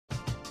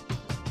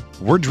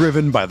We're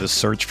driven by the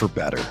search for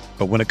better.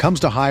 But when it comes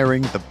to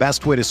hiring, the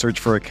best way to search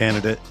for a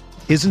candidate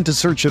isn't to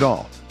search at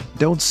all.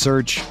 Don't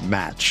search,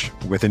 match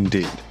with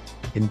Indeed.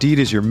 Indeed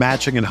is your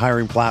matching and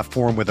hiring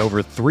platform with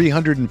over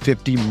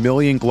 350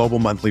 million global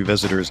monthly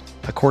visitors,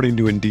 according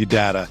to Indeed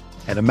data,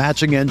 and a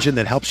matching engine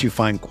that helps you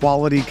find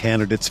quality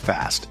candidates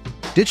fast.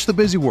 Ditch the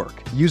busy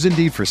work. Use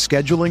Indeed for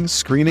scheduling,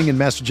 screening, and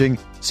messaging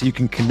so you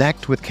can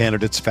connect with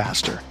candidates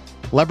faster.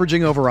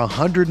 Leveraging over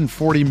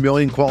 140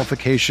 million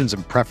qualifications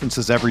and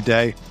preferences every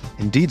day,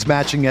 Indeed's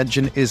matching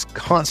engine is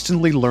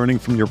constantly learning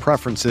from your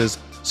preferences,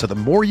 so the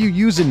more you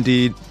use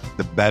Indeed,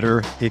 the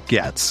better it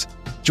gets.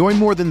 Join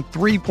more than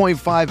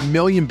 3.5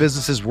 million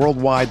businesses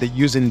worldwide that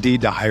use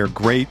Indeed to hire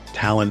great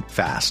talent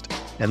fast.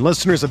 And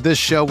listeners of this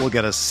show will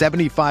get a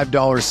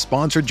 $75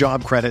 sponsored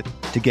job credit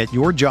to get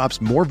your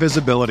jobs more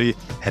visibility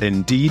at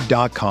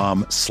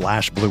Indeed.com/Blue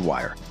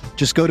Wire.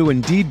 Just go to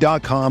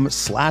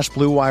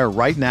Indeed.com/Blue Wire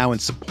right now and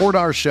support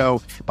our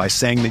show by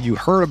saying that you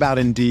heard about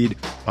Indeed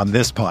on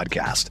this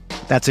podcast.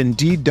 That's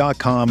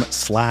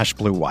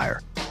Indeed.com/Blue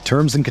Wire.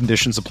 Terms and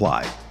conditions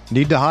apply.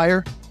 Need to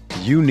hire?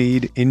 You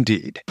need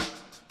Indeed.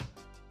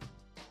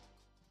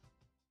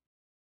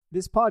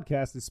 This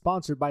podcast is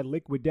sponsored by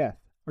Liquid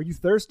Death. Are you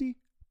thirsty?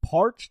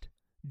 Parched?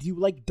 Do you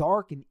like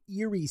dark and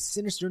eerie,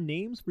 sinister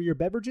names for your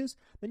beverages?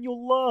 Then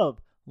you'll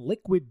love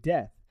Liquid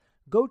Death.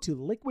 Go to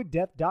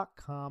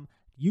liquiddeath.com,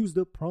 use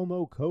the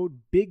promo code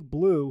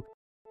BIGBLUE.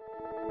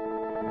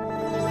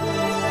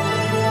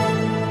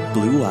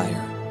 Blue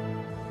Wire.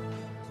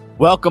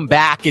 Welcome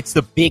back. It's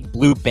the Big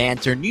Blue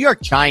Banter, New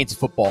York Giants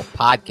football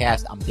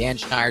podcast. I'm Dan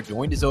Schneider,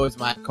 joined as always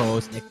by my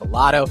co-host Nick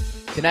Bellato.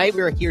 Tonight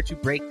we are here to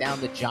break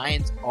down the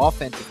Giants'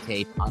 offensive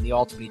tape on the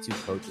All-22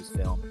 coaches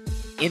film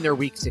in their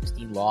Week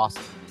 16 loss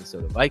to the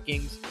Minnesota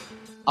Vikings.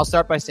 I'll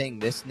start by saying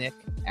this, Nick,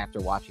 after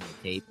watching the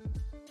tape.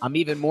 I'm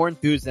even more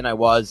enthused than I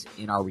was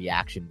in our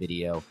reaction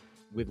video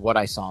with what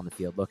I saw on the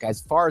field. Look,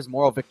 as far as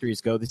moral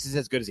victories go, this is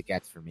as good as it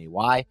gets for me.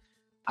 Why?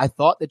 I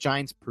thought the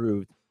Giants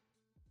proved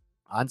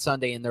on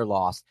Sunday in their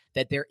loss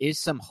that there is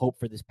some hope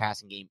for this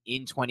passing game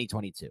in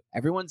 2022.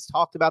 Everyone's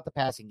talked about the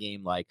passing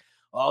game like,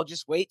 oh,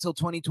 just wait till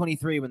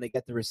 2023 when they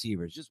get the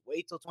receivers. Just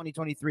wait till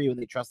 2023 when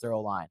they trust their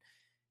O-line.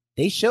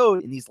 They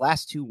showed in these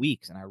last 2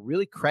 weeks, and I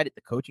really credit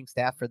the coaching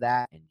staff for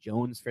that and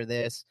Jones for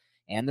this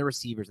and the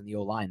receivers and the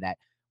O-line that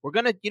we're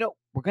going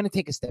to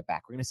take a step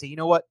back. We're going to say, you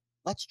know what?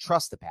 Let's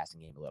trust the passing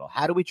game a little.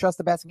 How do we trust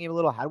the passing game a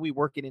little? How do we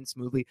work it in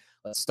smoothly?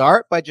 Let's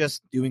start by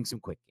just doing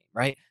some quick game,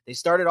 right? They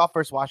started off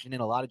versus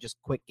Washington, a lot of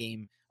just quick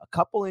game, a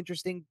couple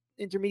interesting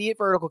intermediate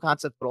vertical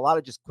concepts, but a lot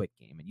of just quick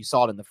game. And you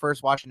saw it in the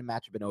first Washington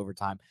matchup in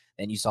overtime.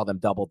 Then you saw them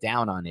double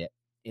down on it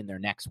in their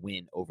next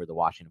win over the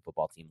Washington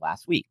football team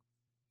last week.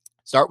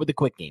 Start with the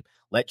quick game.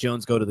 Let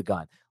Jones go to the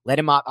gun. Let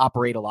him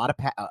operate a lot of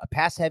a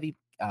pass-heavy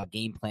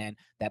game plan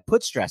that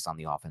puts stress on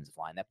the offensive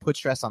line, that puts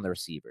stress on the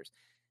receivers.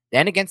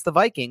 Then against the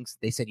Vikings,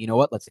 they said, you know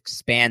what, let's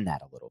expand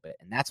that a little bit.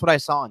 And that's what I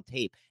saw on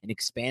tape, an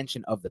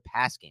expansion of the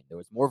pass game. There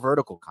was more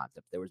vertical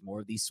concept. There was more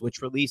of these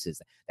switch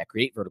releases that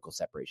create vertical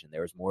separation.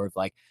 There was more of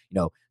like,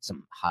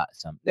 some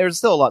there's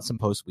still some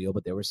post wheel,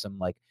 but there was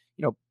some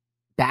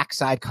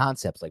backside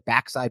concepts, like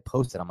backside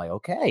post that I'm like,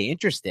 okay,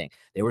 interesting.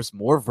 There was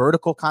more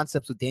vertical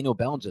concepts with Daniel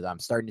Bellinger that I'm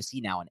starting to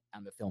see now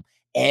on the film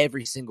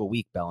every single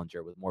week.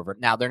 Bellinger with more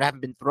now, there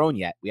haven't been thrown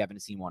yet. We haven't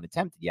seen one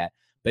attempted yet,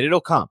 but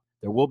it'll come.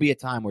 There will be a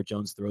time where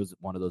Jones throws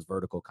one of those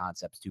vertical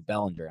concepts to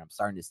Bellinger. I'm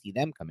starting to see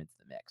them come into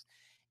the mix.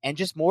 And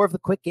just more of the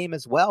quick game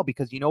as well,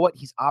 because you know what?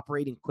 He's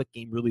operating quick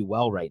game really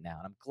well right now.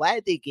 And I'm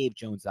glad they gave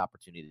Jones the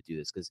opportunity to do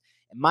this because,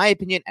 in my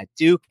opinion, at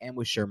Duke and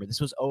with Sherman,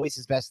 this was always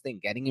his best thing,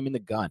 getting him in the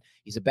gun.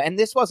 And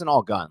this wasn't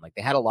all gun. Like,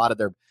 they had a lot of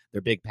their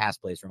big pass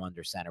plays from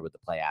under center with the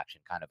play action,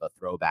 kind of a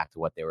throwback to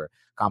what they were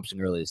accomplishing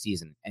early this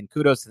season. And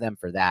kudos to them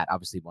for that.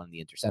 Obviously, one of the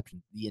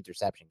interception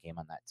came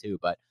on that too.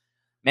 But,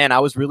 man, I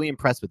was really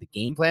impressed with the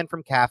game plan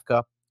from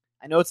Kafka.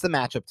 I know it's the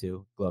matchup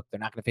too. Look,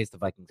 they're not going to face the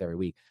Vikings every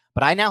week,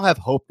 but I now have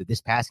hope that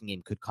this passing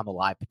game could come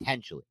alive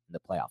potentially in the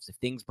playoffs if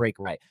things break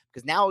right.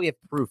 Because now we have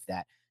proof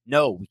that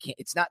no, we can't.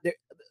 It's not there.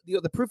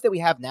 The proof that we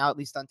have now, at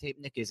least on tape,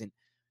 Nick, isn't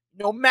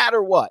no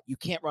matter what, you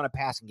can't run a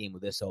passing game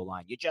with this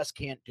O-line. You just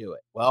can't do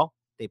it. Well,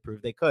 they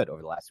proved they could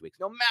over the last 2 weeks.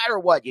 No matter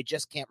what, you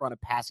just can't run a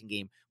passing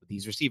game with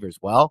these receivers.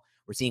 Well,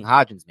 we're seeing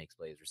Hodgins make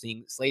plays. We're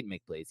seeing Slayton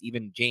make plays.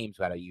 Even James,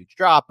 who had a huge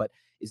drop, but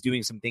is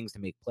doing some things to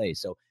make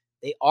plays. So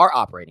they are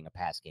operating a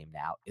pass game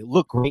now. It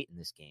looked great in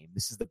this game.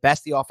 This is the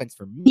best the offense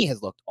for me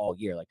has looked all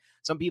year. Like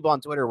some people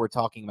on Twitter were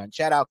talking about,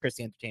 shout out Chris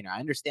the Entertainer. I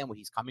understand what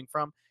he's coming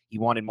from. He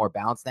wanted more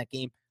balance in that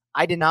game.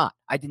 I did not.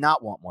 I did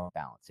not want more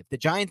balance. If the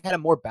Giants had a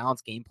more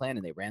balanced game plan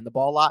and they ran the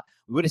ball a lot,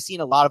 we would have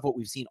seen a lot of what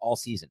we've seen all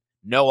season.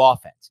 No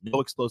offense, no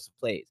explosive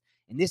plays.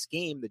 In this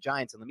game, the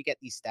Giants, and let me get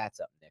these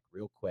stats up, Nick,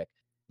 real quick.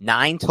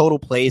 9 total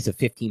plays of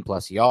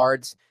 15-plus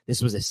yards.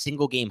 This was a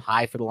single-game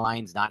high for the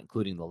Lions,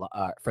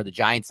 for the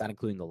Giants, not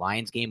including the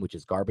Lions game, which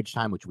is garbage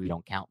time, which we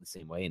don't count in the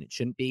same way, and it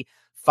shouldn't be.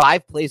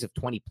 5 plays of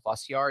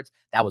 20-plus yards.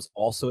 That was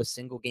also a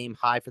single-game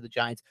high for the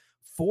Giants.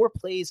 4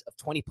 plays of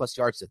 20-plus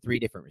yards to 3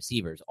 different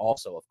receivers.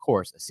 Also, of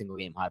course, a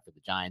single-game high for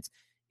the Giants.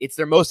 It's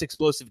their most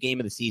explosive game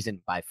of the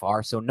season by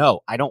far. So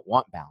no, I don't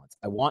want balance.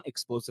 I want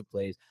explosive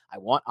plays. I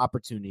want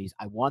opportunities.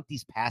 I want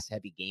these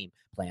pass-heavy game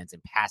plans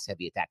and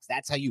pass-heavy attacks.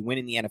 That's how you win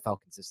in the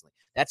NFL consistently.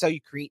 That's how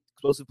you create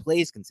explosive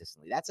plays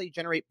consistently. That's how you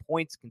generate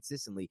points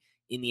consistently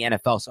in the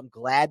NFL. So I'm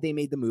glad they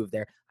made the move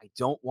there. I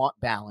don't want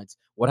balance.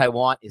 What I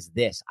want is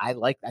this. I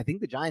think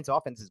the Giants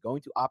offense is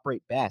going to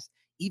operate best,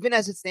 even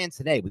as it stands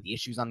today, with the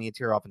issues on the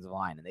interior offensive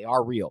line, and they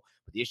are real,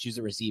 with the issues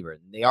at receiver,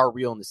 and they are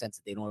real in the sense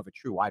that they don't have a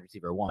true wide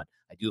receiver one.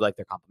 I do like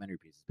their complementary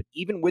pieces, but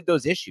even with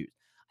those issues,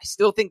 I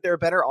still think they're a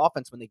better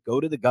offense when they go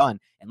to the gun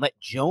and let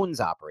Jones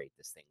operate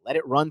this thing. Let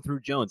it run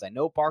through Jones. I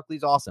know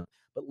Barkley's awesome,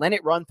 but let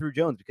it run through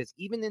Jones, because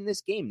even in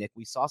this game, Nick,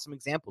 we saw some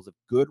examples of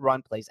good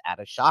run plays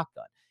out of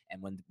shotgun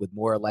and when with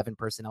more 11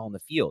 personnel in the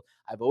field.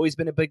 I've always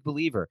been a big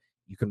believer.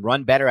 You can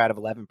run better out of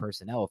 11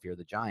 personnel if you're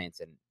the Giants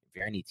and if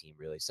you're any team,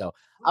 really. So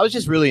I was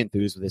just really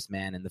enthused with this,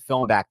 man, and the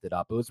film backed it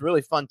up. It was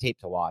really fun tape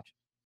to watch.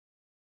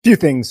 Few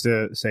things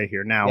to say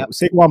here. Now,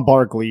 Saquon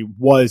Barkley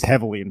was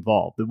heavily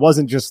involved. It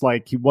wasn't just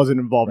like he wasn't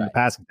involved in the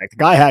passing attack. The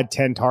guy had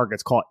 10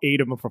 targets, caught 8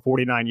 of them for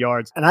 49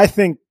 yards. And I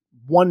think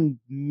one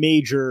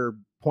major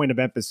point of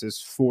emphasis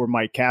for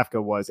Mike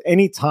Kafka was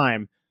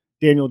anytime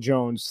Daniel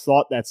Jones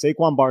thought that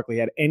Saquon Barkley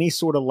had any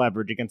sort of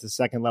leverage against a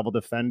second-level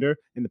defender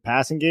in the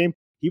passing game,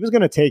 he was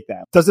going to take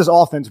that. Does this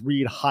offense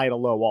read high to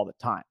low all the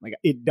time? Like,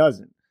 it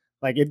doesn't.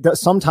 Like, it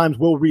does. Sometimes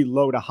we'll read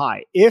low to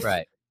high. If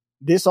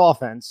this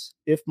offense,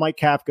 if Mike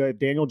Kafka,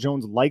 Daniel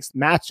Jones likes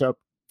matchup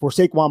for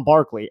Saquon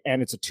Barkley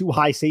and it's a too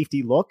high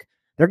safety look,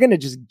 they're going to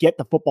just get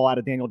the football out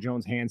of Daniel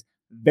Jones' hands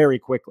very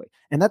quickly.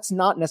 And that's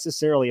not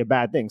necessarily a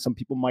bad thing. Some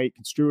people might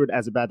construe it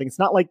as a bad thing. It's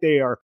not like they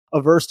are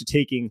averse to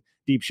taking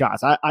deep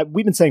shots.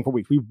 We've been saying for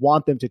weeks, we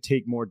want them to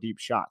take more deep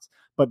shots,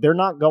 but they're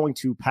not going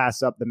to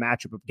pass up the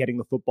matchup of getting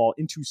the football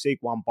into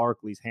Saquon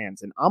Barkley's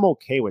hands. And I'm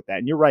okay with that.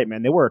 And you're right,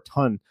 man. There were a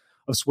ton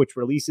of switch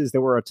releases.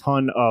 There were a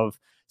ton of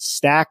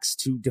stacks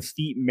to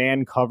defeat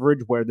man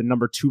coverage where the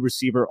number 2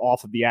 receiver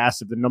off of the ass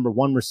of the number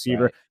 1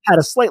 receiver had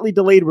a slightly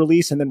delayed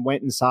release and then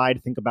went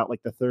inside. Think about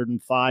like the 3rd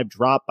and 5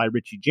 drop by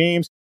Richie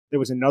James. There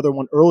was another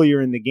one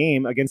earlier in the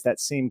game against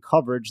that same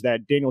coverage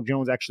that Daniel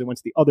Jones actually went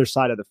to the other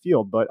side of the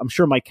field. But I'm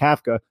sure Mike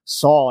Kafka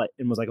saw it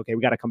and was like, okay,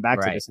 we got to come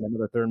back to this in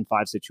another 3rd and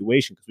 5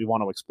 situation because we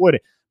want to exploit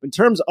it. But in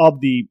terms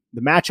of the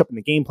matchup and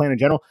the game plan in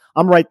general,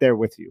 I'm right there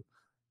with you.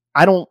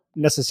 I don't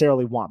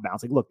necessarily want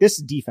balance. Like, look, this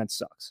defense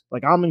sucks.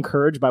 Like, I'm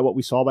encouraged by what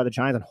we saw by the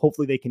Giants, and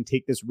hopefully they can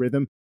take this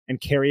rhythm and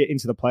carry it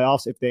into the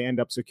playoffs if they end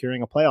up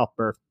securing a playoff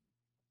berth.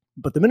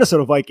 But the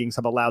Minnesota Vikings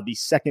have allowed the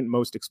second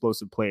most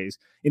explosive plays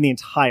in the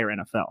entire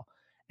NFL.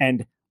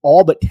 And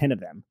all but 10 of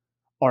them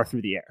are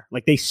through the air.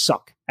 Like, they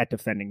suck at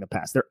defending the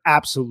pass. They're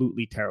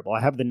absolutely terrible.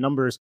 I have the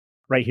numbers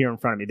right here in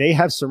front of me. They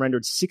have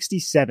surrendered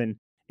 67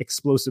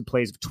 explosive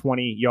plays of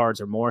 20 yards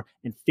or more,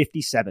 and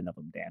 57 of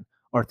them, Dan,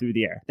 are through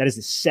the air. That is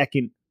the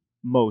second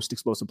most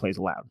explosive plays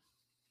allowed.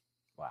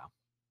 Wow.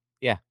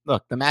 Yeah,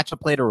 look, the matchup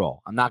played a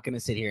role. I'm not going to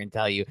sit here and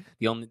tell you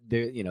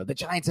the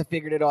Giants have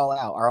figured it all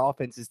out. Our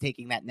offense is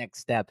taking that next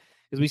step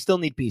because we still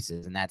need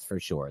pieces, and that's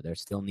for sure. They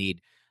still need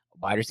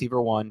wide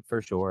receiver 1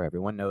 for sure.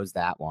 Everyone knows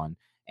that one.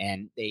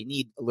 And they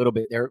need a little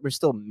bit. There were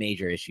still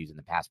major issues in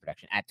the pass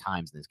protection at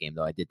times in this game,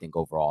 though I did think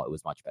overall it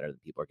was much better than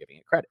people are giving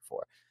it credit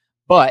for.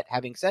 But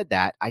having said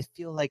that, I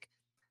feel like,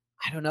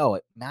 I don't know,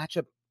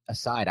 matchup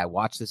aside, I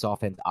watched this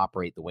offense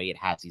operate the way it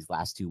has these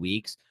last 2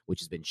 weeks, which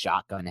has been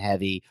shotgun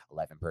heavy,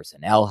 11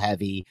 personnel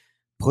heavy,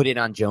 put it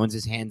on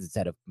Jones's hands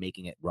instead of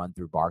making it run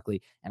through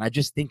Barkley. And I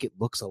just think it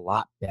looks a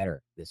lot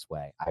better this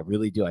way. I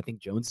really do. I think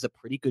Jones is a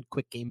pretty good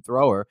quick game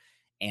thrower,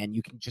 and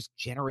you can just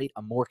generate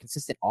a more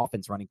consistent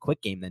offense running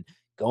quick game than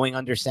going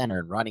under center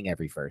and running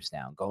every first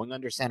down, going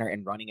under center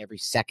and running every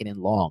second and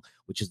long,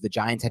 which is the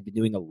Giants have been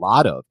doing a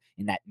lot of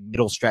in that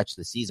middle stretch of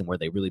the season where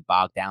they really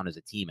bogged down as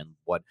a team and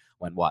went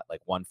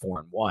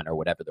 1-4-1 or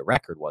whatever the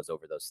record was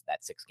over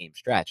that 6-game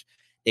stretch.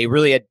 They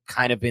really had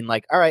kind of been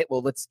like, all right,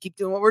 well, let's keep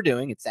doing what we're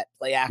doing. It's that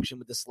play action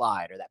with the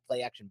slide or that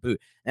play action boot. And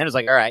then it was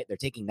like, all right, they're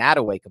taking that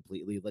away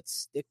completely. Let's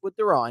stick with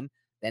the run.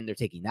 Then they're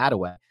taking that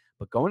away.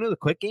 But going to the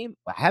quick game,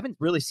 I haven't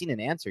really seen an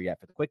answer yet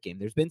for the quick game.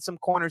 There's been some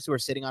corners who are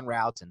sitting on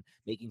routes and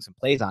making some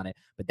plays on it.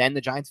 But then the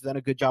Giants have done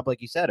a good job,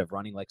 like you said, of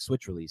running like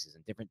switch releases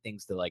and different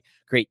things to like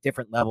create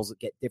different levels,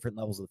 get different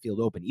levels of the field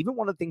open. Even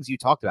one of the things you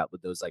talked about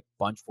with those like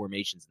bunch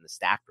formations and the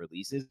stacked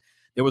releases,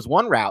 there was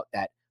one route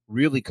that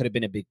really could have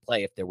been a big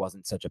play if there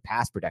wasn't such a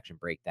pass protection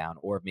breakdown,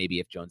 or maybe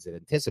if Jones had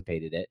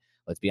anticipated it.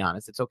 Let's be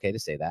honest, it's okay to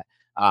say that,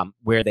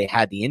 where they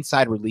had the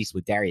inside release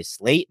with Darius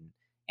Slayton,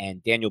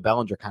 and Daniel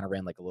Bellinger kind of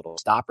ran like a little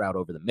stop route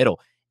over the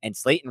middle. And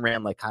Slayton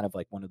ran like kind of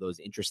like one of those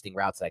interesting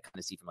routes that I kind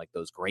of see from like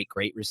those great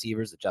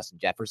receivers, the Justin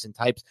Jefferson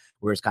types,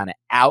 where it's kind of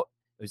out.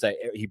 It was like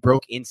he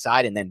broke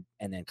inside and then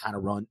kind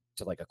of run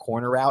to like a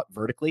corner route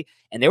vertically.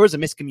 And there was a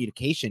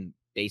miscommunication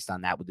based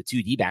on that with the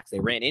 2 D-backs. They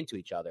ran into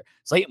each other.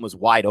 Slayton was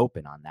wide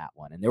open on that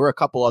one. And there were a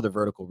couple other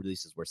vertical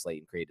releases where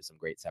Slayton created some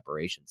great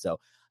separation. So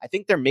I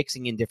think they're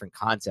mixing in different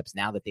concepts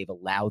now that they've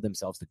allowed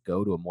themselves to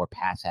go to a more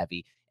pass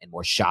heavy and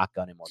more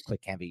shotgun and more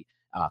quick heavy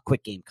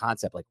quick game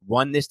concept, like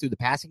run this through the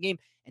passing game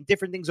and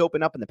different things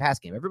open up in the pass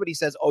game. Everybody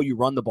says, oh, you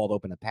run the ball to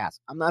open the pass.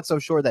 I'm not so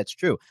sure that's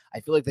true. I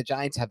feel like the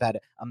Giants have had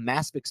a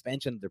massive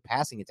expansion of their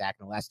passing attack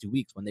in the last 2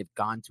 weeks when they've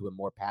gone to a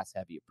more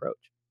pass-heavy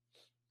approach.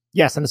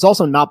 Yes, and it's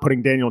also not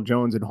putting Daniel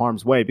Jones in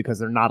harm's way because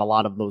there are not a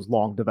lot of those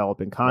long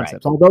developing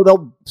concepts, Right. although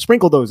they'll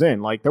sprinkle those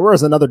in. Like there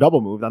was another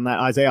double move on that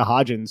Isaiah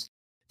Hodgins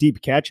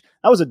deep catch.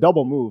 That was a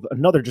double move,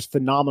 another just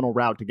phenomenal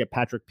route to get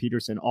Patrick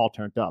Peterson all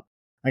turned up.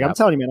 Like I'm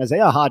telling you, man,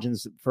 Isaiah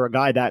Hodgins, for a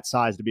guy that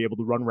size to be able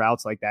to run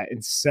routes like that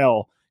and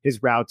sell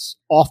his routes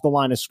off the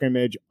line of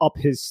scrimmage, up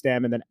his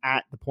stem, and then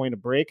at the point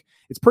of break,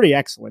 it's pretty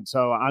excellent.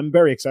 So I'm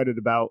very excited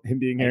about him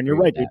being here. And you're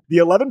right, dude. The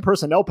 11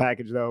 personnel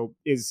package, though,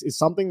 is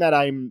something that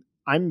I'm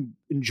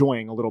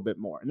enjoying a little bit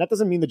more. And that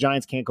doesn't mean the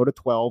Giants can't go to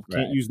 12,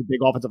 can't use the big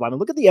offensive line. And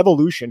look at the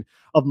evolution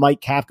of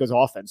Mike Kafka's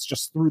offense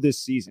just through this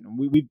season. And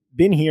we've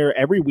been here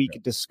every week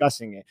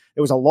discussing it.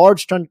 It was a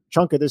large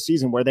chunk of this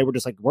season where they were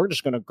just like, we're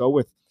just going to go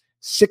with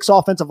 6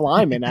 offensive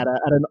linemen at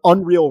an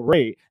unreal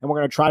rate, and we're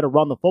going to try to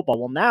run the football.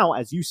 Well, now,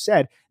 as you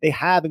said, they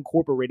have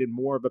incorporated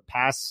more of a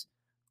pass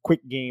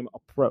quick game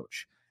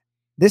approach.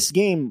 This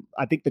game,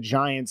 I think the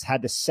Giants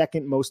had the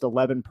second most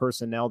 11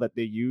 personnel that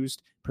they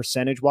used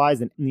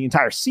percentage-wise in the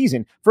entire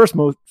season. First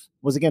most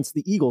was against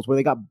the Eagles, where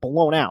they got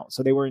blown out,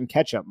 so they were in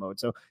catch-up mode.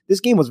 So this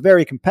game was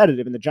very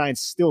competitive, and the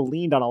Giants still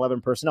leaned on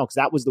 11 personnel because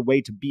that was the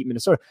way to beat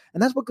Minnesota.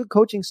 And that's what good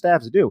coaching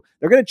staffs do.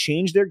 They're going to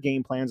change their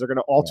game plans. They're going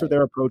to alter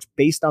their approach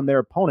based on their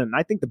opponent. And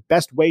I think the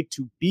best way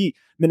to beat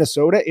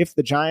Minnesota, if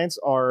the Giants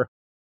are,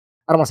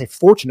 I don't want to say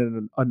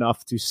fortunate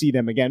enough to see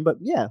them again, but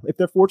yeah, if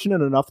they're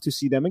fortunate enough to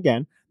see them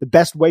again, the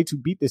best way to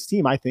beat this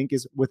team, I think,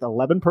 is with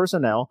 11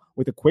 personnel,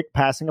 with a quick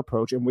passing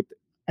approach, and with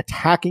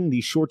attacking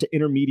the short to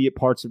intermediate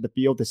parts of the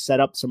field to set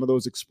up some of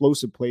those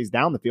explosive plays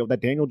down the field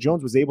that Daniel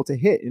Jones was able to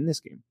hit in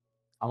this game.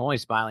 I'm only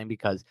smiling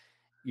because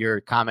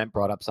your comment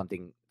brought up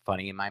something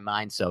funny in my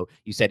mind. So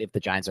you said if the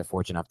Giants are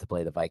fortunate enough to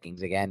play the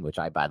Vikings again, which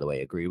I, by the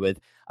way, agree with.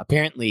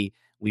 Apparently,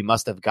 we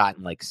must have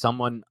gotten like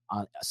some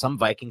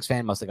Vikings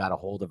fan must have got a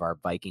hold of our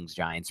Vikings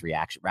Giants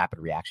rapid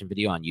reaction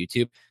video on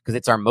YouTube, because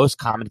it's our most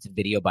commented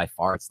video by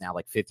far. It's now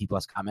like 50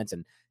 plus comments,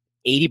 and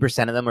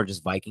 80% of them are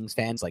just Vikings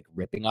fans like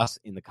ripping us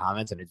in the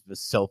comments. And it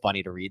was so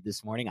funny to read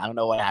this morning. I don't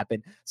know what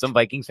happened. Some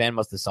Vikings fan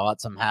must have saw it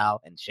somehow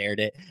and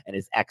shared it, and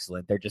it's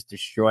excellent. They're just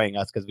destroying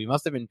us because we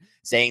must have been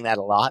saying that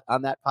a lot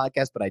on that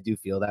podcast, but I do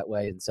feel that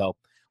way. And so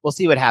we'll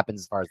see what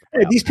happens as far as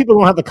these people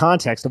don't have the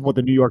context of what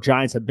the New York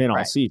Giants have been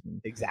all season.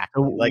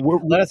 Exactly. Like,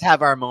 let us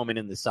have our moment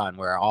in the sun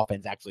where our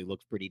offense actually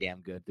looks pretty damn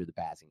good through the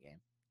passing game.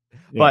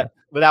 Yeah. But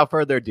without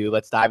further ado,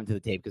 let's dive into the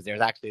tape, because there's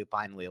actually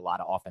finally a lot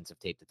of offensive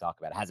tape to talk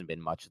about. It hasn't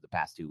been much of the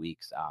past 2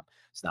 weeks.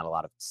 It's not a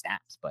lot of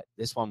stats, but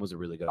this one was a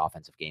really good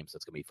offensive game, so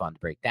it's going to be fun to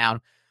break down.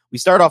 We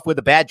start off with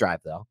a bad drive,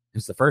 though. It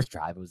was the first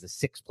drive. It was a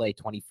 6-play,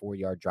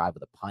 24-yard drive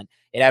with a punt.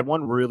 It had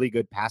one really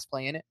good pass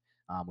play in it,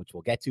 which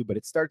we'll get to, but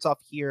it starts off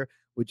here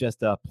with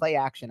just a play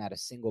action at a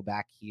single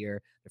back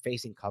here. They're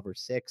facing cover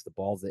 6.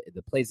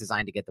 The play's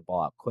designed to get the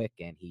ball out quick,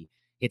 and he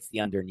hits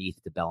the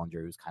underneath to Bellinger,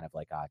 who's kind of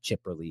like a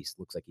chip release.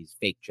 Looks like he's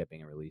fake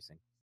chipping and releasing.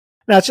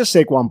 No, it's just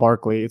Saquon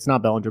Barkley. It's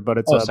not Bellinger, but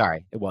it's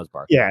sorry. It was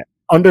Barkley. Yeah,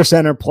 under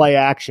center play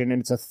action, and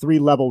it's a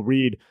 3-level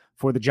read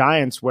for the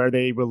Giants where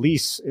they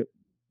release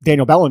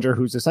Daniel Bellinger,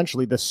 who's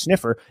essentially the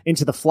sniffer,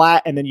 into the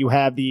flat, and then you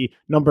have the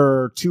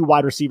number 2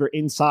 wide receiver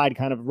inside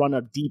kind of run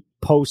a deep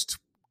post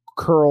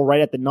curl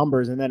right at the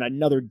numbers, and then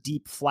another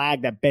deep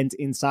flag that bends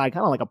inside,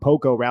 kind of like a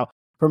Poco route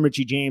from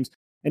Richie James.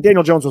 And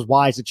Daniel Jones was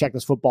wise to check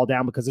this football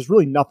down because there's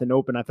really nothing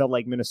open. I felt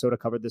like Minnesota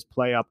covered this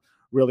play up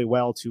really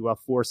well to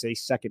force a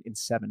 2nd and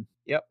 7.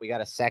 Yep, we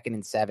got a 2nd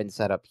and 7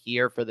 set up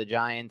here for the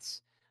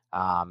Giants.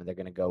 They're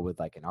going to go with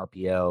like an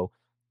RPO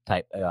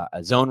type,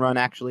 a zone run,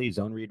 actually,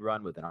 zone read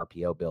run with an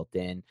RPO built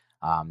in.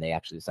 They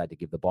actually decided to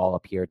give the ball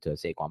up here to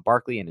Saquon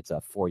Barkley, and it's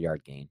a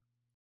 4-yard gain.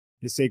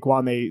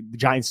 The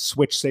Giants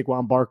switch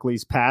Saquon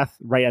Barkley's path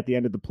right at the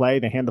end of the play.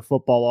 They hand the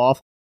football off.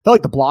 I felt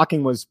like the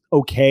blocking was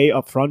okay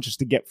up front just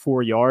to get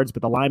 4 yards,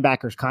 but the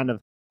linebackers kind of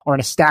are in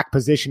a stacked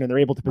position, and they're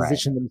able to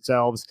position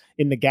themselves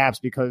in the gaps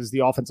because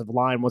the offensive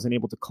line wasn't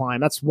able to climb.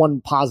 That's one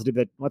positive.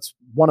 That's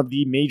one of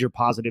the major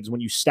positives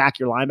when you stack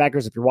your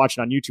linebackers. If you're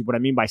watching on YouTube, what I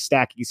mean by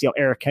stack, you see how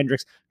Eric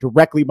Kendricks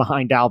directly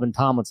behind Dalvin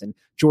Tomlinson,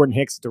 Jordan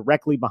Hicks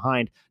directly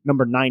behind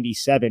number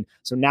 97.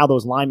 So now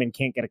those linemen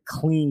can't get a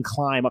clean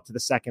climb up to the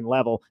 2nd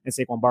level, and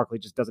Saquon Barkley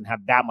just doesn't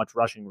have that much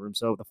rushing room.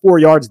 So the 4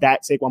 yards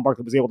that Saquon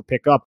Barkley was able to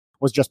pick up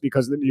was just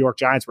because the New York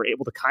Giants were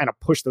able to kind of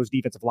push those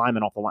defensive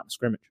linemen off the line of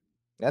scrimmage.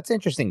 That's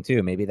interesting,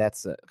 too. Maybe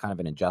that's kind of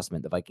an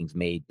adjustment the Vikings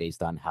made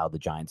based on how the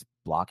Giants'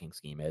 blocking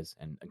scheme is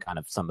and kind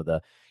of some of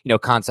the,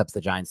 concepts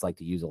the Giants like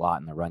to use a lot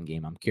in the run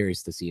game. I'm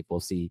curious to see if we'll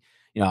see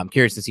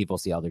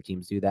other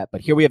teams do that. But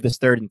here we have this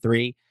 3rd and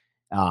 3.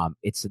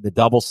 It's the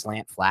double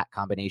slant flat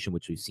combination,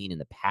 which we've seen in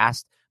the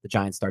past. The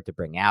Giants start to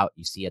bring out.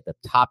 You see at the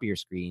top of your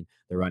screen,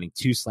 they're running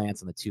 2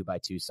 slants on the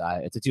 2x2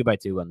 side. It's a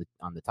 2x2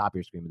 on the top of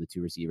your screen with the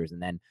 2 receivers.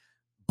 And then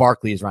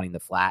Barkley is running the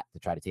flat to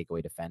try to take away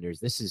defenders.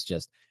 This is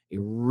just a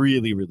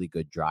really, really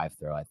good drive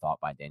throw, I thought,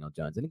 by Daniel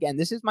Jones. And again,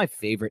 this is my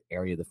favorite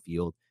area of the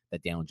field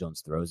that Daniel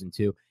Jones throws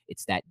into.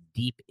 It's that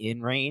deep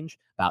in range,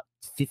 about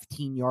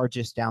 15 yards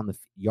ish down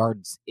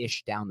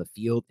the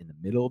field, in the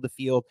middle of the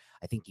field.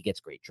 I think he gets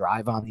great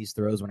drive on these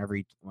throws whenever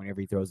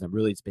he throws them.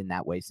 Really, it's been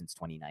that way since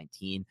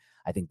 2019.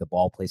 I think the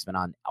ball placement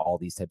on all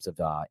these types of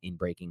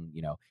in-breaking,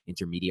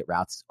 intermediate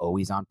routes is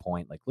always on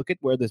point. Like, look at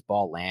where this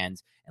ball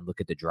lands and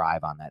look at the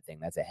drive on that thing.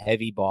 That's a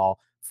heavy ball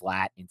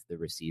flat into the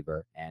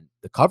receiver. And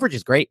the coverage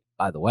is great,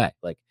 by the way.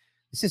 Like,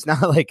 this is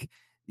not like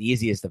the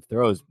easiest of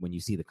throws when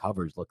you see the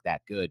coverage look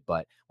that good.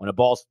 But when a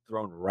ball's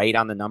thrown right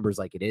on the numbers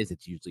like it is,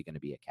 it's usually going to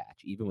be a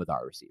catch, even with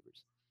our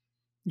receivers.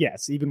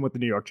 Yes, even with the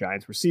New York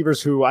Giants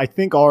receivers, who I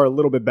think are a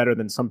little bit better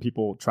than some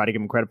people try to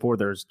give them credit for.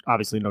 There's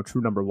obviously no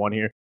true number one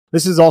here.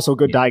 This is also a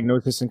good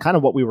diagnosis and kind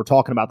of what we were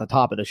talking about at the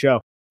top of the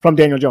show from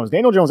Daniel Jones.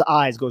 Daniel Jones'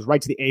 eyes goes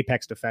right to the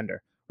apex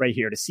defender right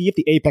here to see if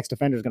the apex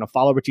defender is going to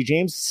follow Richie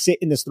James, sit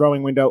in this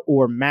throwing window,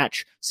 or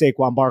match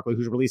Saquon Barkley,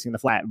 who's releasing the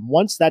flat. And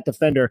once that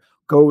defender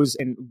goes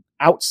and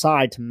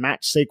outside to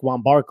match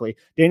Saquon Barkley,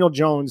 Daniel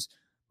Jones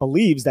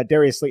believes that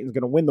Darius Slayton is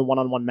going to win the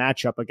one-on-one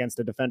matchup against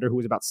a defender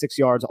who is about 6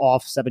 yards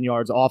off, 7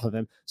 yards off of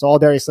him. So all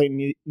Darius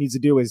Slayton needs to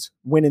do is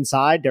win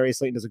inside. Darius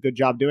Slayton does a good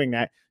job doing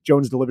that.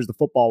 Jones delivers the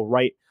football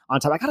right on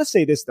time. I got to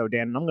say this, though,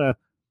 Dan, and I'm going to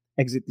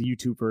exit the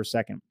YouTube for a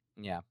second.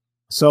 Yeah.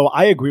 So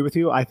I agree with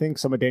you. I think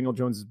some of Daniel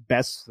Jones'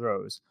 best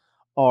throws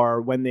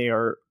are when they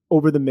are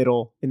over the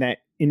middle in that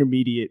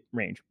intermediate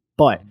range.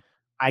 But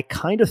I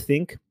kind of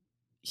think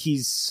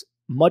he's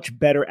much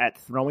better at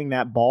throwing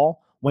that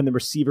ball when the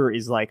receiver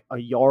is like a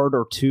yard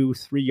or 2,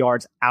 3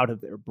 yards out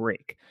of their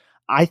break.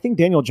 I think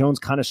Daniel Jones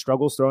kind of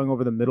struggles throwing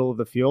over the middle of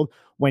the field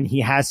when he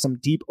has some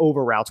deep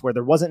over routes where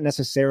there wasn't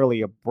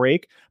necessarily a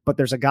break, but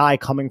there's a guy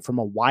coming from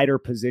a wider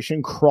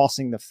position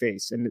crossing the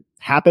face. And it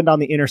happened on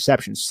the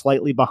interception,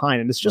 slightly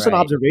behind. And it's just an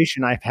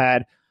observation I've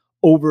had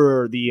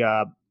over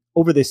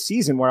this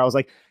season where I was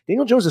like,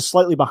 Daniel Jones is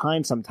slightly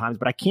behind sometimes,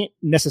 but I can't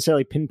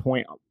necessarily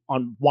pinpoint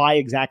on why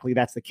exactly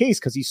that's the case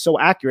because he's so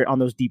accurate on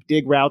those deep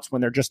dig routes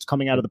when they're just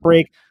coming out of the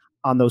break,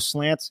 on those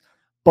slants.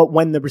 But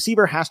when the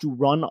receiver has to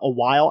run a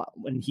while,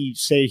 when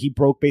he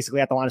broke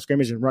basically at the line of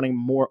scrimmage and running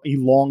more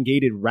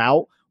elongated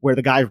route where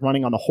the guy's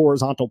running on the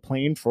horizontal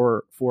plane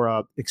for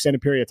a extended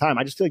period of time,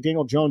 I just feel like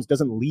Daniel Jones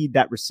doesn't lead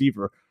that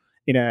receiver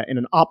in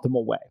an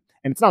optimal way.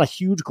 And it's not a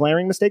huge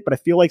glaring mistake, but I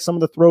feel like some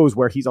of the throws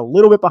where he's a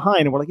little bit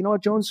behind and we're like, you know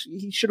what, Jones,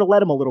 he should have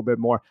let him a little bit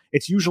more.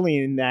 It's usually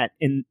in that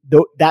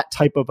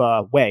type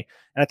of way.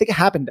 And I think it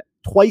happened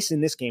twice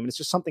in this game. And it's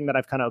just something that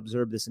I've kind of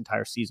observed this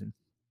entire season.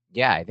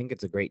 Yeah, I think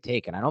it's a great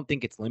take. And I don't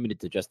think it's limited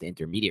to just the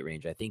intermediate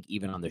range. I think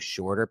even on the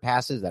shorter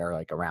passes that are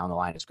like around the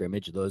line of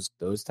scrimmage,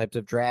 those types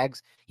of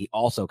drags, he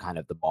also kind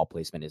of, the ball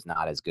placement is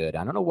not as good.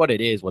 I don't know what it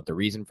is, what the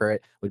reason for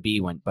it would be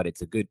but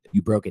it's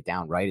you broke it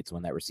down right. It's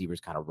when that receiver's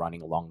kind of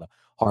running along the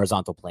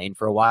horizontal plane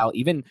for a while.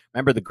 Even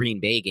remember the Green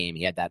Bay game,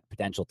 he had that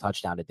potential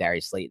touchdown to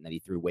Darius Slayton that he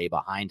threw way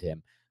behind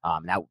him.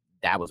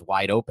 That was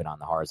wide open on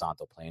the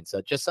horizontal plane.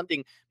 So just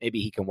something maybe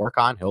he can work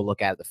on. He'll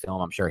look at the film.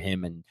 I'm sure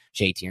him and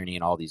Shea Tierney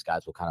and all these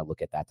guys will kind of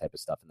look at that type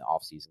of stuff in the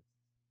offseason.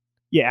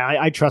 Yeah,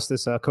 I trust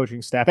this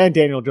coaching staff and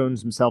Daniel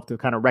Jones himself to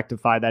kind of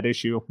rectify that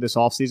issue this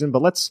offseason.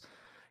 But let's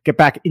get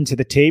back into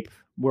the tape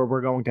where we're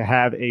going to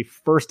have a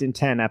 1st and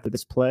 10 after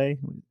this play.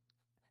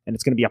 And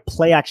it's going to be a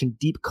play action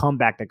deep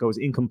comeback that goes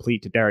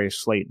incomplete to Darius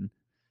Slayton.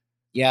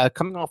 Yeah,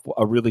 coming off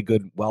a really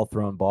good,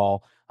 well-thrown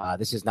ball.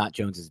 This is not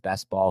Jones's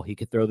best ball. He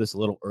could throw this a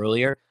little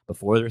earlier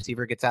before the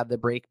receiver gets out of the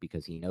break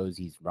because he knows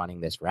he's running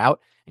this route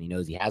and he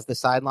knows he has the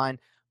sideline,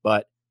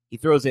 but he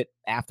throws it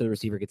after the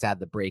receiver gets out of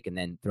the break and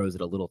then throws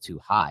it a little too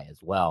high as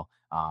well.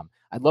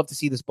 I'd love to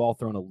see this ball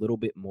thrown a little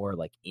bit more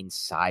like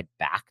inside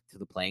back to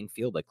the playing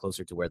field, like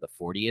closer to where the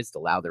 40 is to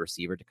allow the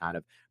receiver to kind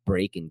of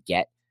break and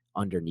get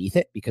underneath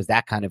it, because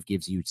that kind of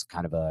gives you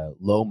kind of a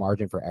low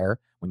margin for error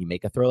when you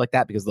make a throw like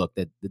that. Because look,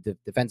 the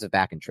defensive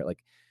back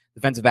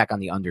defensive back on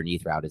the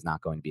underneath route is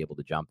not going to be able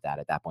to jump that.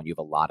 At that point, you have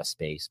a lot of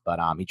space, but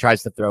he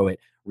tries to throw it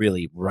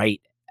really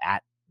right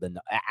at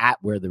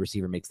where the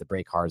receiver makes the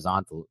break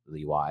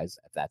horizontally wise,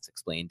 if that's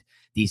explained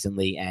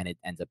decently, and it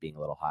ends up being a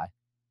little high.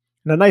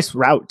 And a nice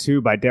route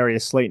too by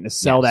Darius Slayton to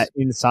sell that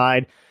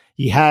inside.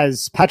 He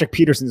has Patrick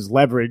Peterson's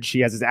leverage. He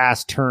has his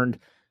ass turned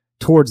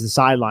towards the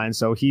sideline,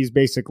 so he's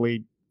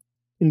basically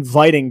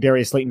inviting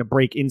Darius Slayton to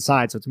break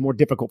inside, so it's more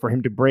difficult for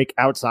him to break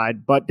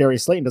outside. But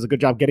Darius Slayton does a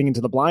good job getting into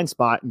the blind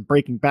spot and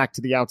breaking back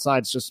to the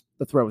outside. It's just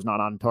the throw is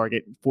not on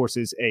target. It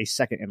forces a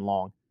 2nd and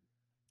long.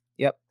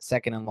 Yep,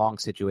 2nd and long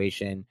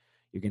situation.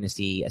 You're going to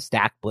see a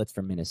stack blitz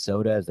from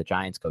Minnesota as the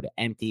Giants go to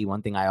empty.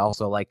 One thing I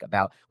also like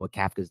about what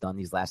Kafka's done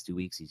these last 2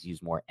 weeks, he's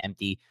used more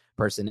empty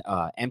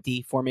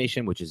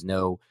formation, which is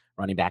no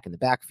running back in the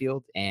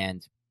backfield.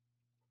 And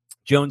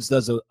Jones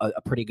does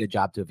a pretty good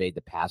job to evade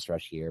the pass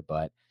rush here,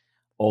 but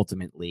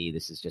ultimately,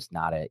 this is just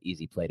not an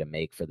easy play to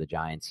make for the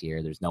Giants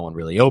here. There's no one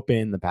really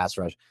open. The pass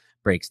rush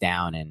breaks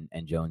down,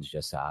 and Jones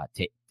just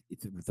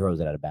throws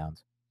it out of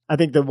bounds. I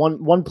think the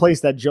one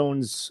place that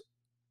Jones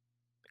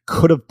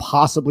could have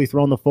possibly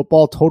thrown the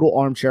football, total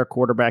armchair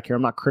quarterback here,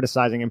 I'm not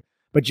criticizing him,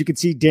 but you could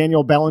see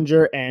Daniel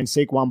Bellinger and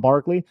Saquon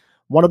Barkley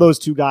one of those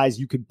two guys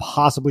you could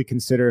possibly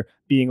consider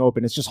being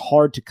open. It's just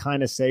hard to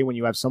kind of say when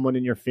you have someone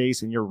in your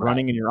face and you're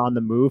running and you're on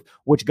the move,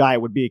 which guy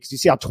it would be. Because you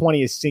see how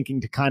 20 is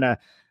sinking to kind of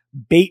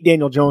bait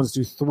Daniel Jones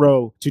to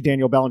throw to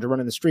Daniel Bellinger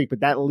running the streak, but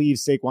that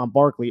leaves Saquon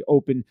Barkley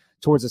open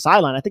towards the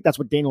sideline. I think that's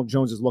what Daniel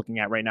Jones is looking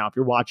at right now if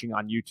you're watching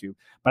on YouTube.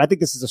 But I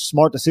think this is a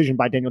smart decision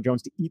by Daniel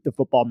Jones to eat the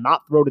football,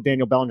 not throw to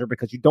Daniel Bellinger,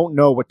 because you don't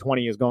know what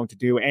 20 is going to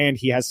do, and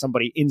he has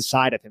somebody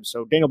inside of him.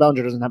 So Daniel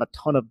Bellinger doesn't have a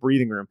ton of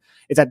breathing room.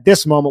 It's at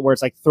this moment where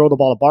it's like throw the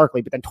ball to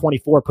Barkley, but then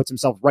 24 puts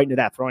himself right into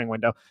that throwing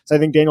window. So I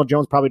think Daniel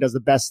Jones probably does the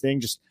best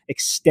thing, just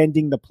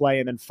extending the play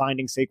and then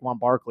finding Saquon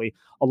Barkley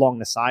along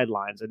the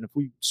sidelines. And if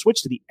we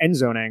switch to the end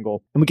zone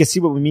angle, and we can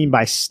see what we mean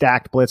by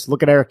stacked blitz,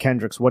 look at Eric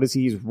Kendricks. What is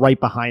he? He's right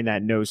behind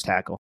that nose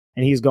tackle.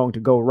 And he's going to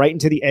go right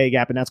into the A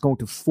gap, and that's going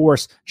to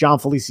force John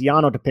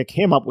Feliciano to pick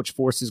him up, which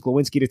forces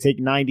Glowinski to take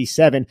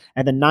 97,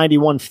 and then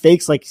 91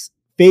 fakes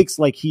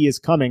like he is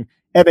coming.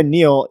 Evan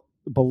Neal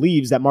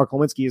believes that Mark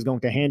Glowinski is going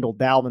to handle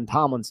Dalvin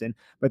Tomlinson,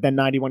 but then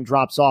 91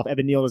 drops off.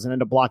 Evan Neal doesn't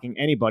end up blocking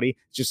anybody.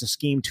 It's just a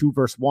scheme 2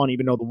 versus 1,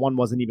 even though the 1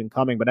 wasn't even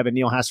coming, but Evan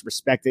Neal has to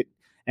respect it.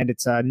 And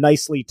it's a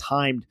nicely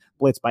timed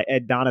blitz by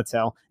Ed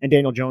Donatel. And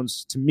Daniel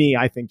Jones, to me,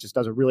 I think just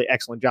does a really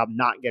excellent job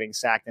not getting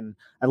sacked and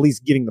at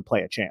least giving the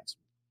play a chance.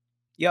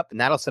 Yep,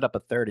 and that'll set up a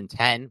 3rd and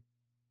 10.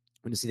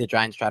 We're going to see the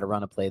Giants try to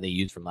run a play they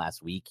used from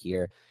last week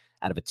here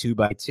out of a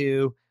 2x2.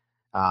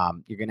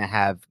 You're going to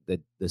have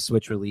the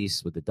switch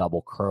release with the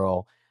double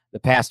curl. The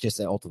pass just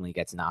ultimately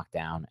gets knocked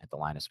down at the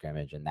line of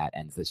scrimmage, and that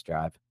ends this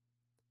drive.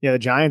 Yeah, the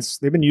Giants,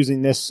 they've been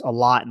using this a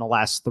lot in the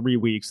last 3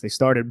 weeks. They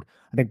started,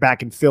 I think,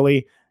 back in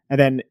Philly, and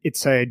then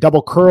it's a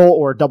double curl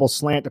or a double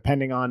slant,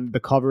 depending on the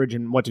coverage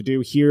and what to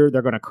do. Here,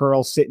 they're going to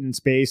curl, sit in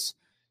space.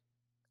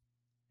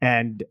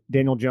 And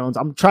Daniel Jones,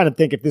 I'm trying to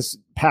think if this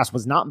pass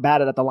was not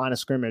batted at the line of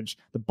scrimmage,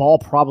 the ball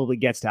probably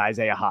gets to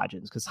Isaiah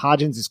Hodgins, because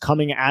Hodgins is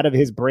coming out of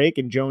his break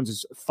and Jones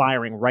is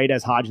firing right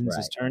as Hodgins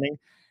is turning.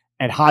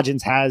 And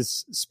Hodgins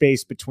has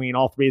space between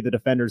all 3 of the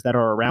defenders that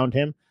are around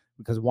him,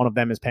 because one of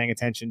them is paying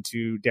attention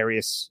to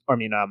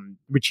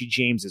Richie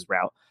James's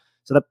route.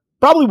 So that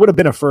probably would have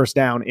been a first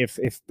down if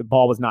the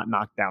ball was not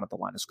knocked down at the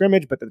line of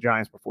scrimmage, but the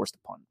Giants were forced to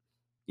punt.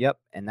 Yep,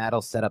 and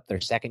that'll set up their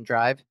 2nd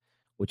drive,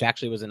 which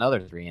actually was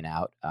another 3 and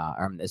out.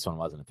 This one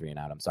wasn't a 3 and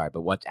out, I'm sorry,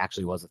 but what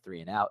actually was a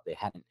 3 and out,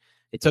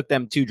 it took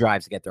them 2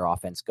 drives to get their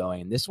offense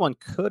going. And this one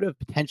could have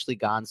potentially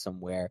gone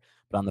somewhere,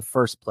 but on the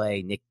first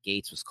play, Nick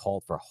Gates was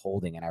called for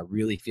holding. And I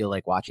really feel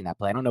like watching that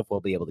play, I don't know if we'll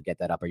be able to get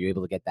that up. Are you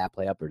able to get that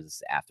play up, or is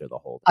this after the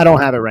hold? I don't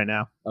have it right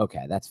now.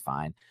 Okay, that's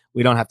fine.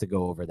 We don't have to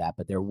go over that,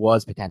 but there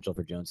was potential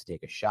for Jones to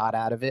take a shot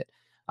out of it.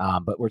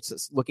 But we're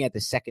just looking at the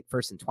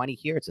 1st and 20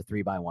 here. It's a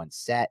 3x1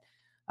 set.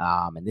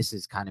 And this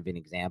is kind of an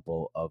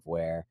example of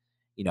where,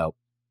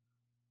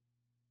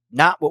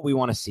 not what we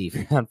want to see,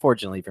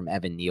 unfortunately, from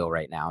Evan Neal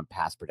right now in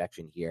pass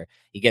protection here.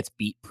 He gets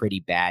beat pretty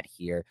bad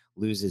here,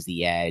 loses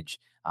the edge.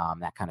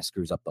 That kind of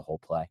screws up the whole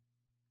play.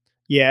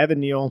 Yeah, Evan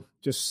Neal,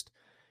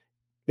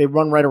 they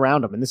run right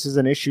around him. And this is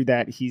an issue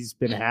that he's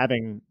been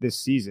having this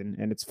season.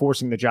 And it's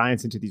forcing the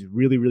Giants into these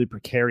really, really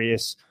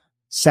precarious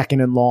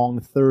 2nd and long,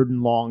 3rd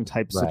and long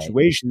type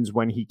situations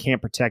when he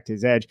can't protect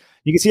his edge.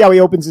 You can see how he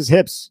opens his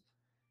hips.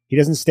 He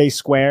doesn't stay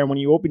square. And when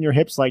you open your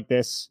hips like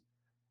this,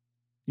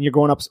 and you're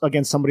going up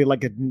against somebody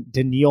like a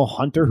Danielle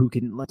Hunter,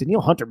 Danielle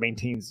Hunter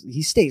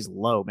he stays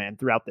low, man,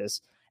 throughout this.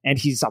 And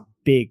he's a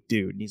big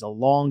dude. And he's a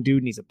long dude,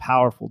 and he's a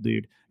powerful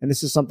dude. And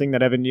this is something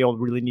that Evan Neal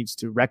really needs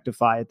to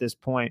rectify at this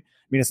point.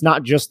 I mean, it's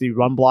not just the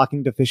run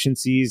blocking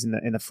deficiencies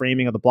and the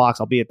framing of the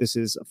blocks, albeit this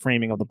is a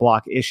framing of the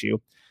block issue.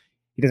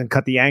 He doesn't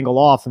cut the angle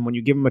off. And when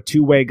you give him a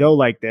 2-way go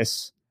like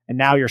this, and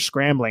now you're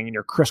scrambling and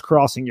you're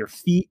crisscrossing your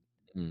feet,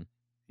 you're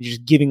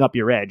just giving up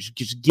your edge,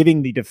 just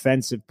giving the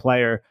defensive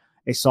player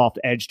a soft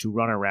edge to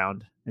run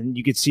around. And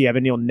you can see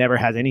Evan Neal never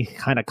has any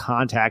kind of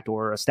contact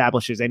or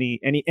establishes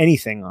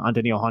anything on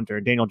Danielle Hunter.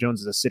 Daniel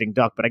Jones is a sitting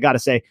duck, but I got to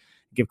say,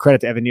 give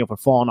credit to Evan Neal for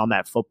falling on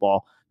that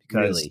football,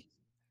 because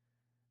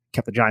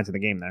kept the Giants in the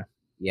game there.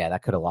 Yeah,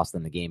 that could have lost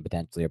them the game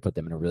potentially, or put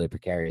them in a really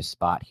precarious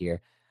spot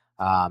here.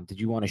 Did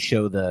you want to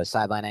show the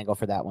sideline angle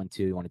for that one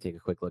too? You want to take a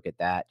quick look at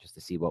that just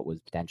to see what was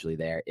potentially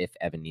there if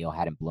Evan Neal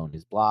hadn't blown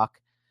his block?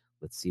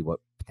 Let's see what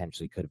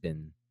potentially could have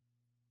been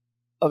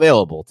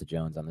available to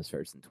Jones on this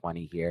 1st and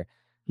 20 here.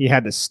 He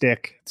had to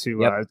stick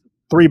to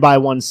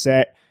 3x1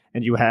 set,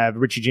 and you have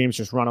Richie James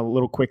just run a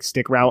little quick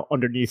stick route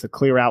underneath a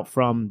clear out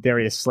from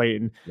Darius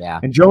Slayton. Yeah.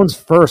 And Jones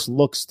first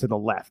looks to the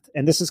left.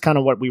 And this is kind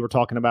of what we were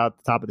talking about at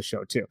the top of the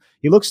show too.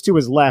 He looks to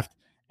his left,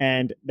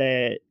 and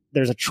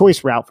there's a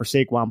choice route for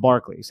Saquon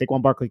Barkley.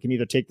 Saquon Barkley can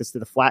either take this to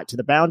the flat to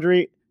the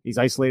boundary. He's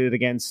isolated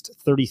against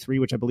 33,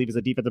 which I believe is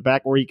a defensive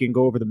back, or he can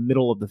go over the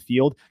middle of the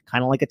field,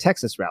 kind of like a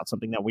Texas route,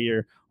 something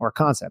that or a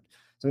concept.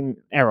 An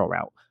arrow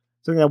route,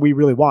 something that we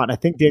really want. I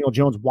think Daniel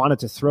Jones wanted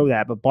to throw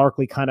that, but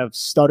Barkley kind of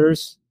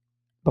stutters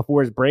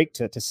before his break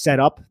to set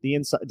up the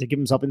inside, to give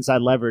himself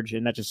inside leverage,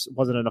 and that just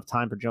wasn't enough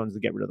time for Jones to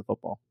get rid of the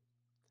football.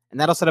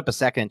 And that'll set up a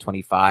 2nd and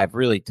 25.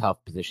 Really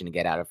tough position to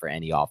get out of for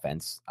any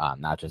offense,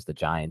 not just the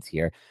Giants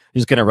here.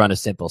 Just going to run a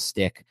simple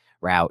stick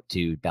route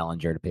to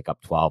Bellinger to pick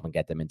up 12 and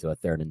get them into a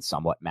third and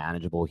somewhat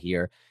manageable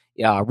here.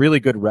 Yeah, a really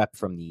good rep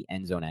from the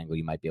end zone angle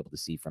you might be able to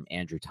see from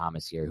Andrew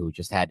Thomas here, who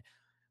just had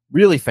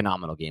really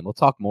phenomenal game. We'll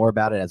talk more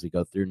about it as we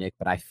go through, Nick,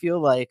 but I feel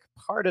like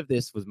part of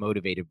this was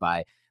motivated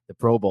by the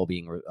Pro Bowl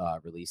being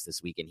released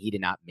this week, and he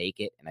did not make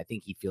it, and I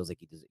think he feels like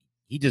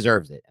he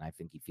deserves it, and I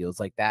think he feels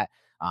like that.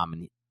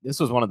 And this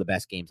was one of the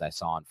best games I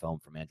saw on film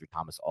from Andrew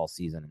Thomas all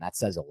season, and that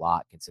says a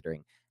lot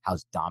considering how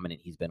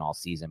dominant he's been all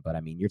season. But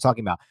I mean, you're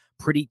talking about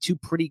two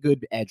pretty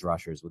good edge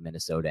rushers with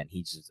Minnesota, and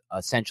he's just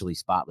essentially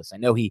spotless. I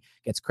know he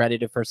gets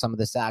credited for some of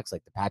the sacks,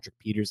 like the Patrick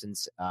Peterson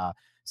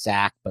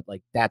sack, but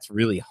like that's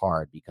really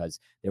hard because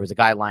there was a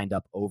guy lined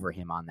up over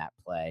him on that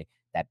play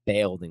that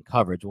bailed in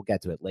coverage. We'll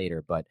get to it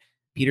later, but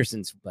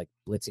Peterson's like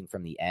blitzing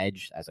from the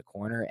edge as a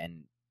corner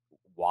and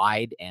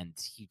wide, and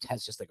he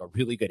has just like a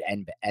really good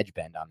edge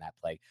bend on that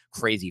play.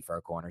 Crazy for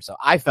a corner. So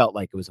I felt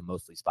like it was a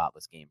mostly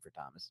spotless game for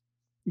Thomas.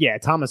 Yeah,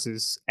 Thomas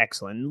is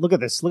excellent. Look at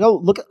this.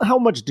 Look at how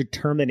much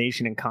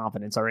determination and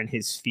confidence are in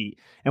his feet.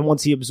 And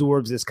once he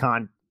absorbs this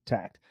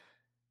contact,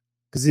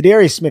 because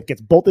Za'Darius Smith gets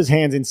both his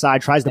hands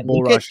inside, tries to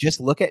bull rush.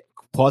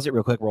 Pause it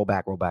real quick. Roll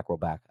back.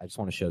 I just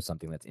want to show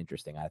something that's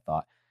interesting. I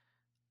thought,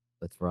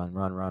 let's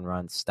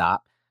run,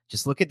 stop.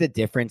 Just look at the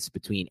difference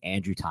between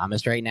Andrew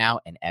Thomas right now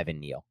and Evan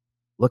Neal.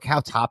 Look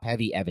how top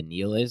heavy Evan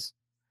Neal is,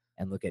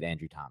 and look at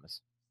Andrew Thomas.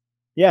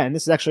 Yeah, and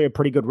this is actually a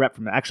pretty good rep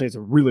from. Actually, it's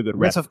a really good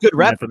rep. It's a good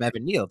rep from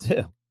Evan Neal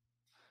too.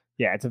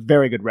 Yeah, it's a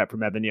very good rep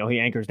from Evan Neal. He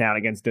anchors down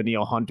against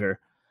Danielle Hunter.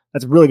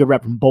 That's a really good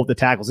rep from both the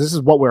tackles. This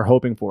is what we're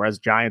hoping for as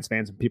Giants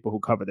fans and people who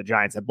cover the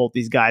Giants, that both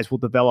these guys will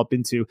develop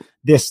into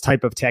this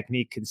type of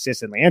technique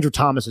consistently. Andrew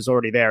Thomas is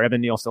already there.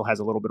 Evan Neal still has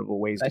a little bit of a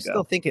ways to go. I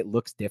still think it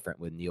looks different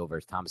with Neal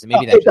versus Thomas. And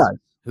maybe that's just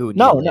who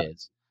Neal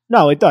is.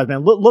 No, it does,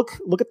 man.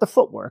 Look at the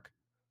footwork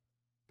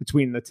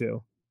between the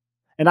two.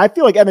 And I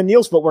feel like Evan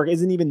Neal's footwork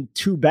isn't even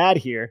too bad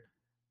here.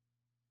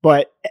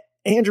 But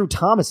Andrew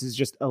Thomas is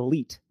just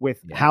elite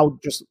with how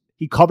just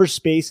he covers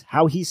space,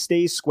 how he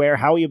stays square,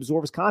 how he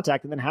absorbs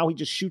contact, and then how he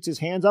just shoots his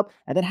hands up,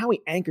 and then how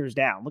he anchors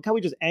down. Look how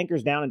he just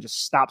anchors down and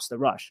just stops the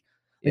rush.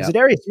 Like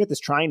Za'Darius Smith is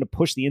trying to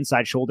push the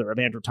inside shoulder of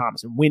Andrew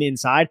Thomas and win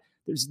inside.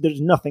 There's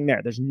nothing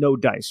there. There's no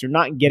dice. You're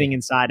not getting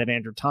inside of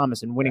Andrew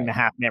Thomas and winning the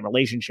half-man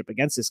relationship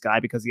against this guy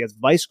because he has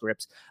vice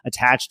grips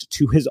attached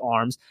to his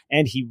arms,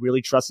 and he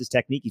really trusts his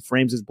technique. He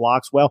frames his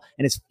blocks well,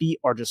 and his feet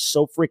are just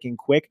so freaking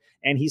quick,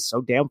 and he's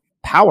so damn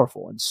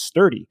powerful and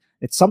sturdy.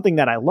 It's something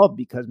that I love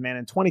because, man,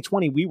 in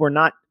 2020, we were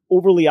not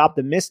overly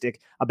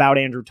optimistic about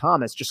Andrew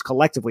Thomas, just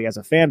collectively as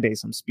a fan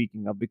base I'm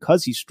speaking of,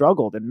 because he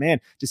struggled. And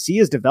man, to see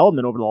his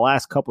development over the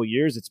last couple of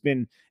years, it's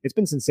been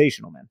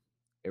sensational, man.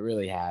 It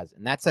really has.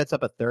 And that sets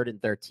up a 3rd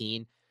and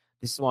 13.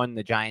 This one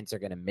the Giants are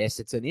going to miss.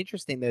 It's an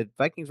interesting, the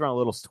Vikings run a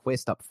little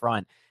twist up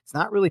front. It's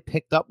not really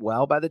picked up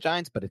well by the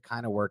Giants, but it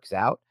kind of works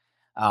out.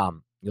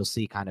 You'll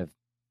see kind of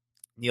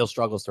Neal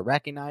struggles to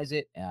recognize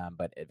it,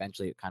 but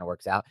eventually it kind of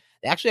works out.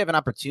 They actually have an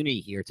opportunity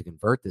here to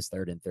convert this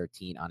 3rd and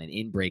 13 on an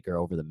in-breaker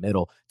over the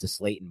middle to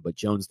Slayton, but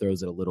Jones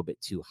throws it a little bit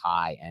too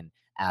high and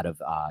out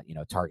of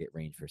target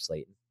range for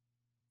Slayton.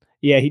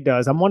 Yeah, he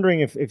does. I'm wondering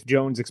if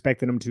Jones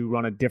expected him to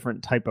run a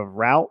different type of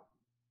route.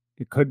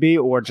 It could be,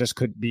 or just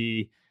could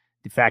be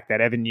the fact that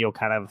Evan Neal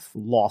kind of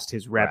lost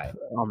his rep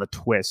on the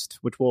twist,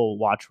 which we'll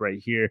watch right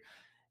here.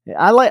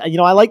 I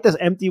like this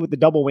empty with the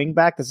double wing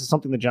back. This is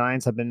something the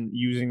Giants have been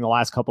using the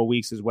last couple of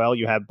weeks as well.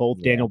 You have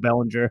both Daniel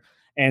Bellinger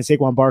and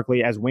Saquon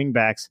Barkley as wing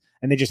backs,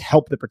 and they just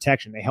help the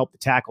protection. They help the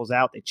tackles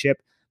out. They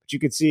chip. But you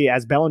can see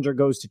as Bellinger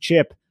goes to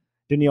chip,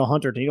 Danielle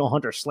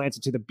Hunter slants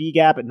it to the B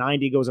gap at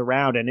 90, goes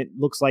around, and it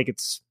looks like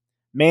it's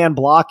man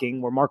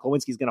blocking where Mark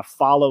Lewinsky is going to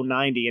follow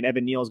 90, and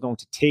Evan Neal is going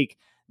to take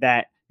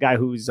that guy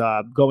who's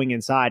going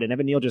inside, and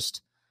Evan Neal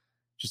just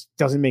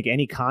doesn't make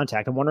any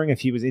contact. I'm wondering if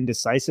he was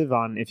indecisive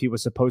on if he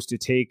was supposed to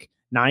take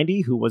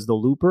 90, who was the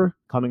looper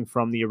coming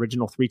from the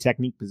original 3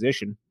 technique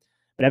position.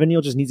 But Evan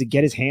Neal just needs to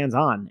get his hands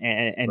on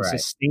and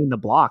sustain the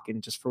block.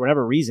 And just for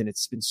whatever reason,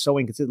 it's been so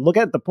inconsistent. Look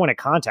at the point of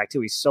contact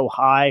too. He's so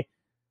high.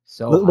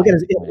 Look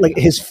at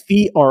his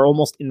feet are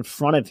almost in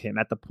front of him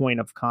at the point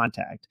of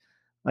contact.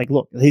 Like,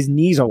 look, his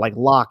knees are like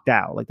locked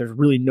out. Like there's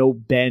really no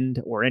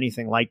bend or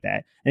anything like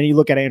that. And you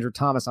look at Andrew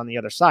Thomas on the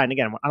other side. And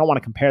again, I don't want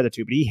to compare the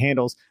two, but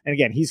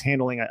he's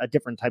handling a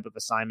different type of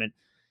assignment.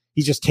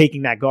 He's just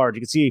taking that guard.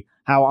 You can see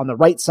how on the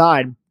right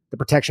side, the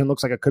protection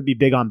looks like it could be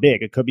big on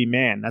big. It could be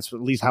man. That's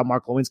at least how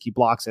Mark Lewinsky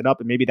blocks it up.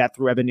 And maybe that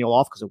threw Evan Neal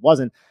off because it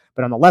wasn't.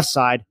 But on the left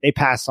side, they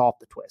pass off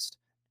the twist.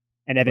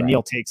 And Evan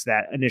Neal takes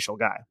that initial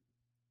guy,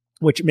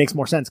 which makes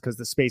more sense because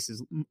the space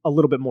is a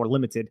little bit more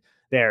limited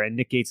there, and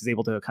Nick Gates is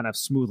able to kind of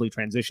smoothly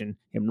transition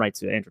him right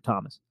to Andrew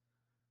Thomas.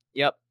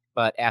 Yep,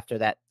 but after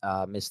that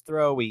missed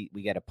throw, we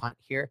get a punt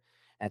here.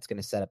 That's going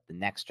to set up the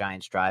next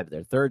Giants drive,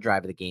 their 3rd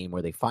drive of the game,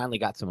 where they finally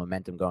got some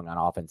momentum going on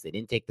offense. They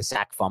didn't take the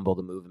sack fumble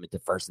to move them into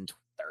 1st and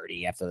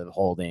 30 after the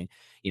holding,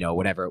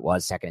 whatever it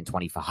was, 2nd and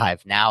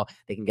 25. Now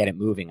they can get it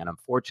moving, and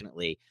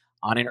unfortunately,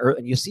 on an early,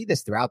 and you see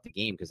this throughout the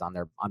game because on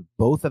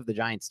both of the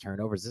Giants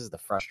turnovers, this is the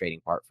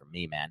frustrating part for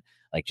me, man.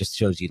 Like, just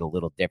shows you the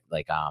little different,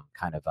 like,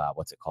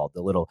 what's it called?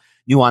 The little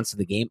nuance of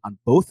the game. On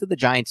both of the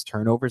Giants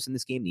turnovers in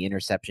this game, the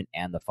interception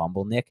and the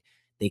fumble, Nick,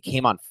 they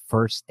came on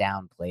first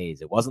down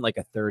plays. It wasn't like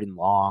a 3rd and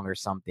long or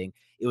something.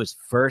 It was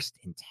 1st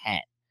and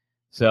 10.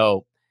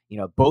 So,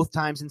 both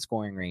times in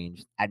scoring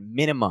range, at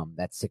minimum,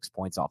 that's 6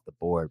 points off the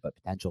board, but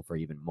potential for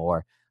even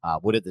more.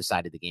 Would have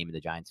decided the game in the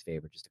Giants'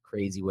 favor. Just a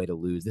crazy way to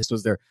lose. This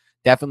was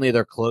definitely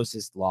their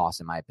closest loss,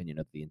 in my opinion,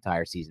 of the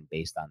entire season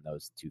based on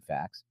those 2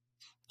 facts.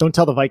 Don't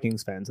tell the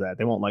Vikings fans that.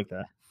 They won't like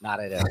that. Not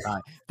at all.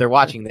 If they're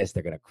watching this,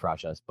 they're going to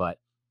crush us. But,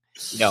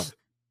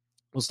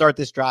 we'll start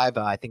this drive.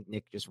 I think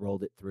Nick just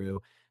rolled it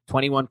through.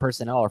 21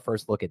 personnel, our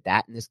first look at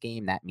that in this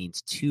game. That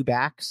means 2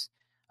 backs.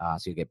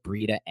 So you get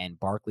Breida and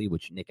Barkley,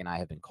 which Nick and I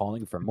have been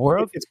calling for more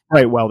of. It's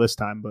Brightwell this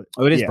time. But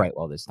it is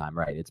Brightwell this time,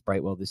 right? It's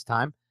Brightwell this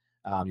time.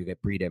 You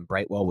get Breida and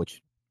Brightwell,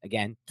 which,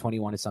 again,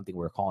 21 is something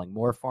we're calling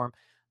more for him.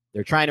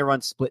 They're trying to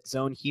run split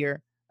zone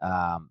here.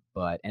 And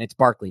it's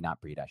Barkley,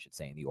 not Breida, I should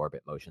say, in the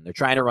orbit motion. They're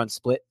trying to run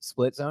split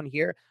zone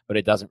here, but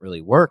it doesn't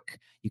really work.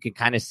 You can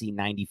kind of see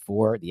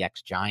 94, the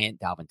ex-Giant,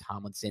 Dalvin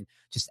Tomlinson,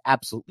 just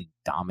absolutely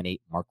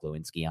dominate Mark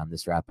Lewinsky on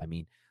this rep. I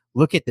mean,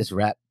 look at this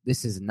rep.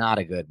 This is not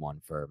a good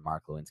one for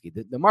Mark Lewinsky.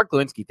 The Mark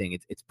Lewinsky thing,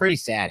 it's pretty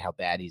sad how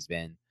bad he's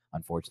been,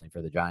 unfortunately,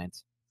 for the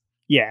Giants.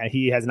 Yeah,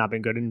 he has not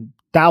been good. And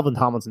Dalvin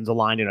Tomlinson's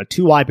aligned in a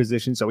 2-eye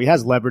position, so he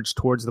has leverage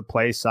towards the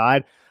play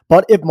side.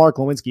 But if Mark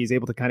Lewinsky is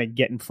able to kind of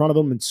get in front of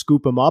him and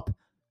scoop him up,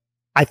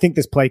 I think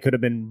this play could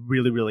have been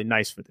really, really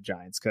nice for the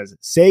Giants, because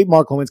say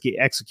Mark Lewinsky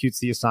executes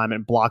the assignment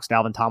and blocks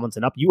Dalvin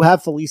Tomlinson up. You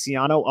have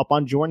Feliciano up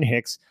on Jordan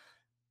Hicks.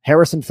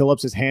 Harrison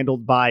Phillips is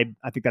handled by,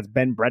 I think that's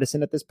Ben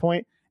Bredesen at this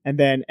point. And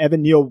then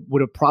Evan Neal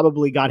would have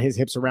probably got his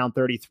hips around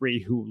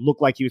 33, who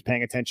looked like he was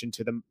paying attention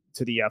to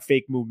the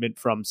fake movement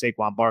from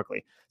Saquon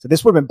Barkley. So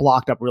this would have been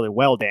blocked up really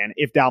well, Dan,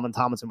 if Dalvin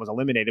Tomlinson was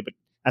eliminated, but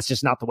that's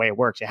just not the way it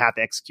works. You have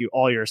to execute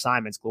all your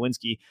assignments.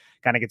 Lewinsky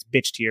kind of gets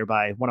bitched here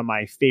by one of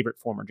my favorite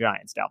former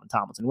Giants, Dalvin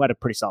Tomlinson, who had a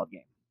pretty solid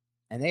game.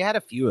 And they had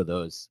a few of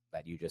those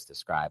that you just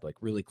described, like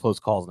really close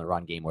calls in the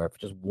run game where if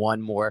just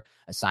one more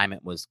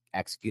assignment was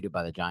executed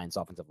by the Giants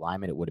offensive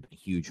lineman, it would have been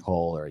a huge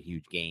hole or a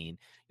huge gain.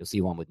 You'll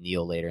see one with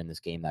Neal later in this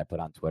game that I put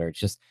on Twitter. It's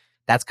just,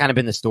 that's kind of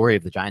been the story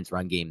of the Giants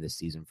run game this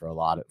season for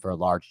a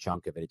large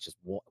chunk of it. It's just,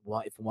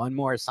 if one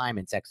more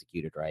assignment's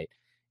executed right,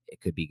 it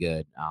could be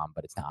good,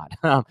 but it's not.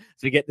 So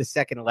we get the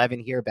second 11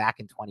 here back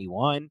in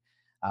 21.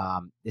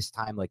 This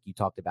time, like you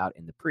talked about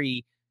in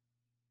the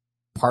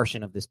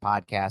portion of this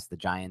podcast, the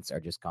Giants are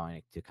just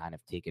going to kind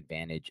of take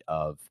advantage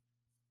of,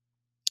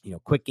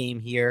 quick game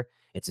here.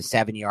 It's a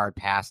 7-yard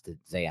pass to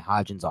Isaiah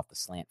Hodgins off the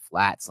slant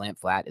flat. Slant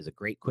flat is a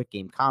great quick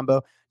game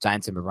combo.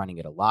 Giants have been running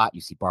it a lot.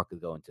 You see Barkley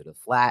go into the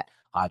flat,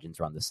 Hodgins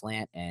run the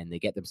slant, and they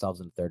get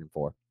themselves in 3rd and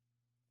 4.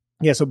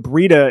 Yeah, so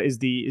Breida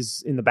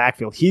is in the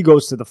backfield. He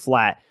goes to the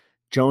flat.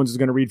 Jones is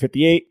going to read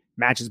 58,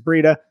 matches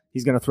Breida.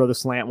 He's going to throw the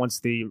slant once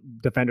the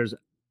defender's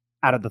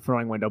out of the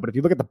throwing window. But if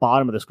you look at the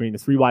bottom of the screen, the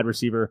 3 wide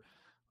receiver,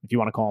 if you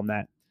want to call him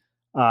that,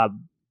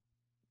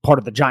 part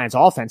of the Giants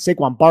offense,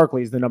 Saquon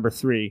Barkley is the number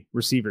 3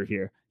 receiver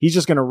here. He's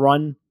just going to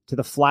run to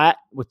the flat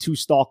with 2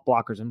 stalk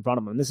blockers in front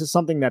of him. And this is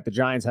something that the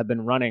Giants have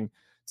been running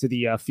to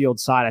the field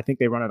side. I think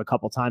they run it a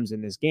couple times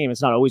in this game.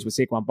 It's not always with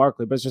Saquon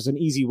Barkley, but it's just an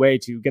easy way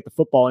to get the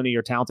football into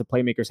your talented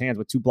playmakers' hands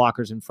with 2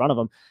 blockers in front of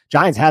them.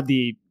 Giants have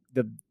the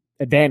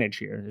advantage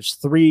here. There's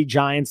 3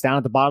 Giants down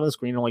at the bottom of the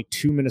screen, and only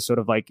 2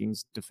 Minnesota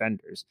Vikings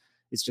defenders.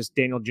 It's just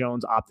Daniel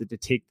Jones opted to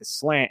take the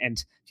slant. And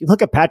if you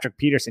look at Patrick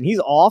Peterson, he's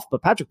off,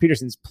 but Patrick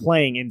Peterson's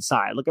playing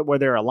inside. Look at where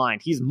they're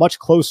aligned. He's much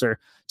closer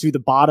to the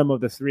bottom of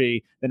the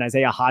 3 than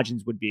Isaiah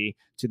Hodgins would be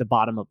to the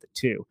bottom of the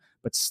 2.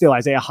 But still,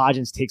 Isaiah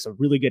Hodgins takes a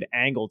really good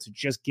angle to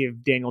just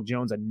give Daniel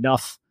Jones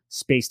enough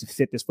space to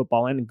fit this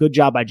football in. And good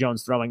job by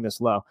Jones throwing this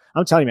low.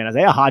 I'm telling you, man,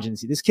 Isaiah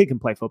Hodgins, this kid can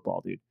play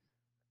football, dude.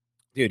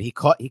 Dude,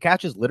 he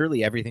catches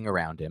literally everything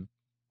around him.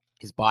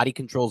 His body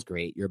control's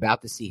great. You're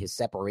about to see his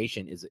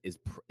separation is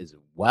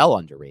well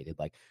underrated.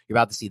 Like, you're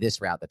about to see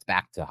this route that's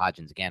back to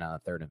Hodgins again on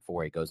a 3rd and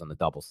 4. He goes on the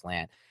double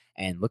slant,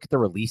 and look at the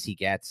release he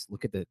gets.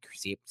 Look at the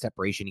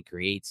separation he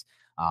creates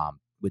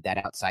with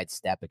that outside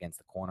step against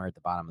the corner at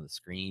the bottom of the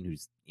screen,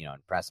 who's in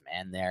press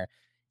man there.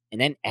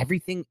 And then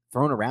everything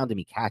thrown around him,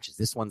 he catches.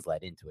 This one's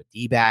led into a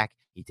D-back.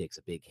 He takes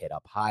a big hit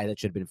up high that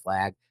should have been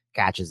flagged,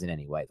 catches it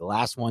anyway. The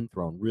last one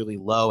thrown really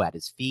low at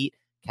his feet,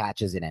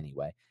 catches it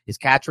anyway. His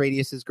catch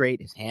radius is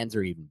great. His hands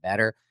are even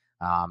better.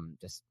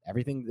 Just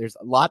everything. There's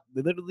a lot.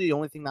 Literally, the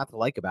only thing not to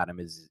like about him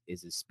is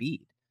his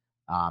speed.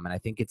 And I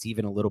think it's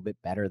even a little bit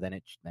better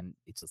than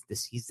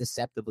he's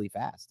deceptively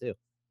fast too.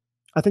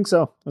 I think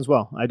so as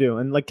well. I do.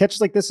 And like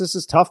catches like this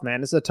is tough, man.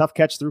 This is a tough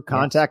catch through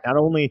contact. Yes.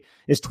 Not only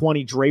is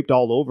 20 draped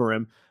all over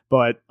him,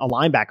 but a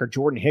linebacker,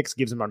 Jordan Hicks,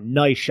 gives him a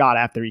nice shot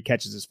after he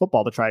catches his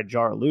football to try to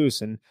jar it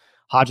loose, and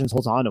Hodgins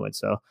holds on to it.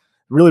 So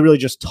really, really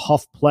just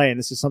tough play. And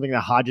this is something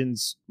that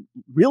Hodgins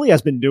really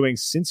has been doing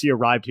since he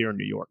arrived here in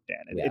New York,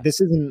 Dan. Yeah. This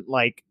isn't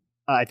like,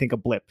 I think, a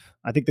blip.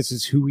 I think this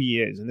is who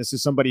he is. And this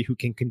is somebody who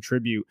can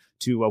contribute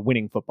to a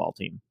winning football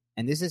team.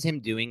 And this is him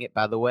doing it,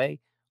 by the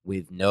way,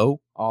 with no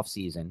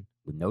offseason,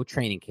 with no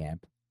training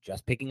camp,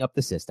 just picking up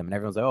the system. And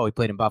everyone's like, oh, he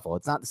played in Buffalo.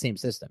 It's not the same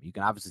system. You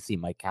can obviously see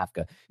Mike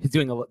Kafka is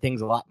doing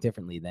things a lot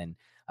differently than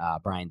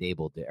Brian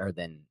Daboll did, or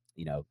than,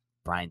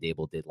 Brian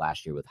Daboll did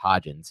last year with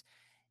Hodgins.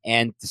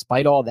 And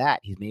despite all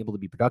that, he's been able to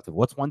be productive.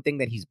 What's one thing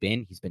that he's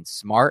been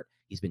smart,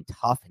 he's been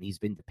tough, and he's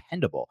been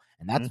dependable.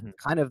 And that's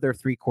kind of their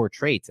three core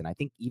traits. And I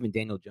think even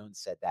Daniel Jones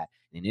said that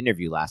in an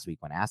interview last week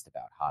when asked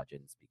about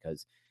Hodgins,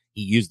 because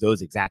he used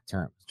those exact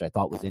terms, which I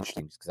thought was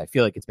interesting because I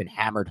feel like it's been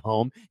hammered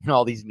home in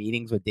all these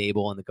meetings with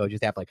Daboll and the coaching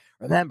staff. Like,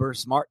 remember,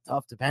 smart,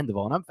 tough,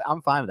 dependable. And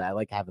I'm fine with that. I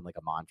like having like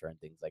a mantra and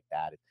things like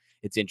that.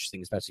 It's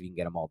interesting, especially if you can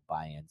get them all to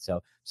buy in.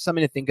 So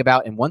something to think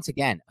about. And once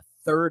again, a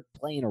third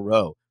play in a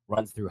row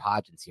runs through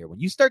Hodgins here.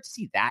 When you start to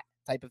see that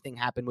type of thing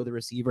happen with a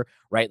receiver,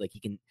 right? Like he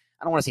can,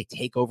 I don't want to say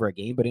take over a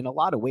game, but in a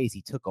lot of ways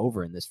he took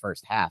over in this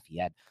first half. He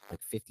had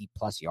like 50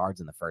 plus yards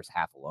in the first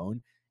half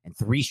alone, and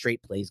 3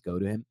 straight plays go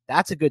to him.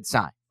 That's a good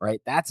sign,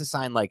 right? That's a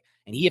sign like,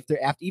 and he,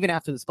 even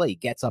after this play, he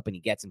gets up and he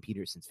gets in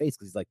Peterson's face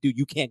because he's like, dude,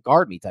 you can't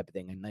guard me type of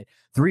thing. And like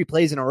 3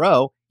 plays in a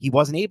row, he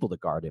wasn't able to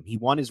guard him. He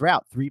won his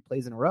route 3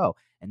 plays in a row.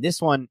 And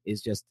this one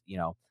is just,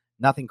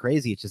 nothing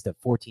crazy. It's just a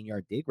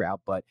 14-yard dig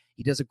route, but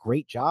he does a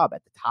great job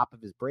at the top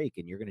of his break.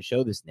 And you're going to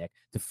show this, Nick,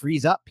 to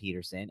freeze up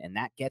Peterson. And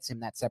that gets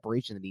him that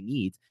separation that he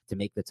needs to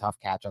make the tough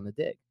catch on the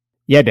dig.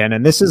 Yeah, Dan.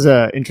 And this is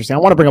interesting. I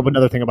want to bring up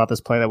another thing about this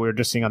play that we were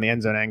just seeing on the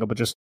end zone angle, but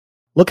just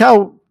look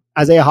how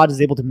Isaiah Hodgins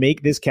is able to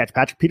make this catch.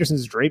 Patrick Peterson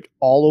is draped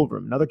all over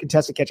him. Another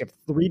contested catch. You have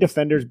 3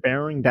 defenders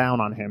bearing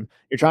down on him.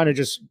 You're trying to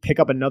just pick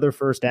up another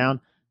first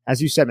down.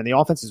 As you said, man, the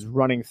offense is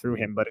running through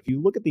him. But if you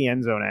look at the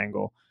end zone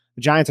angle,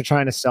 the Giants are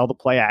trying to sell the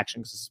play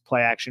action because it's play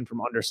action from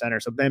under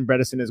center. So Ben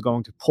Bredeson is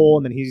going to pull,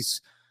 and then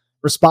he's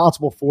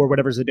responsible for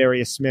whatever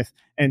Zadarius Smith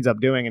ends up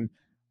doing. And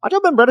I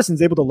thought Ben Bredeson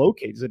is able to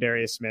locate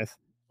Zadarius Smith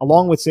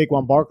along with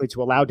Saquon Barkley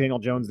to allow Daniel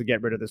Jones to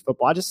get rid of this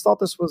football. I just thought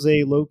this was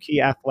a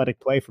low-key athletic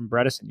play from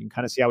Bredeson. You can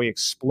kind of see how he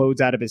explodes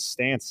out of his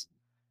stance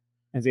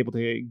and is able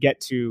to get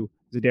to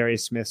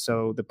Zadarius Smith,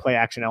 so the play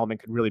action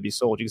element could really be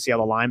sold. You can see how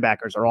the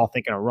linebackers are all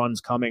thinking a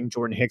run's coming.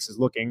 Jordan Hicks is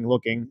looking,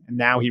 and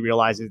now he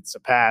realizes it's a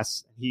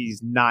pass.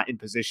 He's not in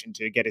position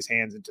to get his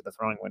hands into the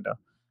throwing window.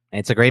 And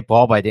it's a great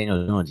ball by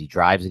Daniel Jones. He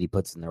drives it, he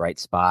puts it in the right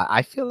spot.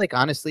 I feel like,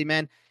 honestly,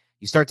 man,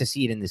 you start to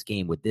see it in this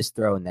game with this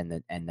throw, and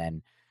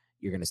then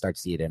you're going to start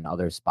to see it in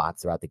other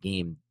spots throughout the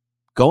game.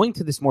 Going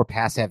to this more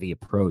pass-heavy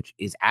approach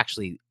is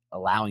actually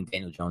allowing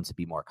Daniel Jones to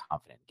be more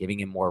confident, giving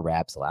him more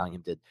reps, allowing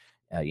him to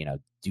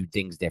do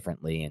things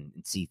differently and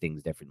see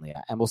things differently.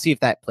 And we'll see if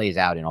that plays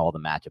out in all the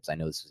matchups. I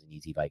know this was an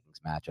easy Vikings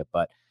matchup,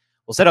 but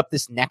we'll set up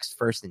this next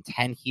 1st and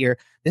 10 here.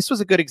 This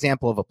was a good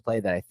example of a play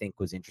that I think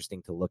was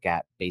interesting to look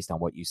at based on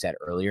what you said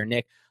earlier,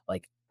 Nick.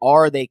 Like,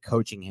 are they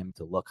coaching him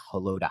to look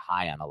low to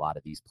high on a lot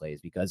of these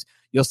plays? Because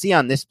you'll see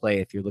on this play,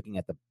 if you're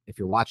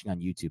watching on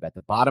YouTube, at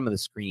the bottom of the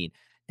screen,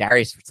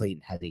 Darius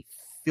Slayton has a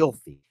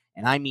filthy,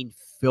 and I mean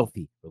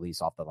filthy,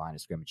 release off the line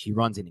of scrimmage. He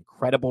runs an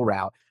incredible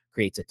route,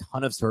 creates a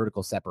ton of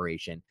vertical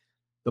separation.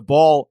 The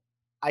ball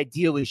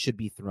ideally should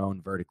be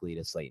thrown vertically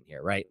to Slayton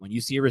here, right? When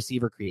you see a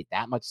receiver create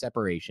that much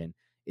separation,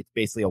 it's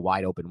basically a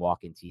wide open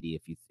walk-in TD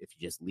if you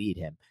just lead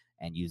him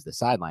and use the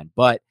sideline.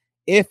 But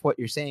if what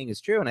you're saying is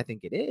true, and I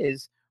think it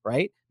is,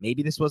 right?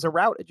 Maybe this was a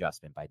route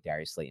adjustment by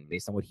Darius Slayton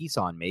based on what he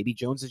saw. And maybe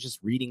Jones is just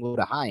reading low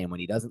to high. And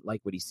when he doesn't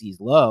like what he sees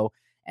low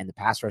and the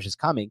pass rush is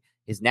coming,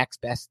 his next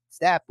best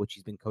step, which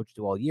he's been coached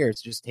to all year,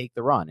 is to just take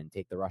the run and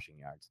take the rushing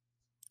yards.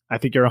 I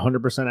think you're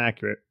 100%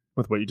 accurate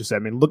with what you just said. I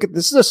mean, look at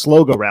this is a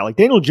slow go route. Like,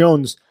 Daniel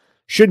Jones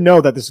should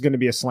know that this is going to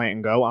be a slant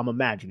and go. I'm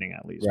imagining,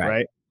 at least,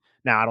 right?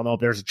 Now, I don't know if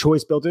there's a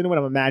choice built into it.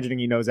 I'm imagining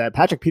he knows that.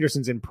 Patrick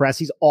Peterson's in press.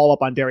 He's all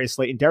up on Darius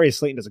Slayton. Darius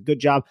Slayton does a good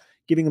job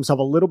giving himself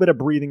a little bit of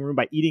breathing room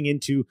by eating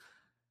into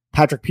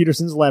Patrick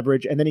Peterson's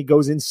leverage, and then he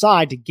goes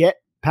inside to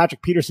get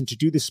Patrick Peterson to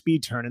do the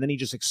speed turn, and then he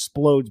just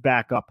explodes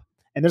back up.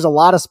 And there's a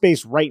lot of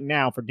space right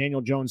now for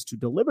Daniel Jones to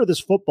deliver this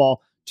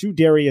football to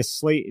Darius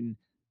Slayton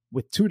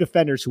with 2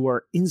 defenders who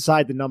are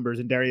inside the numbers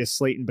and Darius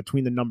Slayton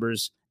between the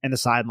numbers and the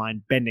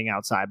sideline bending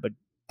outside. But it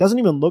doesn't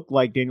even look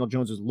like Daniel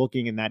Jones is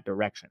looking in that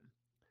direction.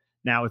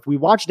 Now, if we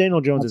watch Daniel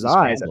Jones's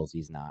eyes,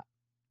 he's not.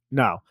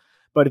 No.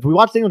 But if we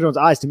watch Daniel Jones'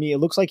 eyes, to me, it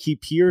looks like he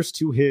peers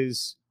to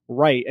his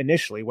right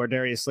initially where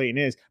Darius Slayton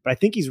is. But I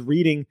think he's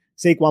reading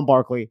Saquon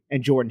Barkley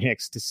and Jordan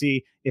Hicks to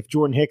see if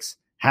Jordan Hicks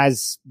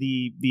has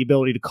the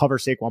ability to cover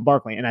Saquon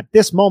Barkley. And at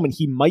this moment,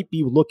 he might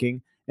be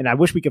looking, and I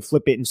wish we could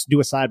flip it and do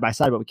a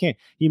side-by-side, but we can't.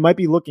 He might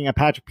be looking at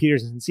Patrick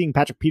Peterson and seeing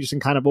Patrick Peterson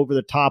kind of over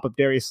the top of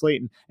Darius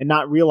Slayton and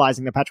not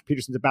realizing that Patrick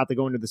Peterson's about to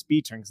go into the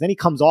speed turn. Because then he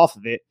comes off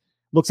of it,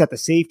 looks at the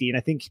safety, and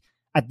I think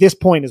at this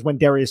point is when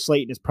Darius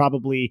Slayton is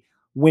probably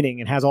winning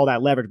and has all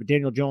that leverage. But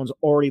Daniel Jones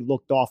already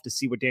looked off to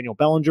see what Daniel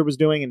Bellinger was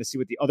doing and to see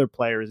what the other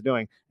player is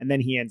doing, and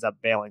then he ends up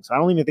bailing. So I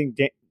don't even think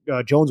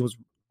Jones was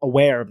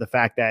aware of the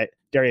fact that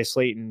Darius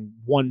Slayton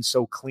won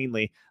so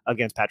cleanly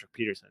against Patrick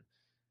Peterson.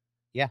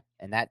 Yeah,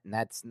 and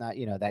that's not,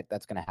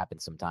 that's going to happen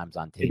sometimes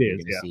on tape. It You're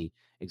is, going to see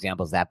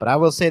examples of that. But I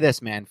will say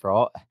this, man, for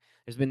all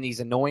there's been these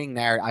annoying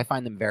narratives. I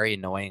find them very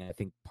annoying. I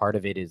think part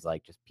of it is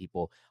like just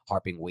people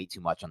harping way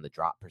too much on the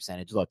drop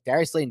percentage. Look,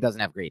 Darius Slayton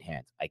doesn't have great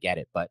hands. I get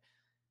it, but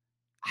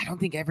I don't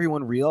think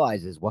everyone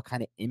realizes what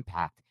kind of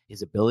impact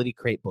his ability to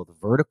create both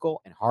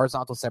vertical and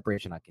horizontal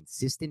separation on a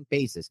consistent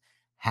basis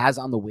has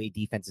on the way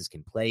defenses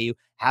can play you,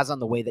 has on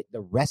the way that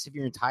the rest of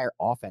your entire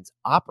offense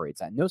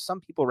operates. I know some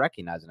people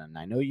recognize it, and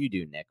I know you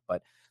do, Nick,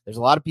 but there's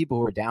a lot of people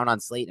who are down on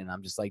Slayton, and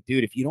I'm just like,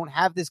 dude, if you don't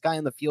have this guy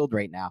on the field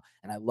right now,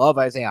 and I love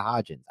Isaiah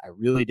Hodgins, I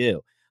really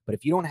do, but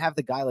if you don't have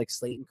the guy like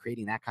Slayton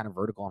creating that kind of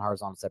vertical and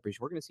horizontal separation,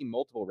 we're going to see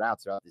multiple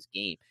routes throughout this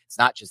game. It's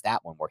not just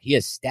that one where he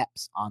has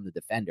steps on the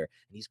defender,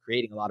 and he's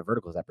creating a lot of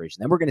vertical separation.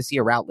 Then we're going to see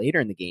a route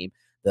later in the game,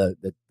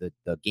 the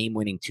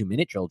game-winning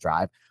 2-minute drill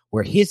drive,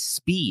 where his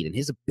speed and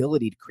his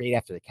ability to create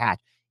after the catch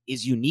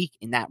is unique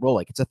in that role.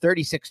 Like, it's a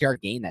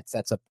 36-yard gain that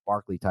sets up the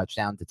Barkley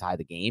touchdown to tie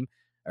the game,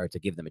 or to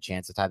give them a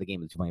chance to tie the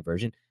game with the 2-point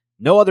version.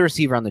 No other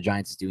receiver on the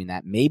Giants is doing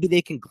that. Maybe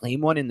they can claim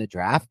one in the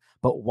draft,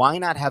 but why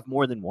not have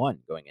more than one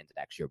going into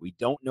next year? We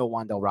don't know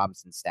Wan'Dale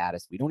Robinson's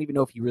status. We don't even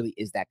know if he really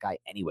is that guy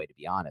anyway, to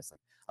be honest.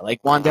 I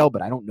like Wan'Dale,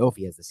 but I don't know if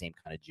he has the same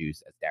kind of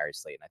juice as Darius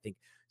Slayton. I think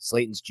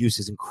Slayton's juice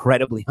is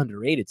incredibly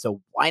underrated,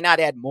 so why not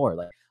add more?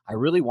 Like, I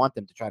really want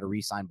them to try to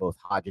re-sign both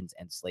Hodgins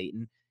and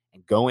Slayton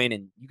and go in,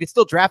 and you could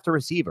still draft a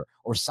receiver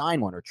or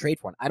sign one or trade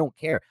for one. I don't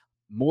care.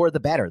 More the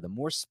better. The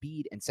more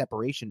speed and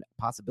separation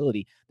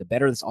possibility, the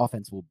better this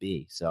offense will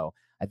be. So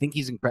I think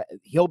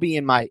he'll be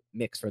in my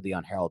mix for the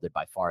unheralded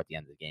by far at the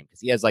end of the game, because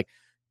he has like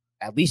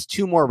at least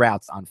 2 more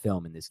routes on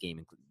film in this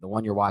game, the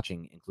one you're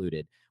watching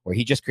included, where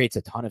he just creates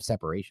a ton of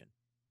separation.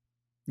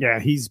 Yeah,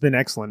 he's been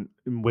excellent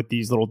with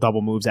these little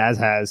double moves, as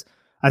has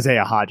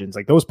Isaiah Hodgins.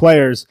 Like, those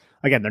players,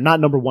 again, they're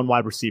not number 1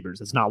 wide receivers.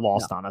 It's not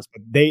lost on us,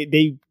 but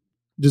they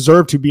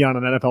deserve to be on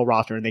an NFL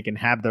roster, and they can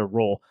have their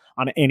role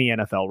on any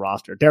NFL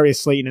roster.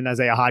 Darius Slayton and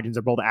Isaiah Hodgins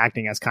are both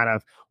acting as kind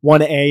of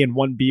 1A and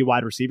 1B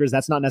wide receivers.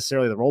 That's not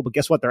necessarily the role, but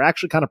guess what? They're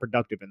actually kind of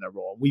productive in their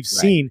role. We've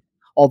seen,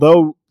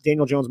 although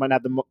Daniel Jones might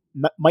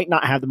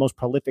not have the most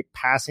prolific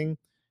passing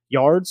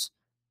yards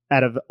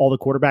out of all the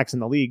quarterbacks in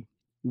the league,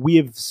 we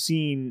have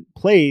seen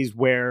plays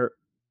where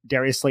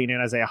Darius Slayton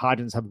and Isaiah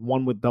Hodgins have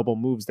won with double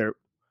moves there.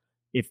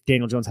 If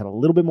Daniel Jones had a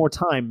little bit more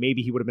time,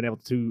 maybe he would have been able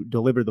to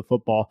deliver the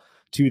football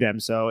to them.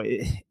 So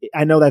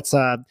I know that's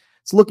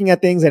it's looking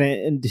at things,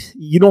 and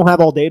you don't have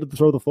all day to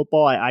throw the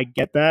football. I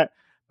get that,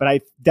 but I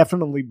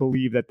definitely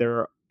believe that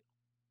there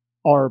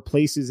are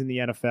places in the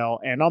NFL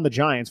and on the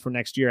Giants for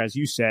next year, as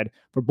you said,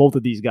 for both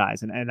of these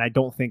guys. And I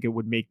don't think it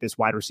would make this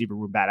wide receiver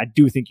room bad. I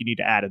do think you need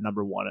to add a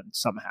number 1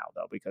 somehow,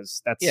 though,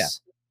 because that's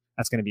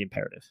going to be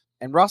imperative.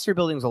 And roster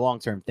building is a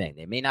long-term thing.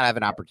 They may not have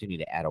an opportunity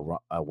to add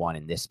a one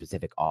in this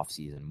specific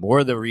offseason.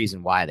 More the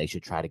reason why they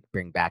should try to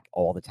bring back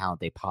all the talent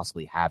they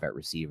possibly have at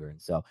receiver.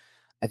 And so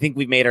I think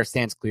we've made our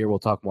stance clear. We'll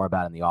talk more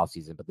about it in the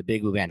offseason, but the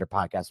Big Blue Banter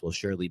podcast will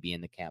surely be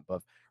in the camp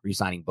of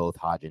re-signing both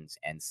Hodgins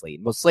and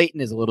Slayton. Well, Slayton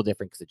is a little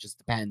different because it just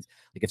depends.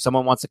 Like, if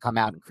someone wants to come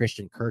out and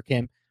Christian Kirk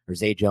him or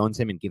Zay Jones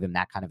him and give him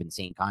that kind of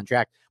insane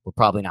contract, we're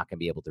probably not going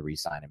to be able to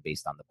re-sign him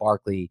based on the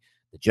Barkley,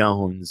 the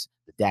Jones,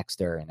 the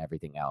Dexter, and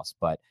everything else.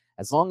 But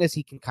as long as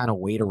he can kind of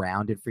wait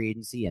around in free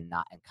agency and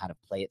kind of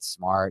play it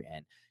smart,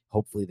 and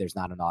hopefully there's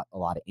not a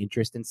lot of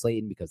interest in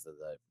Slayton because of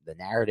the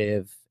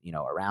narrative,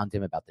 around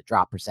him about the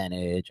drop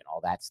percentage and all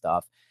that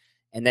stuff.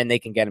 And then they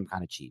can get him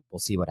kind of cheap. We'll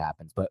see what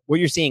happens. But what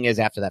you're seeing is,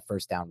 after that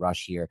first down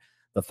rush here,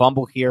 the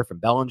fumble here from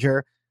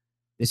Bellinger,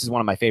 this is one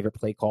of my favorite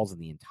play calls in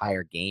the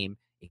entire game.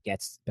 It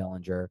gets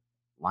Bellinger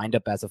lined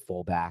up as a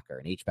fullback or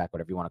an H-back,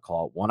 whatever you want to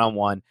call it,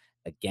 one-on-one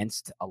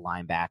against a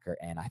linebacker.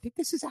 And I think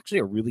this is actually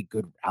a really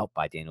good route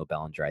by Daniel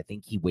Bellinger. I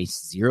think he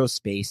wastes 0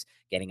 space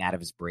getting out of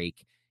his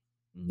break,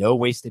 no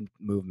wasted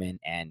movement,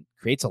 and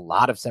creates a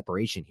lot of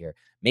separation here.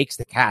 Makes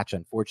the catch.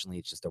 Unfortunately,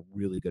 it's just a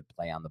really good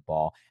play on the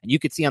ball. And you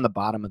could see on the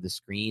bottom of the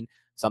screen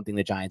something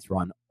the Giants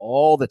run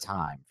all the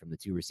time from the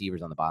 2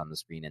 receivers on the bottom of the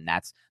screen, and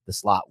that's the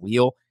slot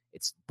wheel.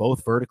 It's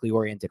both vertically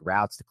oriented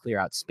routes to clear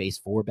out space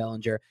for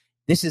Bellinger.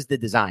 This is the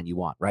design you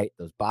want, right?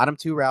 Those bottom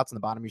 2 routes on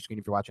the bottom of your screen,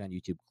 if you're watching on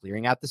YouTube,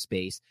 clearing out the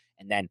space,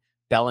 and then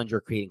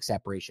Bellinger creating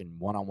separation,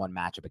 one-on-one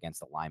matchup against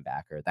the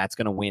linebacker. That's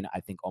going to win, I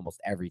think, almost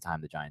every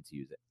time the Giants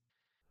use it.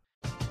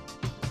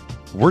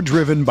 We're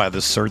driven by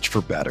the search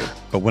for better.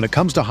 But when it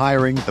comes to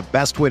hiring, the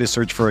best way to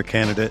search for a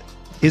candidate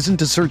isn't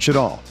to search at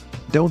all.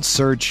 Don't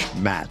search,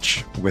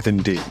 match with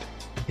Indeed.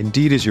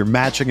 Indeed is your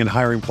matching and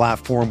hiring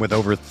platform with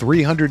over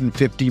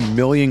 350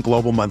 million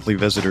global monthly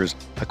visitors,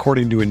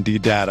 according to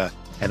Indeed data,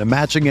 and a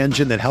matching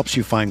engine that helps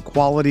you find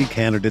quality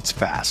candidates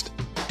fast.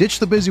 Ditch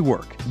the busy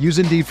work. Use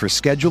Indeed for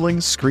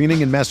scheduling,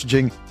 screening, and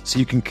messaging so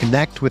you can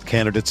connect with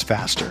candidates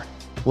faster.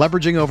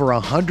 Leveraging over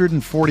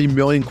 140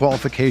 million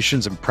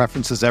qualifications and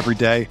preferences every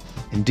day,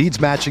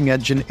 Indeed's matching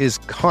engine is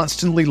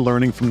constantly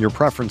learning from your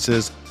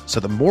preferences,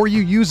 so the more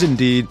you use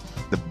Indeed,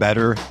 the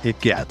better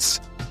it gets.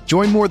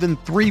 Join more than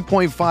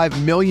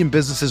 3.5 million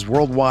businesses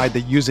worldwide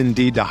that use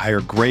Indeed to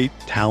hire great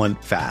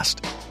talent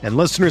fast. And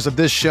listeners of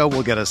this show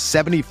will get a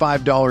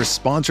 $75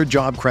 sponsored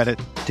job credit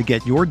to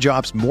get your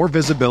jobs more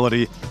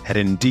visibility at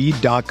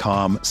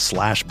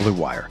Indeed.com/Blue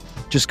Wire.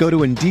 Just go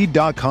to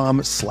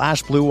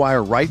Indeed.com/Blue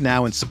Wire right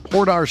now and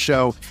support our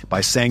show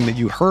by saying that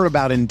you heard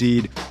about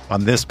Indeed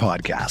on this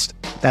podcast.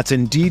 That's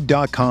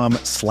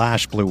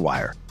Indeed.com/Blue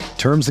Wire.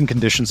 Terms and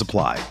conditions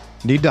apply.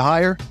 Need to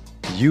hire?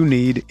 You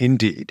need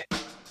Indeed.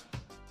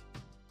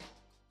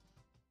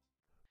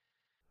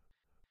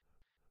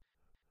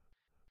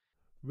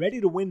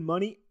 Ready to win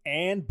money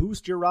and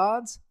boost your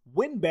odds?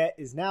 WynnBET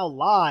is now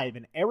live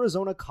in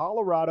Arizona,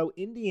 Colorado,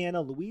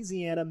 Indiana,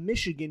 Louisiana,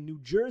 Michigan,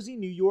 New Jersey,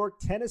 New York,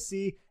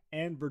 Tennessee,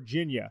 and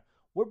Virginia.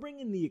 We're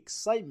bringing the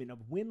excitement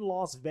of Wynn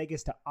Las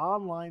Vegas to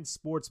online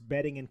sports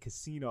betting and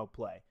casino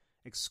play.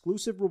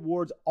 Exclusive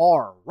rewards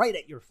are right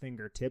at your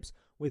fingertips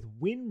with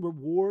Wynn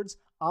Rewards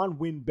on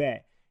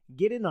WynnBET.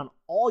 Get in on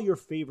all your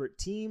favorite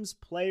teams,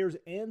 players,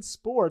 and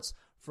sports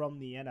from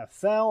the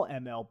NFL,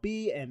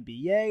 MLB,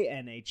 NBA,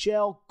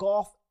 NHL,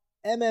 golf,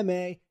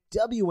 MMA,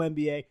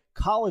 WNBA,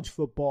 college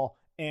football,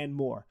 and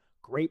more.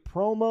 Great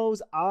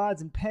promos,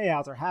 odds, and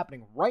payouts are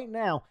happening right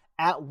now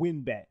at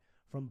WynnBET.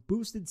 From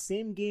boosted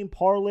same-game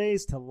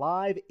parlays to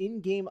live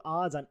in-game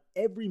odds on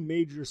every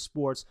major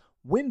sports,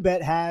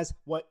 WynnBET has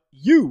what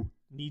you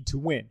need to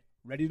win.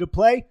 Ready to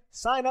play?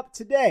 Sign up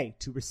today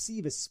to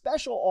receive a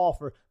special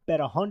offer. Bet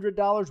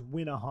 $100,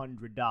 win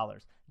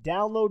 $100.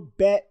 Download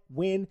Bet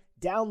Win.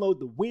 Download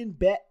the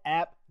WynnBET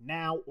app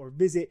now or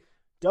visit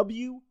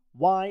wynnbet.com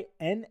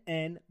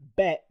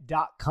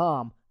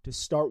to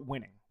start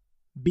winning.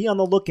 Be on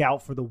the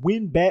lookout for the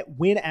WynnBET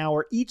Win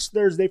Hour each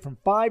Thursday from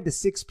 5 to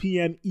 6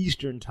 p.m.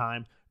 Eastern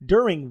Time.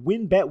 During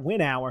WynnBET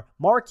Win Hour,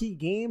 marquee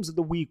games of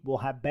the week will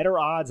have better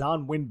odds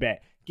on WynnBET,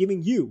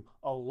 giving you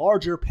a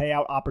larger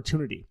payout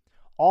opportunity.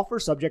 Offer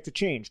subject to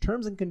change.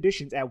 Terms and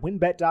conditions at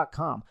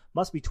wynnbet.com.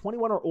 Must be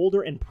 21 or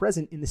older and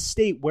present in the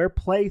state where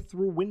play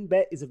through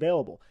WynnBET is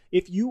available.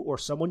 If you or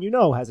someone you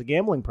know has a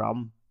gambling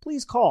problem,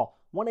 please call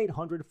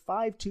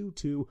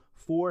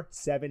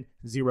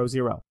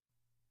 1-800-522-4700.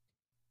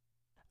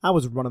 I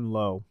was running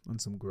low on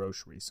some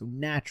groceries, so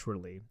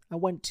naturally, I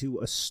went to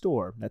a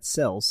store that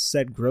sells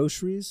said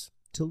groceries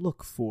to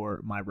look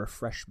for my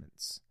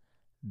refreshments.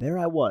 There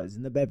I was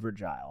in the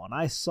beverage aisle, and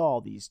I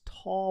saw these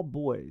tall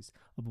boys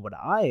of what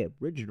I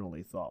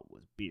originally thought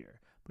was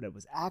beer, but it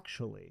was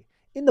actually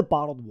in the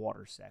bottled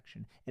water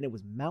section, and it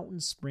was mountain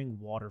spring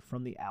water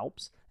from the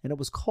Alps, and it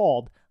was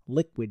called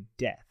Liquid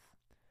Death.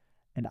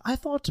 And I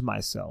thought to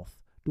myself,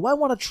 do I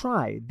want to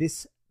try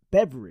this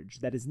beverage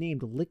that is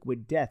named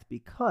Liquid Death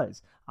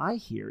because I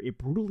hear it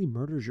brutally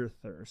murders your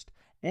thirst,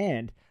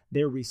 and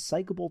their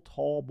recyclable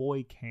tall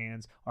boy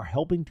cans are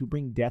helping to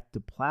bring death to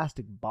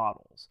plastic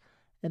bottles.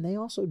 And they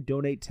also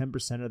donate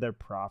 10% of their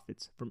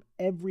profits from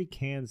every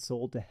can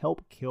sold to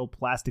help kill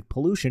plastic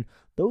pollution.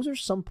 Those are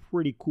some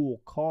pretty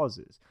cool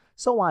causes.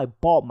 So I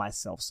bought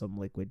myself some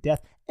Liquid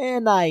Death,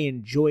 and I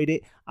enjoyed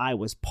it. I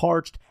was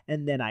parched,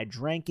 and then I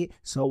drank it,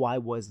 so I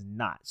was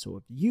not. So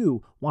if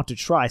you want to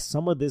try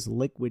some of this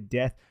Liquid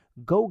Death,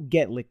 go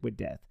get Liquid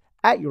Death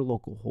at your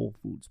local Whole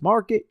Foods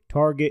Market,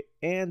 Target,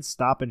 and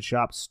Stop and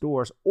Shop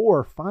stores,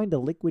 or find a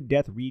Liquid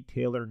Death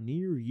retailer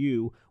near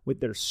you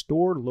with their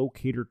store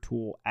locator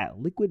tool at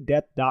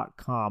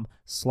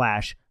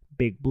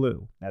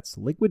liquiddeath.com/bigblue. That's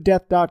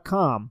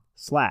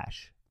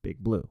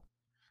liquiddeath.com/bigblue.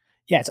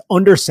 Yeah, it's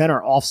under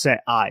center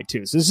offset eye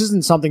too. So this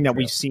isn't something that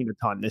we've seen a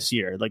ton this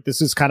year. Like, this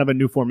is kind of a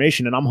new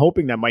formation, and I'm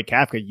hoping that Mike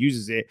Kafka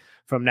uses it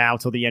from now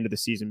till the end of the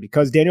season,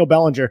 because Daniel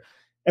Bellinger,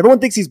 everyone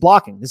thinks he's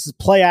blocking. This is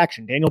play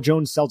action. Daniel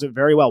Jones sells it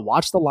very well.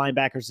 Watch the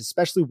linebackers,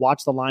 especially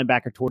watch the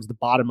linebacker towards the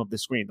bottom of the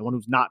screen, the one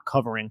who's not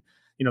covering,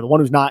 the one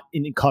who's not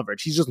in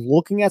coverage. He's just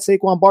looking at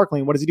Saquon Barkley,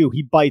 and what does he do?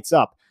 He bites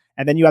up.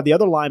 And then you have the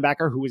other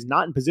linebacker who is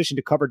not in position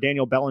to cover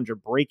Daniel Bellinger,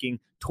 breaking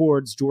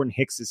towards Jordan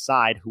Hicks'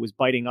 side, who is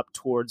biting up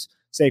towards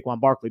Saquon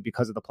Barkley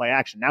because of the play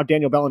action. Now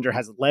Daniel Bellinger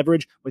has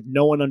leverage with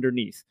no one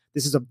underneath.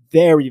 This is a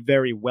very,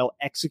 very well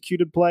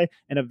executed play,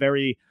 and a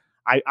very,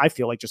 I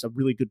feel like, just a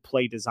really good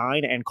play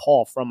design and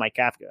call from Mike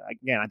Kafka.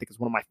 Again, I think it's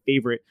one of my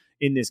favorite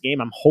in this game.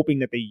 I'm hoping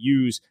that they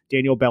use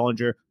Daniel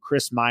Bellinger,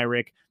 Chris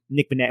Myrick,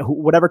 Nick Vannett,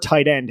 whatever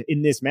tight end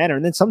in this manner.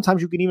 And then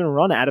sometimes you can even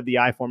run out of the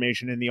I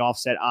formation in the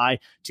offset I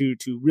to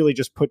really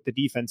just put the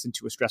defense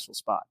into a stressful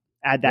spot.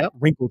 Add that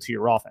wrinkle to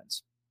your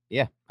offense.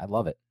 Yeah, I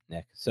love it,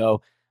 Nick.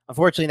 So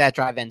unfortunately, that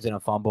drive ends in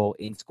a fumble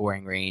in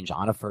scoring range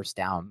on a first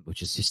down,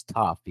 which is just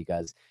tough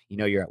because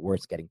you're at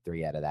worst getting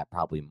 3 out of that.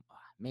 Probably,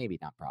 maybe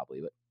not probably,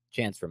 but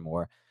chance for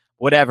more.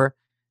 Whatever.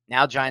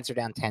 Now Giants are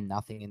down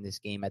 10-0 in this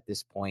game at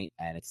this point,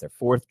 and it's their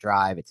 4th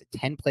drive. It's a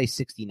 10-play,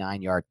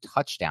 69-yard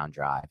touchdown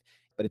drive.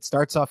 But it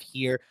starts off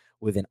here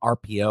with an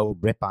RPO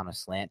rip on a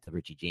slant to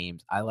Richie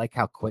James. I like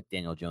how quick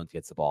Daniel Jones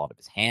gets the ball out of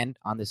his hand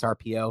on this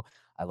RPO.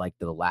 I like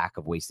the lack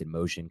of wasted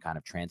motion kind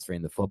of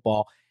transferring the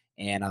football.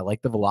 And I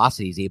like the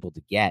velocity he's able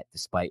to get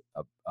despite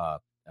a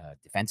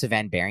defensive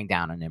end bearing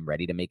down on him,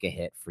 ready to make a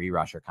hit, free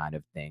rusher kind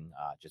of thing.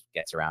 Just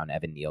gets around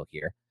Evan Neal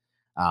here.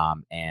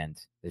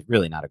 And there's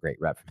really not a great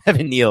rep from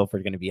Evan Neal, if we're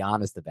going to be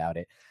honest about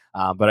it.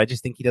 But I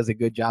just think he does a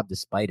good job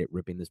despite it,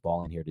 ripping this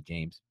ball in here to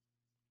James.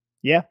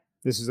 Yeah,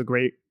 this is a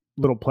great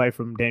little play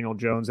from Daniel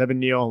Jones. Evan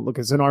Neal, look,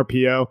 it's an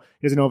RPO.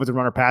 He doesn't know if it's a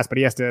run or pass, but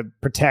he has to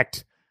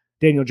protect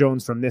Daniel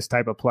Jones from this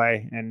type of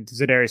play, and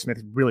Za'Darius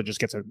Smith really just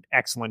gets an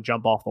excellent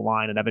jump off the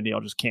line, and Evan Neal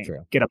just can't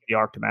get up the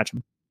arc to match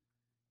him.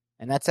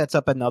 And that sets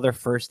up another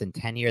 1st and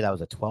 10 here. That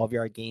was a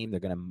 12-yard game. They're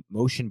going to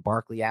motion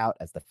Barkley out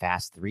as the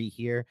fast 3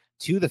 here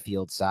to the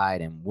field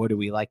side. And what do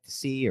we like to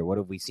see, or what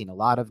have we seen a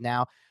lot of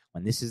now?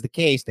 When this is the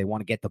case, they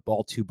want to get the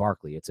ball to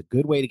Barkley. It's a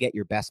good way to get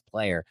your best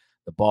player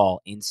the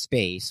ball in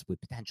space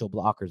with potential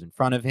blockers in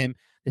front of him.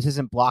 This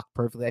isn't blocked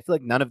perfectly. I feel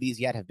like none of these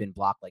yet have been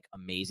blocked like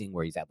amazing,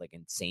 where he's at like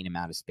insane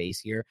amount of space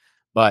here.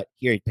 But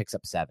here he picks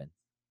up 7.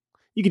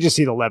 You can just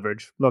see the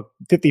leverage. Look,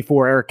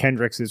 54, Eric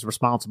Kendricks is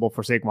responsible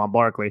for Saquon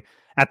Barkley.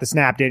 At the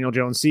snap, Daniel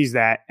Jones sees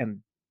that,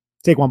 and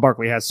Saquon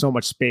Barkley has so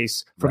much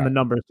space from the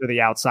numbers to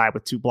the outside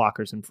with 2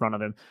 blockers in front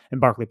of him, and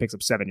Barkley picks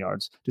up 7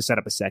 yards to set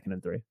up a 2nd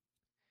and 3.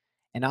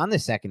 And on the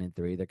 2nd and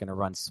 3, they're going to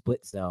run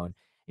split zone.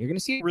 You're going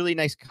to see a really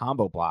nice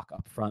combo block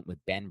up front with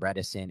Ben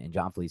Bredeson and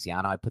John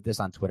Feliciano. I put this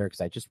on Twitter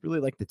because I just really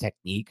like the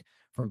technique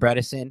from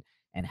Bredeson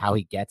and how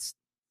he gets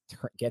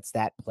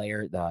that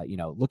player.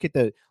 Look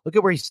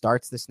at where he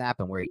starts the snap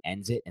and where he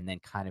ends it, and then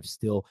kind of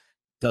still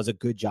does a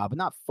good job, but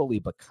not fully,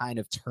 but kind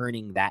of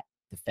turning that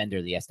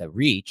defender that he has to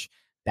reach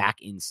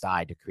back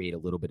inside to create a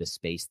little bit of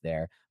space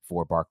there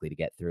for Barkley to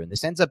get through. And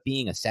this ends up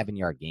being a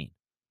 7-yard gain.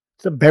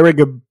 It's a very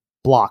good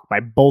block by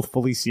both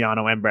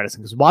Feliciano and Bredeson,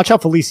 because watch how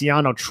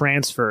Feliciano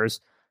transfers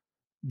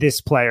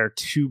this player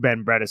to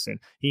Ben Bredeson.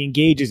 He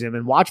engages him,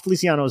 and watch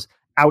Feliciano's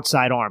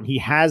outside arm. He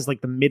has like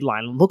the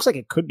midline. It looks like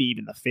it could be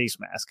even the face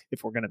mask,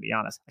 if we're going to be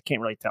honest. I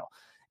can't really tell.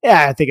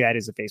 Yeah, I think that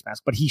is a face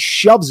mask, but he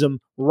shoves him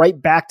right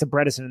back to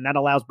Bredeson, and that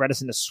allows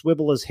Bredeson to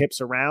swivel his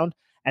hips around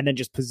and then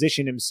just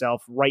position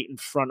himself right in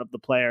front of the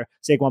player.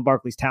 Saquon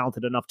Barkley's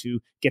talented enough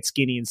to get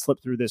skinny and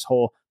slip through this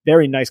hole.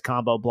 Very nice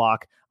combo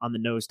block on the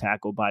nose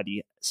tackle by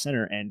the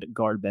center end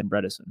guard Ben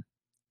Bredeson.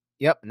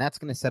 Yep, and that's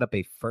going to set up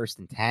a 1st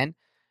and 10,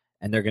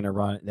 and they're going to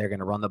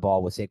run the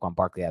ball with Saquon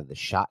Barkley out of the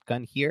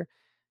shotgun here.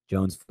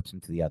 Jones flips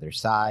him to the other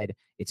side.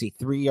 It's a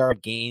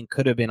 3-yard gain.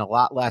 Could have been a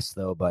lot less,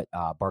 though, but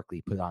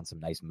Barkley put on some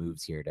nice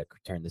moves here to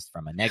turn this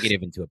from a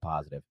negative into a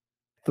positive.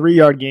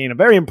 3-yard gain, a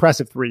very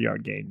impressive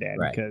 3-yard gain, Dan,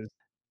 because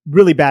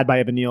really bad by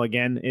Evan Neal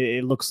again.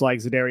 It looks like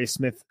Za'Darius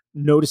Smith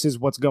notices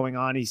what's going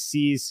on. He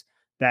sees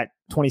that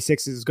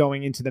 26 is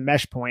going into the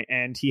mesh point,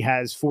 and he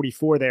has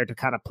 44 there to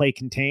kind of play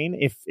contain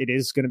if it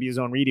is going to be a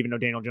zone read, even though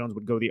Daniel Jones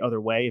would go the other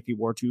way if he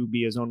were to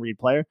be a zone read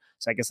player.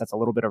 So I guess that's a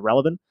little bit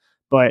irrelevant.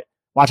 But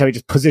watch how he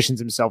just positions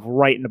himself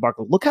right into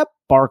Barkley. Look at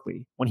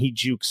Barkley when he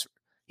jukes.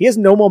 He has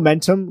no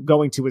momentum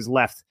going to his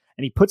left,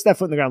 and he puts that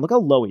foot in the ground. Look how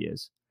low he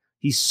is.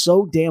 He's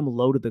so damn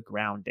low to the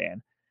ground,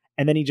 Dan.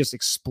 And then he just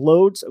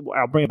explodes.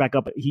 I'll bring it back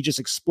up. He just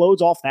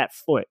explodes off that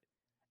foot,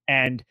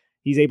 and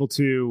he's able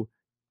to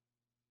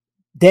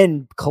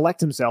then collect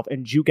himself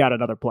and juke out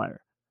another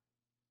player.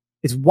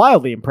 It's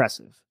wildly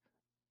impressive.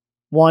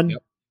 1,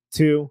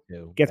 2,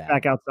 gets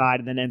back outside,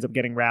 and then ends up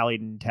getting rallied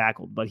and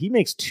tackled. But he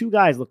makes 2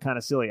 guys look kind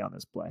of silly on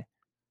this play.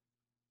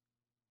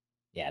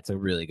 Yeah, it's a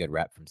really good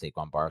rep from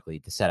Saquon Barkley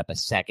to set up a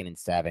 2nd and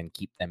 7,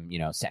 keep them,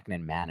 2nd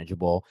and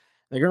manageable.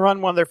 They're going to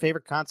run one of their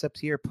favorite concepts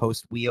here,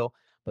 post wheel,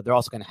 but they're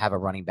also going to have a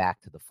running back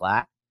to the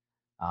flat.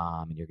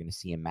 And you're going to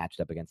see him matched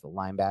up against the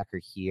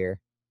linebacker here.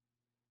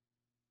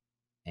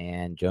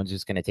 And Jones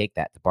is going to take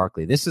that to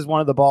Barkley. This is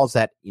one of the balls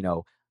that,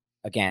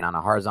 again, on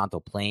a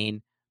horizontal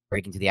plane,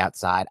 breaking to the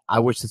outside. I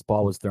wish this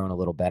ball was thrown a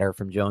little better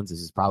from Jones. This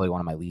is probably one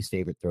of my least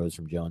favorite throws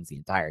from Jones the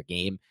entire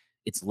game.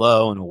 It's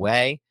low and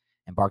away,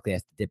 and Barkley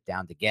has to dip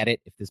down to get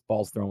it. If this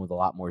ball's thrown with a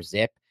lot more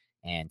zip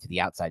and to the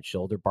outside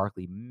shoulder,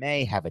 Barkley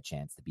may have a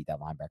chance to beat that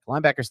linebacker.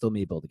 Linebacker still may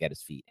be able to get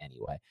his feet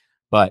anyway,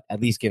 but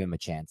at least give him a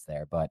chance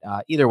there. But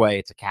either way,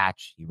 it's a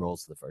catch. He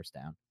rolls to the first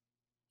down.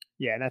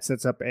 Yeah, and that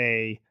sets up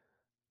a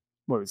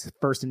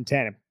 1st and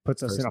 10. It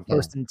puts us in a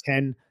 1st and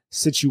 10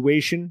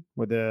 situation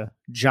where the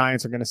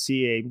Giants are going to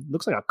see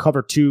looks like a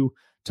cover 2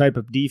 type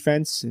of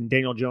defense, and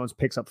Daniel Jones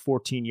picks up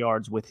 14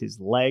 yards with his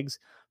legs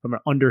from an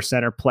under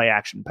center play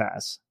action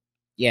pass.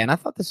 Yeah, and I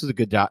thought this was a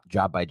good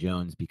job by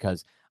Jones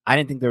because I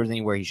didn't think there was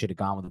anywhere he should have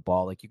gone with the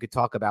ball. Like, you could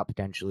talk about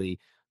potentially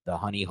the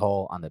honey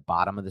hole on the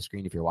bottom of the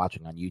screen if you're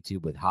watching on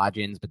YouTube with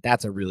Hodgins, but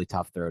that's a really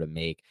tough throw to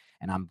make,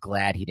 and I'm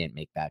glad he didn't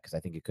make that because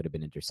I think it could have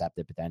been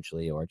intercepted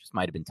potentially, or it just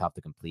might have been tough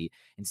to complete.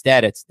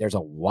 Instead, there's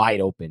a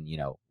wide open,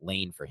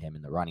 lane for him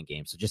in the running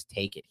game, so just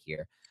take it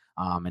here.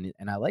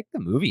 And I like the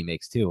move he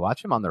makes too.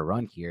 Watch him on the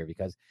run here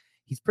because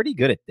he's pretty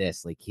good at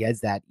this. Like, he has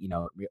that,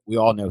 we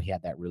all know he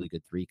had that really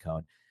good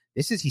 3-cone.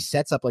 He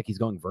sets up like he's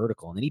going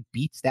vertical, and then he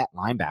beats that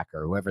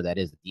linebacker, whoever that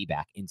is, the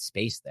D-back, in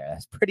space there.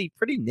 That's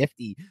pretty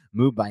nifty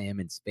move by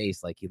him in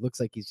space. Like, he looks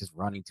like he's just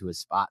running to his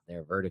spot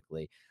there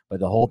vertically, but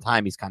the whole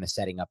time he's kind of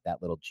setting up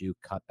that little juke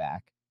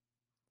cutback.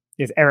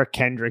 It's Eric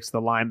Kendricks,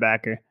 the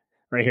linebacker,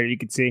 right here. You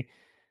can see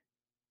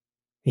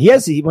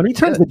when he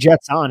turns the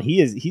Jets on,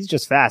 he's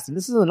just fast. And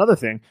this is another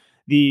thing.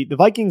 The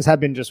Vikings have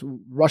been just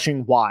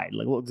rushing wide.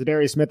 Like,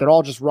 Za'Darius Smith, they're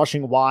all just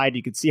rushing wide.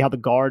 You can see how the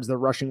guards, they're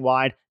rushing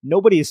wide.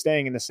 Nobody is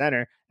staying in the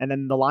center. And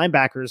then the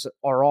linebackers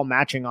are all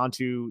matching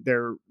onto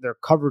their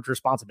coverage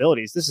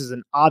responsibilities. This is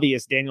an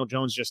obvious Daniel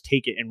Jones just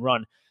take it and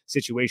run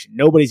situation.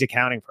 Nobody's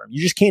accounting for him.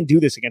 You just can't do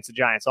this against the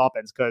Giants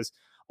offense because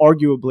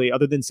arguably,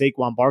 other than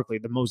Saquon Barkley,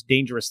 the most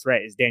dangerous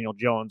threat is Daniel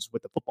Jones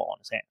with the football in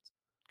his hands.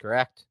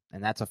 Correct.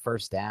 And that's a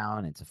first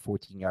down. It's a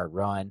 14-yard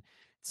run. It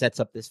sets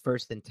up this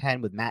 1st and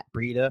 10 with Matt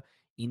Breida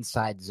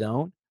inside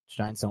zone.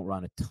 Giants don't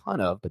run a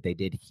ton of, but they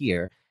did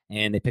here,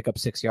 and they pick up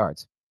 6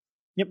 yards.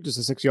 Yep,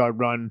 just a 6-yard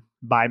run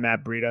by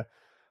Matt Breida.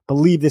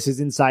 Believe this is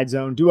inside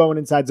zone. Duo and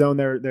inside zone,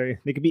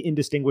 they can be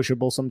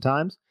indistinguishable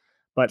sometimes,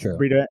 but True.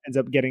 Breida ends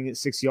up getting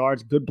 6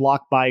 yards. Good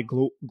block by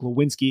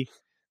Glowinski,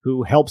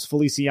 who helps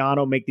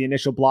Feliciano make the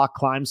initial block,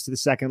 climbs to the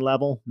second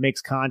level,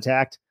 makes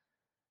contact,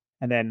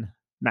 and then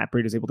Matt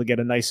Breida is able to get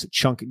a nice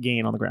chunk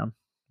gain on the ground.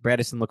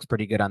 Bredesen looks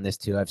pretty good on this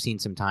too. I've seen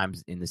some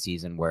times in the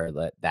season where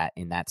that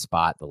in that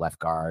spot, the left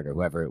guard or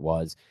whoever it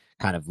was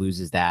kind of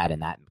loses that,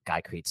 and that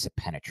guy creates a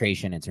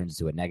penetration and turns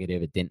into a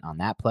negative. It didn't on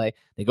that play.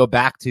 They go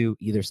back to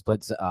either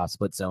split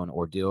zone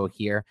or duo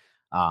here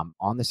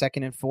on the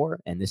 2nd and 4,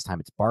 and this time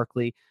it's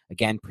Barkley.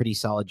 Again, pretty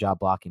solid job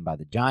blocking by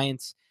the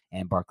Giants,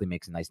 and Barkley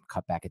makes a nice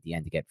cutback at the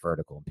end to get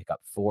vertical and pick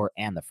up 4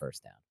 and the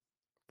first down.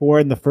 4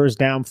 and the first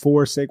down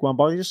for Saquon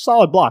Barkley. Just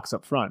solid blocks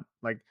up front.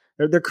 Like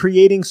they're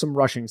creating some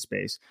rushing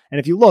space. And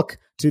if you look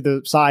to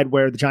the side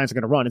where the Giants are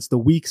going to run, it's the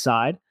weak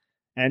side.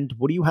 And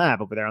what do you have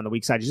over there on the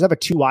weak side? You just have a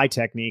 2-eye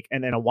technique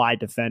and then a wide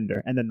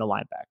defender and then the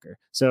linebacker.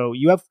 So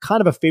you have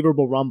kind of a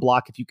favorable run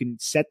block if you can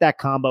set that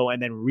combo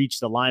and then reach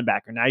the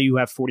linebacker. Now you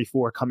have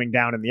 44 coming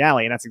down in the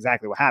alley, and that's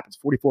exactly what happens.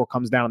 44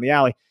 comes down in the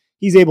alley.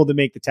 He's able to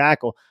make the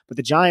tackle. But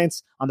the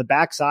Giants on the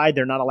backside,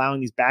 they're not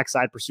allowing these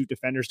backside pursuit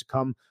defenders to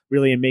come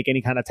really and make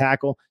any kind of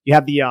tackle. You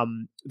have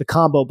the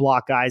combo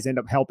block guys end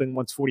up helping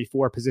once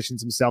 44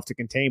 positions himself to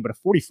contain. But if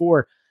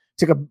 44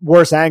 took a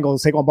worse angle,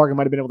 Saquon Barkley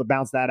might have been able to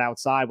bounce that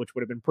outside, which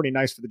would have been pretty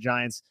nice for the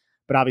Giants.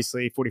 But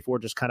obviously 44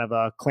 just kind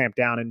of clamped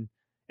down and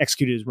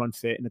executed his run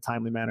fit in a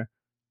timely manner.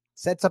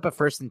 Sets up a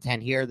 1st and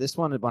 10 here. This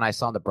one, when I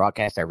saw the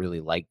broadcast, I really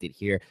liked it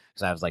here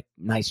because I was like,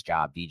 nice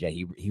job,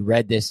 DJ. He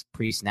read this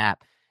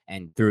pre-snap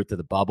and threw it to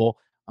the bubble.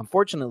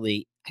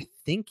 Unfortunately, I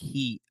think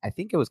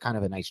it was kind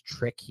of a nice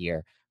trick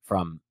here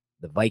from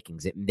the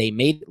Vikings. They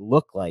made it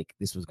look like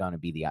this was going to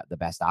be the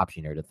best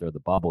option here to throw the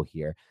bubble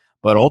here,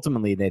 but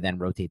ultimately they then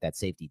rotate that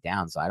safety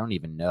down. So I don't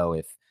even know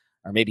if,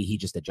 or maybe he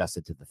just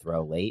adjusted to the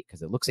throw late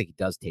because it looks like he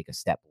does take a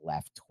step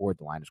left toward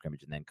the line of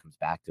scrimmage and then comes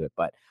back to it,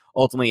 but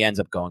ultimately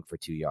ends up going for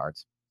 2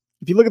 yards.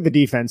 If you look at the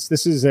defense,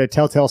 this is a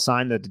telltale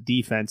sign that the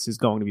defense is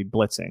going to be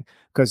blitzing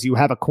because you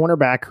have a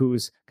cornerback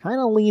who's kind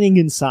of leaning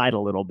inside a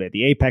little bit,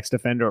 the apex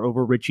defender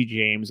over Richie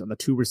James on the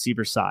 2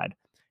 receiver side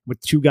with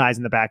 2 guys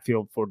in the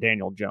backfield for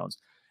Daniel Jones.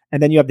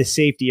 And then you have the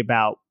safety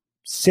about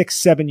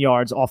 6-7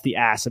 yards off the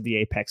ass of the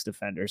apex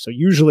defender. So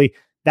usually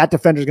that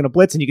defender is going to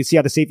blitz, and you can see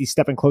how the safety's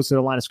stepping close to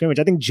the line of scrimmage.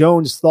 I think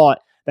Jones thought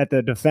that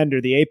the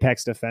defender, the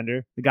apex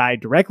defender, the guy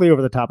directly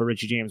over the top of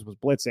Richie James was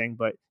blitzing,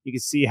 but you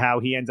can see how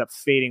he ends up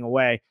fading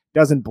away,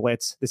 doesn't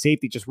blitz. The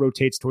safety just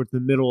rotates towards the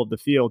middle of the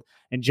field,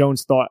 and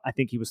Jones thought, I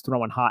think he was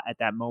throwing hot at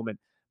that moment,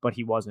 but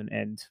he wasn't,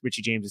 and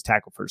Richie James is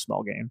tackled for a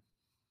small gain.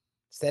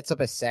 Sets up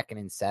a 2nd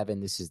and 7.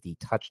 This is the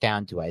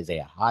touchdown to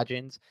Isaiah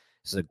Hodgins.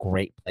 This is a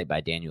great play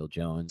by Daniel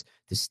Jones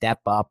to step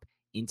up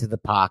into the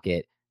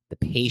pocket, the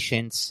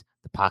patience,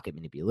 the pocket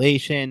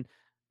manipulation,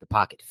 the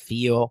pocket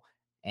feel,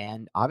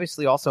 and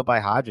obviously also by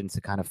Hodgins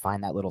to kind of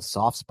find that little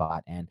soft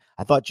spot. And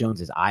I thought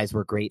Jones's eyes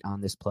were great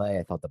on this play.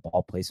 I thought the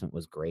ball placement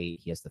was great.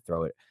 He has to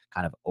throw it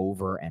kind of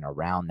over and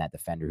around that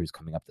defender who's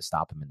coming up to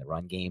stop him in the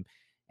run game.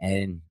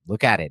 And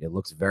look at it. It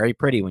looks very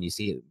pretty when you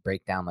see it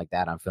break down like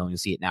that on film. You'll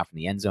see it now from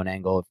the end zone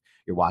angle if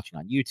you're watching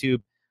on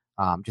YouTube.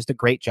 Just a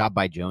great job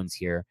by Jones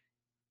here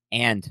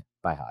and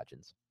by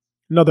Hodgins.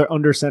 Another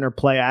under center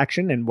play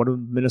action. And what do the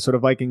Minnesota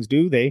Vikings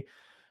do? They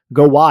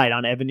go wide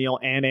on Evan Neal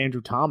and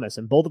Andrew Thomas,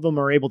 and both of them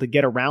are able to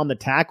get around the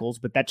tackles,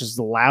 but that just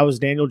allows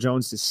Daniel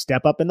Jones to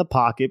step up in the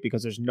pocket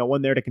because there's no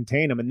one there to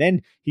contain him, and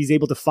then he's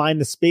able to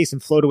find the space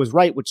and flow to his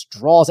right, which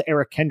draws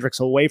Eric Kendricks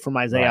away from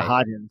Isaiah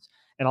Hodgins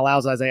and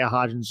allows Isaiah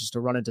Hodgins just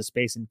to run into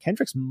space, and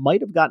Kendricks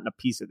might have gotten a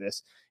piece of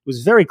this. It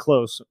was very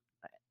close.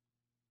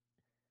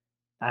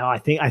 I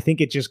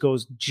think it just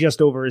goes just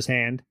over his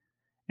hand,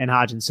 and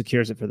Hodgins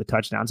secures it for the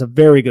touchdown. It's a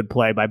very good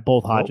play by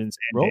both Hodgins and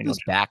Roll Daniel this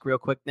Jones. back real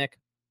quick, Nick.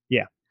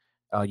 Yeah.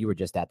 Oh, you were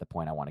just at the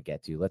point I want to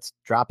get to. Let's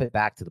drop it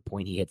back to the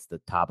point he hits the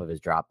top of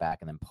his drop back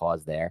and then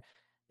pause there.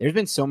 There's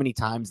been so many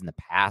times in the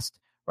past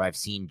where I've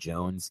seen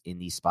Jones in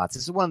these spots.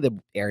 This is one of the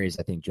areas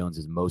I think Jones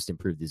has most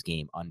improved his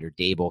game under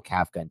Dable,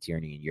 Kafka, and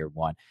Tierney in year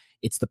one.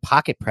 It's the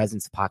pocket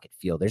presence, the pocket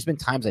feel. There's been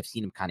times I've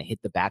seen him kind of hit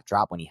the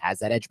backdrop when he has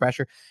that edge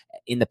pressure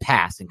in the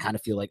past and kind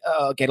of feel like,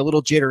 oh, get a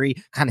little jittery,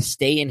 kind of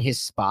stay in his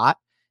spot.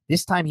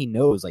 This time he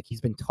knows, like he's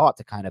been taught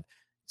to kind of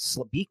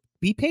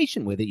be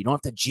patient with it. You don't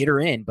have to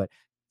jitter in, but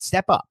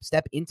step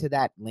into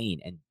that lane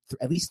and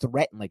at least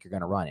threaten like you're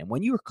going to run. And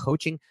when you're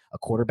coaching a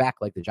quarterback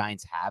like the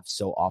Giants have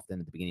so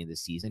often at the beginning of the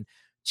season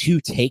to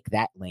take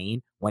that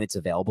lane when it's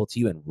available to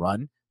you and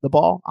run the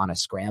ball on a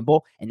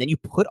scramble, and then you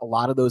put a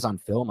lot of those on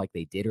film like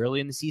they did early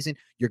in the season,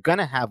 you're going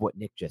to have what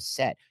Nick just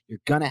said. You're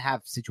going to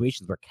have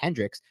situations where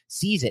Kendricks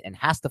sees it and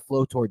has to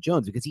flow toward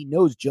Jones because he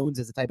knows Jones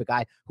is the type of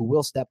guy who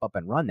will step up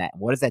and run that.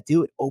 And what does that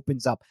do? It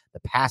opens up the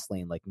pass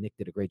lane like Nick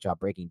did a great job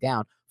breaking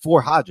down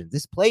for Hodgins.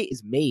 This play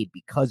is made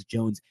because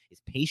Jones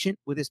is patient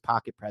with his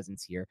pocket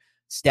presence here,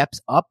 steps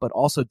up, but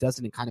also does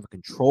it in kind of a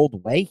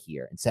controlled way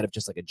here instead of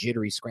just like a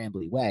jittery,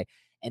 scrambly way,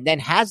 and then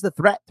has the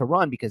threat to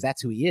run because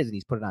that's who he is, and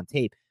he's put it on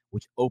tape,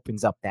 which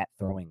opens up that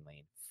throwing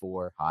lane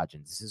for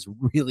Hodgins. This is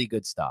really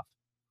good stuff.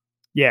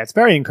 Yeah, it's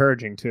very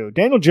encouraging too.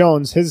 Daniel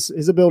Jones,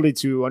 his ability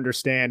to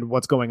understand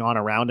what's going on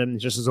around him,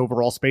 just his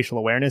overall spatial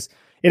awareness,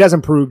 it has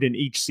improved in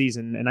each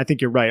season. And I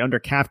think you're right. Under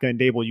Kafka and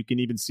Dable, you can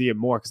even see it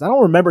more because I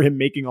don't remember him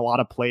making a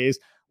lot of plays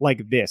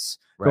like this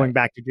going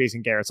back to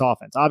Jason Garrett's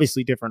offense.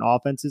 Obviously different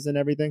offenses and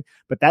everything,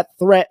 but that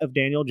threat of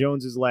Daniel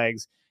Jones's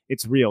legs,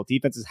 it's real.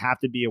 Defenses have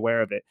to be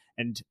aware of it.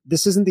 And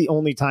this isn't the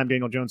only time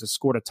Daniel Jones has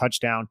scored a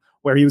touchdown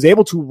where he was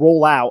able to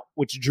roll out,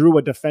 which drew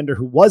a defender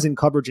who was in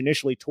coverage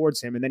initially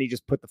towards him, and then he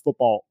just put the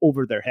football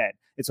over their head.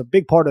 It's a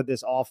big part of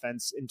this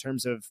offense in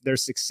terms of their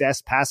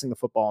success passing the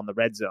football in the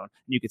red zone. And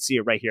you could see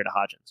it right here to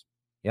Hodgins.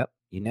 Yep,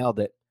 you nailed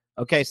it.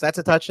 Okay, so that's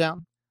a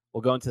touchdown.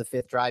 We'll go into the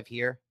fifth drive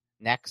here.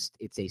 Next,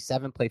 it's a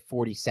 7-play,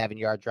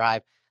 47-yard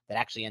drive that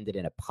actually ended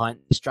in a punt.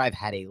 This drive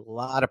had a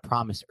lot of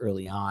promise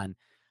early on,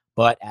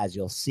 but as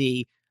you'll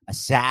see, a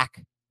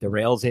sack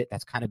derails it.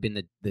 That's kind of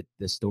been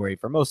the story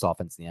for most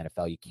offense in the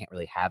NFL. You can't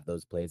really have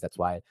those plays. That's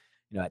why,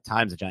 at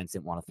times the Giants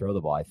didn't want to throw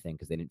the ball, I think,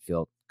 because they didn't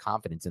feel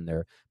confidence in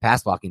their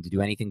pass blocking to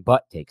do anything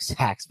but take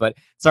sacks. But it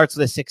starts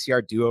with a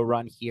 6-yard duo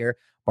run here.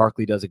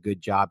 Barkley does a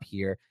good job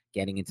here,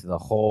 getting into the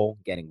hole,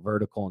 getting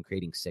vertical, and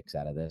creating 6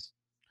 out of this.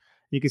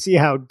 You can see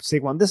how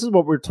Saquon, this is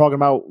what we're talking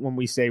about when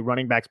we say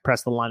running backs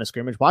press the line of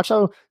scrimmage. Watch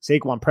how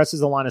Saquon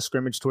presses the line of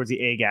scrimmage towards the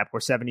A gap where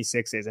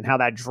 76 is and how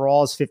that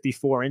draws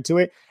 54 into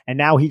it. And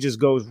now he just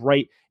goes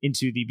right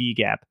into the B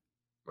gap.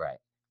 Right.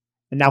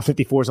 And now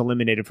 54 is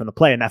eliminated from the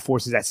play, and that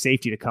forces that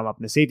safety to come up.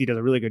 And the safety does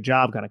a really good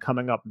job kind of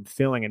coming up and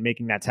filling and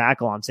making that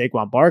tackle on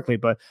Saquon Barkley.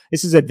 But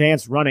this is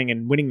advanced running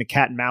and winning the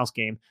cat and mouse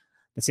game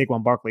that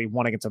Saquon Barkley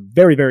won against a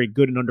very, very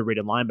good and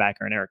underrated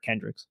linebacker in Eric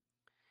Kendricks.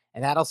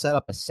 And that'll set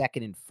up a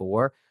 2nd and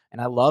 4. And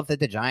I love that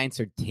the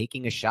Giants are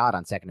taking a shot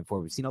on 2nd and 4.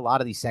 We've seen a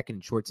lot of these 2nd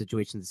and short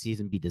situations this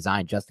season be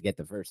designed just to get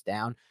the first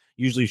down,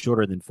 usually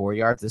shorter than 4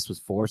 yards. This was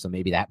 4, so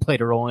maybe that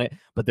played a role in it.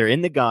 But they're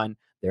in the gun.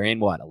 They're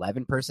in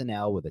 11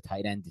 personnel with a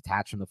tight end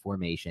detached from the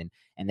formation,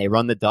 and they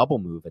run the double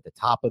move at the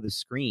top of the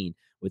screen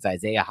with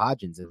Isaiah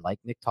Hodgins. And like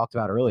Nick talked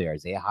about earlier,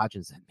 Isaiah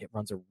Hodgins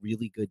runs a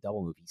really good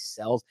double move. He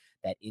sells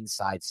that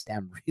inside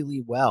stem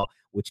really well,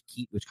 which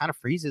kind of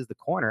freezes the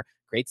corner,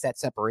 creates that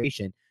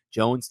separation.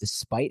 Jones,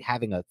 despite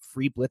having a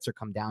free blitzer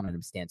come down on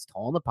him, stands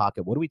tall in the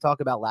pocket. What did we talk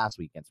about last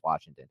week against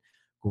Washington?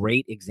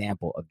 Great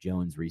example of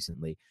Jones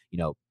recently,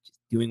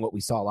 doing what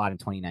we saw a lot in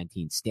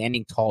 2019,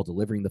 standing tall,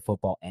 delivering the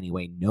football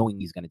anyway, knowing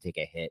he's going to take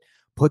a hit,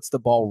 puts the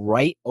ball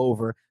right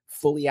over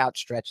fully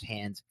outstretched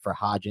hands for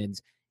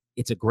Hodgins.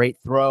 It's a great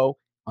throw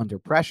under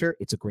pressure.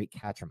 It's a great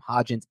catch from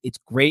Hodgins. It's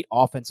great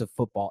offensive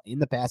football in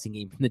the passing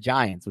game from the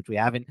Giants, which we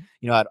haven't,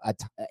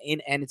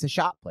 and it's a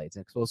shot play. It's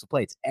an explosive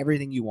play. It's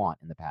everything you want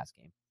in the pass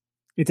game.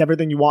 It's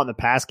everything you want in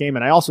the pass game.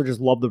 And I also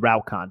just love the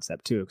route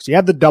concept too. Because you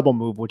have the double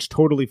move, which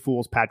totally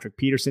fools Patrick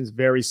Peterson's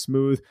very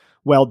smooth.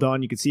 Well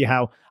done. You can see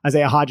how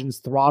Isaiah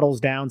Hodgins throttles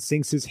down,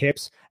 sinks his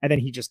hips, and then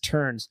he just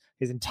turns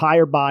his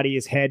entire body,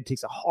 his head,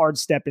 takes a hard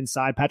step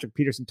inside. Patrick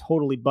Peterson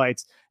totally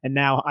bites. And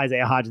now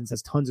Isaiah Hodgins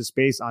has tons of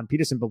space on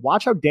Peterson. But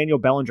watch how Daniel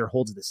Bellinger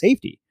holds the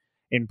safety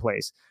in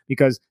place.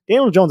 Because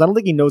Daniel Jones, I don't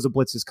think he knows a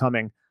blitz is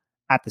coming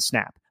at the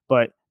snap.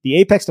 But the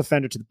apex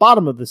defender to the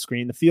bottom of the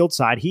screen, the field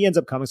side, he ends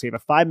up coming. So you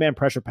have a 5-man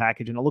pressure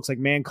package, and it looks like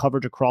man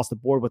coverage across the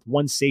board with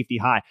one safety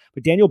high.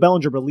 But Daniel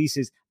Bellinger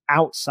releases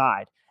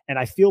outside. And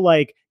I feel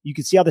like you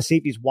can see how the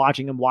safety's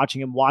watching him.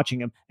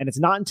 And it's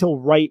not until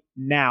right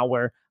now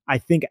where I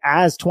think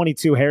as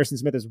 22, Harrison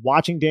Smith is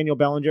watching Daniel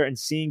Bellinger and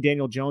seeing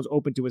Daniel Jones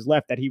open to his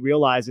left that he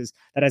realizes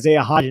that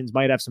Isaiah Hodgins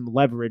might have some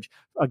leverage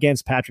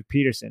against Patrick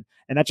Peterson.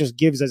 And that just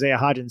gives Isaiah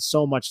Hodgins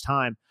so much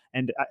time.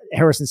 And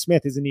Harrison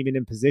Smith isn't even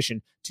in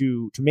position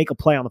to make a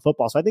play on the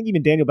football. So I think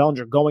even Daniel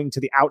Bellinger going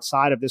to the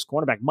outside of this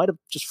cornerback might have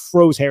just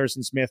froze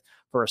Harrison Smith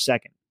for a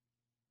second.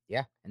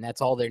 Yeah, and that's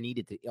all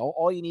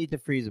all you needed to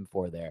freeze him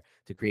for there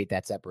to create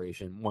that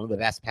separation. One of the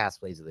best pass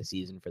plays of the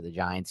season for the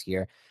Giants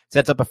here.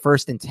 Sets up a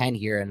 1st and 10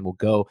 here, and we'll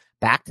go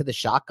back to the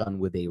shotgun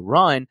with a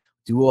run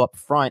duo up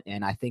front.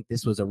 And I think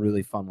this was a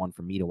really fun one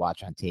for me to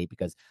watch on tape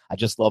because I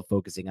just love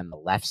focusing on the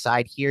left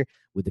side here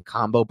with the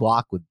combo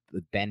block with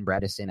Ben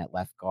Bredesen at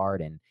left guard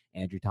and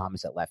Andrew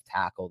Thomas at left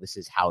tackle. This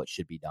is how it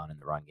should be done in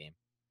the run game.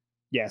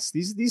 Yes,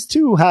 these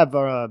two have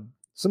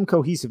some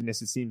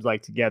cohesiveness, it seems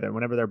like, together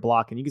whenever they're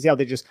blocking. You can see how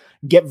they just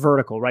get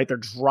vertical, right? They're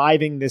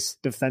driving this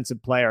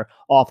defensive player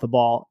off the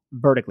ball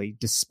vertically,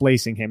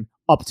 displacing him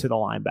up to the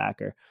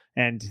linebacker.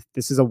 And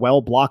this is a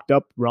well blocked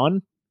up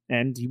run.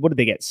 And what did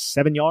they get?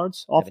 7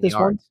 yards off this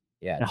one?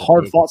 Yeah. And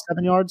hard fought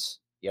 7 yards.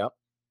 Yep.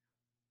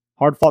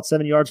 Hard fought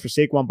 7 yards for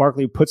Saquon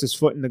Barkley, who puts his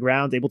foot in the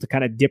ground, able to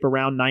kind of dip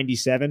around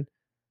 97.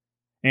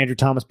 Andrew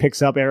Thomas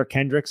picks up Eric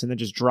Kendricks and then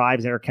just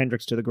drives Eric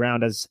Kendricks to the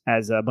ground as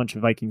a bunch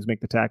of Vikings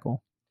make the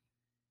tackle.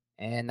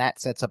 And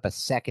that sets up a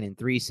 2nd and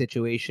 3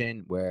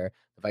 situation where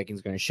the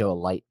Vikings are going to show a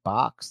light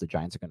box. The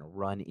Giants are going to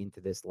run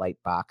into this light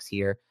box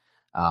here.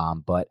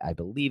 But I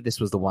believe this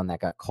was the one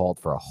that got called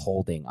for a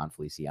holding on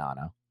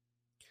Feliciano.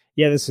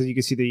 Yeah, this is, you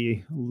can see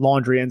the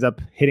laundry ends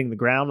up hitting the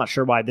ground. Not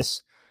sure why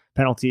this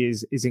penalty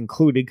is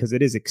included because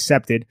it is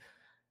accepted.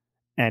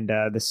 And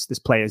this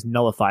play is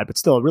nullified, but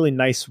still a really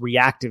nice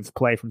reactive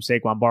play from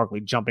Saquon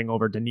Barkley, jumping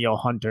over Danielle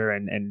Hunter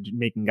and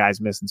making guys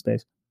miss in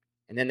space.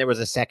 And then there was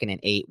a 2nd and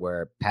 8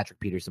 where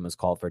Patrick Peterson was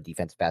called for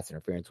defensive pass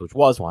interference, which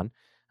was one.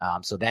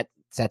 So that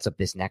sets up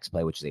this next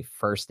play, which is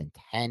a 1st and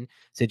 10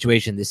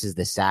 situation. This is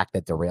the sack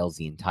that derails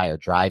the entire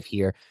drive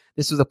here.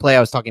 This was a play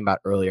I was talking about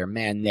earlier.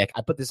 Man, Nick,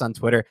 I put this on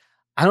Twitter.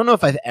 I don't know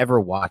if I've ever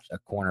watched a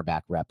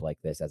cornerback rep like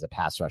this as a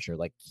pass rusher.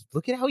 Like,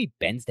 look at how he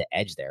bends the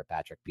edge there,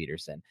 Patrick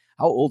Peterson.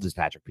 How old is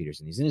Patrick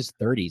Peterson? He's in his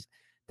 30s.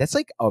 That's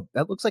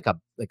that looks like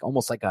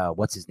almost like a,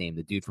 what's his name?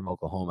 The dude from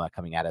Oklahoma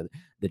coming out of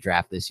the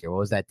draft this year. What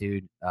was that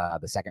dude? The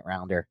 2nd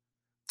rounder.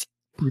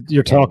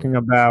 You're talking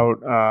about,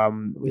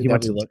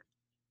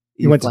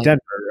 he went to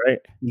Denver, right?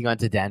 He went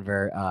to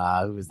Denver.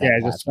 Who was that?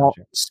 Yeah,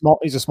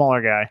 he's a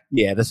smaller guy.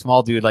 Yeah, the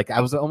small dude. Like, I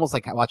was almost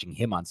like watching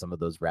him on some of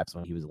those reps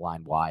when he was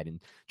line wide and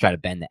try to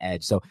bend the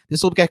edge. So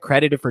this will get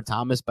credited for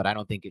Thomas, but I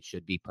don't think it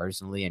should be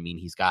personally. I mean,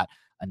 he's got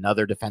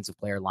another defensive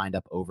player lined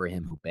up over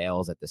him who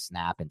bails at the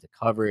snap into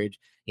coverage.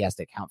 He has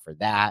to account for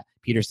that.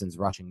 Peterson's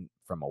rushing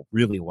from a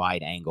really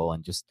wide angle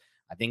and just,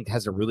 I think,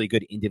 has a really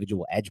good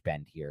individual edge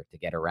bend here to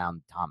get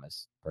around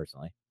Thomas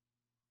personally.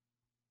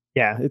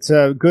 Yeah, it's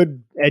a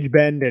good edge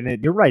bend,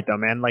 and you're right, though,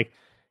 man. Like,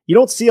 you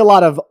don't see a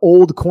lot of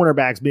old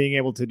cornerbacks being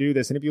able to do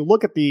this. And if you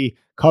look at the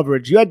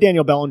coverage, you had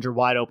Daniel Bellinger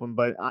wide open,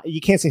 but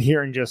you can't sit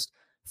here and just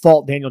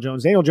fault Daniel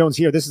Jones. Daniel Jones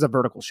here, this is a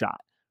vertical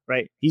shot,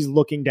 right? He's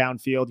looking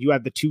downfield. You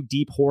have the 2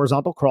 deep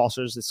horizontal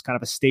crossers. It's kind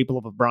of a staple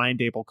of a Brian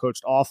Daboll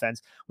coached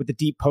offense with the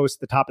deep post at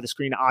the top of the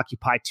screen to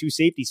occupy 2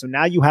 safeties. So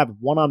now you have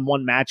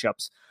one-on-one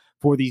matchups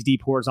for these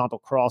deep horizontal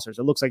crossers.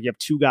 It looks like you have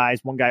 2 guys,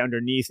 one guy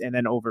underneath and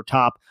then over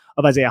top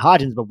of Isaiah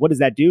Hodgins. But what does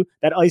that do?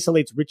 That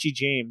isolates Richie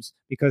James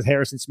because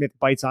Harrison Smith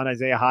bites on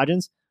Isaiah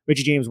Hodgins.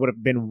 Richie James would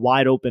have been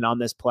wide open on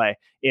this play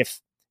if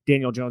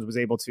Daniel Jones was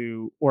able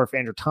to, or if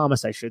Andrew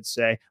Thomas, I should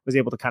say, was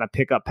able to kind of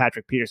pick up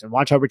Patrick Peterson.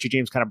 Watch how Richie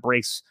James kind of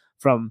breaks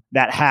from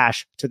that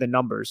hash to the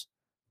numbers.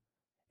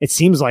 It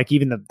seems like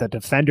even the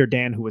defender,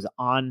 Dan, who was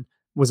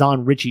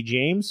on Richie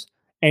James,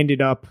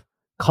 ended up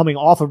coming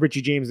off of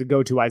Richie James to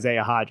go to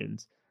Isaiah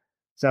Hodgins.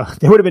 So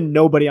there would have been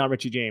nobody on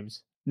Richie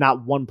James,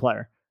 not one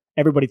player.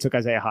 Everybody took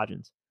Isaiah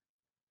Hodgins.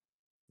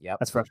 Yep.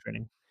 That's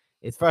frustrating.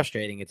 It's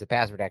frustrating. It's a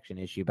pass protection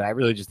issue, but I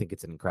really just think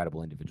it's an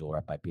incredible individual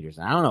rep by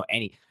Peterson. I don't know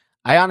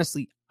I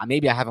honestly,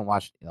 maybe I haven't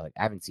watched, I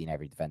haven't seen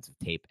every defensive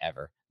tape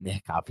ever,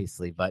 Nick,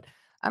 obviously, but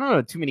I don't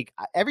know too many.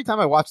 Every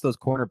time I watch those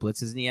corner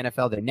blitzes in the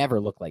NFL, they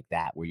never look like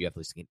that, where you have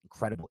this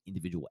incredible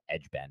individual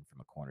edge bend from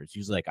a corner. It's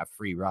usually like a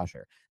free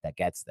rusher that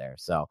gets there.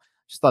 So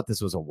just thought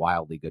this was a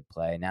wildly good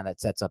play. Now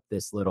that sets up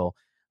this little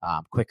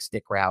quick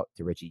stick route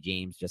to Richie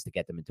James just to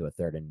get them into a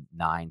 3rd and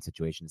 9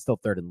 situation. It's still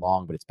 3rd and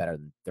long, but it's better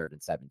than 3rd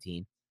and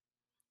 17.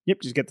 Yep,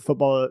 just get the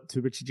football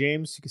to Richie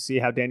James. You can see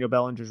how Daniel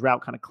Bellinger's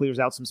route kind of clears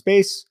out some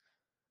space.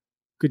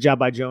 Good job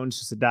by Jones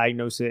just to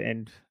diagnose it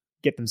and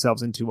get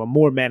themselves into a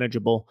more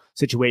manageable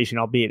situation,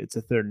 albeit it's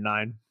a 3rd and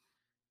 9.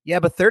 Yeah,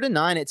 but 3rd and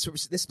 9,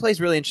 this play is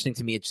really interesting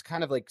to me. It just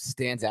kind of like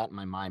stands out in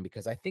my mind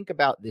because I think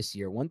about this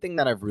year. One thing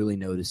that I've really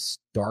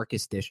noticed,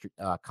 starkest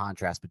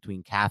contrast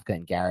between Kafka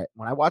and Garrett.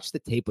 When I watched the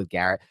tape with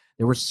Garrett,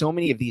 there were so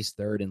many of these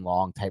 3rd and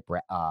long type,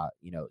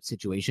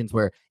 situations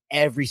where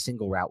every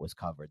single route was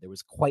covered. There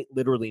was quite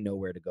literally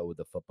nowhere to go with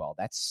the football.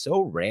 That's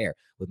so rare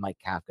with Mike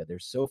Kafka.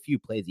 There's so few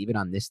plays, even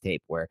on this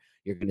tape, where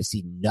you're going to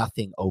see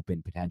nothing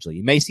open potentially.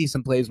 You may see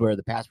some plays where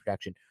the pass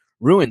protection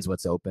ruins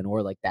what's open,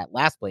 or like that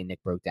last play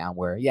Nick broke down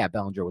where, yeah,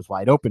 Bellinger was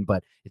wide open,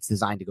 but it's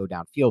designed to go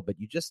downfield. But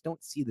you just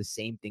don't see the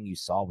same thing you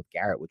saw with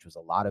Garrett, which was a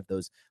lot of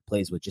those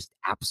plays with just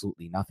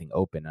absolutely nothing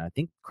open. And I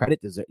think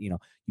credit deserves,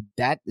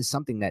 that is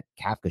something that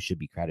Kafka should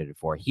be credited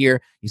for.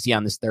 Here, you see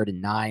on this 3rd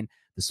and 9,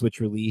 the switch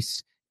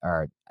release,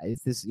 or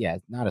is this,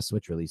 not a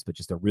switch release, but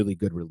just a really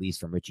good release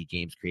from Richie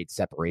James creates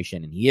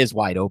separation, and he is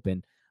wide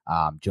open.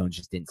 Jones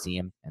just didn't see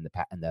him, and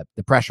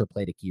the pressure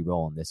played a key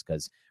role in this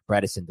because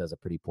Bredesen does a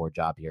pretty poor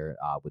job here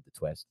with the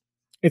twist.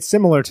 It's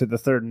similar to the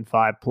 3rd and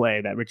 5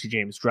 play that Richie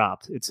James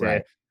dropped. It's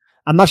right.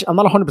 I'm not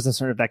 100%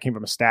 certain if that came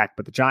from a stack,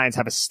 but the Giants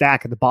have a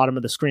stack at the bottom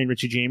of the screen.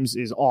 Richie James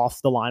is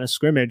off the line of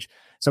scrimmage,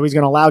 so he's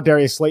going to allow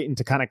Darius Slayton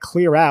to kind of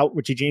clear out.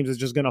 Richie James is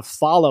just going to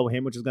follow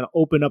him, which is going to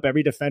open up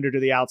every defender to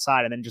the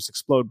outside and then just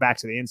explode back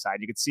to the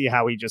inside. You can see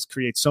how he just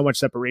creates so much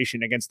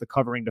separation against the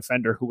covering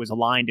defender who was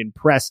aligned in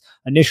press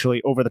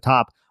initially over the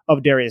top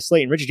of Darius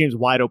Slayton. Richie James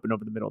wide open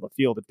over the middle of the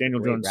field. If Daniel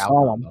Jones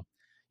saw him,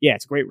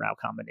 it's a great route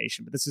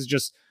combination. But this is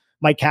just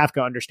Mike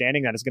Kafka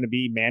understanding that it's going to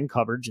be man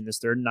coverage in this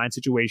 3rd and 9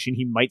 situation.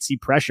 He might see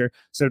pressure,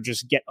 so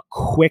just get a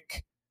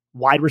quick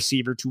wide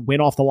receiver to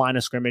win off the line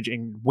of scrimmage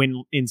and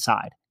win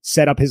inside,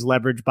 set up his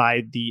leverage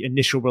by the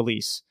initial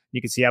release.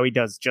 You can see how he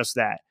does just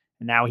that.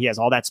 And now he has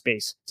all that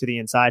space to the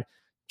inside.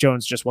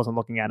 Jones just wasn't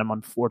looking at him,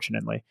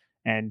 unfortunately.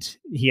 And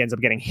he ends up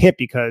getting hit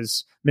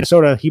because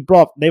Minnesota,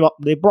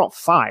 they brought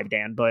 5,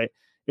 Dan, but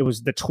it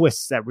was the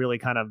twists that really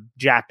kind of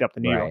jacked up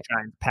the New York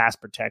Giants pass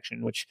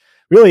protection, which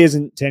really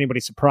isn't to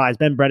anybody's surprise.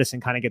 Ben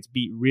Bredeson kind of gets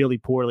beat really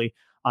poorly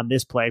on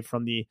this play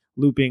from the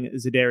looping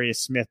Zadarius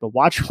Smith. But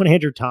watch what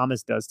Andrew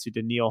Thomas does to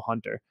Danielle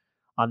Hunter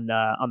on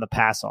the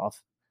pass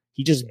off.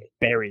 He just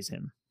buries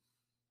him.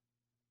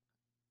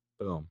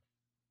 Boom.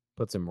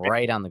 Puts him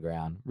right on the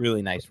ground.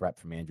 Really nice rep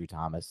from Andrew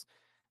Thomas.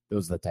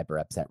 Those are the type of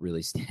reps that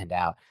really stand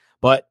out.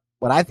 But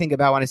what I think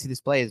about when I see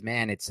this play is,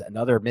 man, it's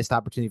another missed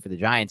opportunity for the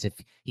Giants. If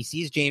he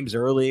sees James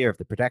early, or if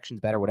the protection's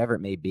better, whatever it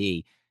may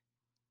be,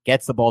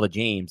 gets the ball to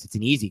James, it's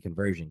an easy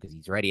conversion because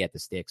he's ready at the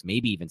sticks,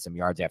 maybe even some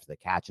yards after the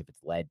catch if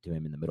it's led to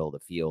him in the middle of the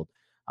field,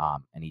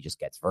 and he just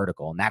gets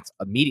vertical. And that's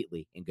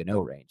immediately in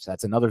Gano range. So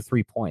that's another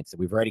 3 points. So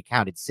we've already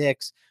counted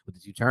 6 with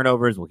the 2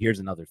 turnovers. Well, here's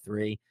another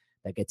 3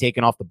 that get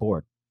taken off the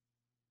board.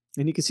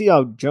 And you can see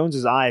how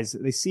Jones's eyes,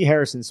 they see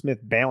Harrison Smith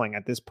bailing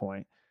at this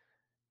point.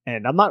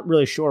 And I'm not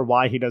really sure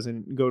why he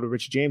doesn't go to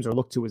Richie James or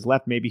look to his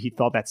left. Maybe he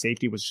thought that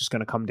safety was just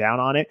going to come down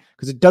on it,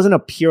 because it doesn't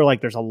appear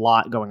like there's a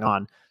lot going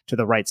on to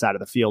the right side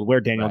of the field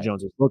where Daniel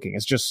Jones is looking.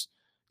 It's just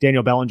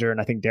Daniel Bellinger and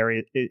I think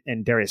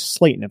Darius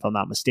Slayton, if I'm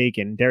not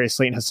mistaken. Darius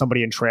Slayton has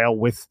somebody in trail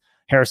with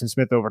Harrison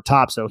Smith over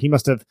top. So he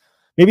must have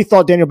maybe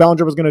thought Daniel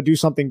Bellinger was going to do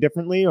something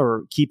differently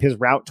or keep his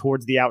route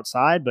towards the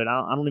outside. But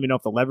I don't even know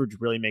if the leverage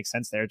really makes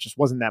sense there. It just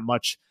wasn't that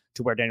much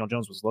to where Daniel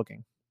Jones was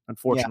looking.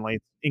 Unfortunately,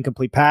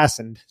 incomplete pass,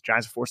 and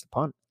Giants are forced to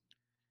punt.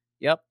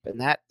 Yep, and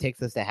that takes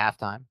us to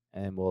halftime,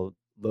 and we'll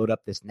load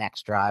up this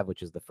next drive,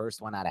 which is the first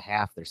one out of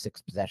half, their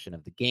 6th possession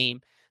of the game.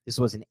 This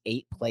was an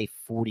 8-play,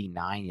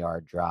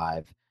 49-yard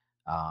drive.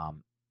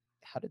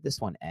 How did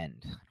this one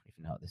end? I don't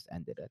even know how this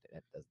ended.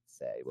 It doesn't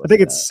say. I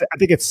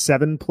think it's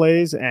 7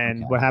 plays,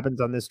 and what happens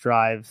on this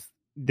drive?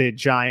 The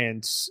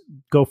Giants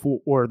go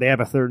for, or they have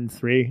a 3rd and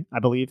 3, I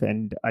believe,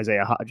 and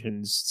Isaiah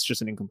Hodgins, it's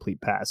just an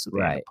incomplete pass. So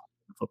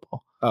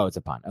football. Oh, it's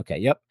a punt. Okay,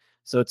 yep.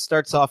 So it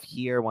starts off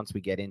here once we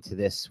get into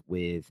this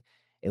with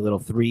a little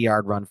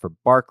 3-yard run for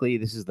Barkley.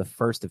 This is the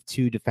first of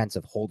 2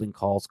 defensive holding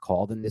calls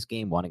called in this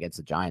game, one against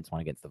the Giants,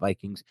 one against the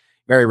Vikings.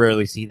 Very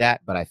rarely see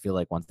that, but I feel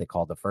like once they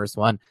called the first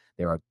one,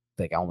 they were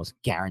like almost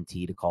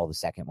guaranteed to call the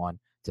second one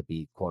to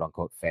be quote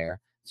unquote fair.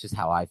 It's just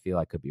how I feel.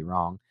 I could be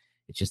wrong.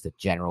 It's just a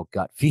general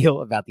gut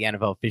feel about the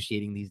NFL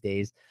officiating these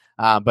days.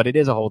 But it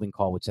is a holding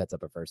call, which sets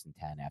up a 1st and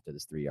 10 after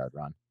this 3-yard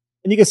run.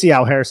 And you can see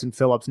how Harrison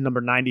Phillips,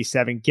 number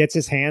 97, gets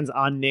his hands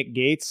on Nick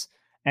Gates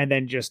and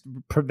then just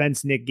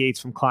prevents Nick Gates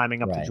from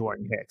climbing up to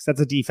Jordan Hicks.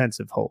 That's a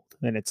defensive hold,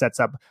 and it sets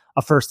up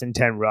a 1st and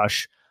 10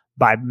 rush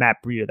by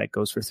Matt Breida that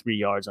goes for 3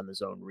 yards on the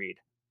zone read.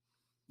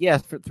 Yeah,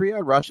 for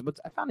 3-yard rush. What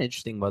I found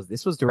interesting was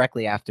this was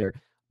directly after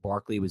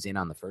Barkley was in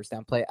on the first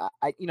down play.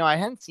 I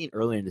hadn't seen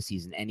earlier in the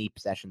season any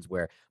possessions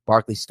where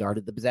Barkley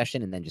started the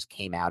possession and then just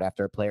came out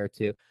after a play or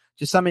two.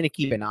 Just something to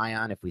keep an eye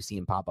on if we see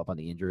him pop up on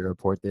the injury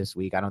report this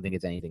week. I don't think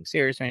it's anything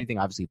serious or anything.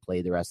 Obviously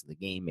played the rest of the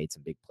game, made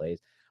some big plays,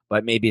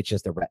 but maybe it's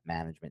just a rep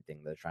management thing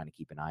they're trying to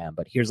keep an eye on.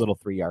 But here's a little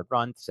 3-yard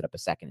run to set up a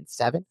 2nd and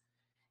 7.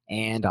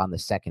 And on the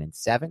 2nd and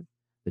 7,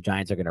 the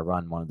Giants are going to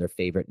run one of their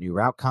favorite new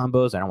route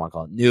combos. I don't want to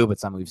call it new, but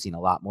something we've seen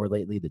a lot more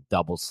lately, the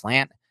double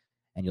slant.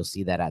 And you'll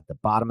see that at the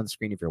bottom of the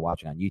screen if you're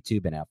watching on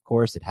YouTube. And of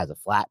course, it has a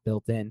flat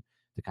built in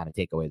to kind of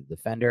take away the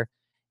defender.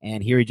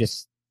 And here he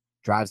just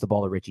drives the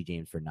ball to Richie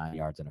James for 9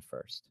 yards and a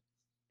 1st.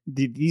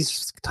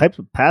 These types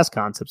of pass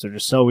concepts are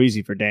just so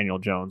easy for Daniel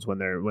Jones when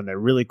they're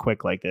really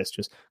quick like this.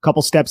 Just a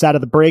couple steps out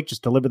of the break,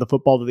 just deliver the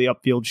football to the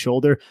upfield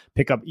shoulder,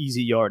 pick up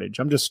easy yardage.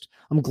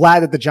 I'm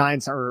glad that the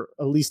Giants are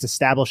at least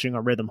establishing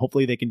a rhythm.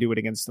 Hopefully they can do it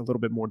against a little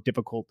bit more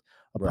difficult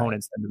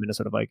opponents than the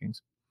Minnesota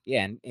Vikings.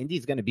 Yeah, and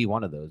Indy's going to be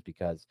one of those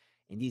because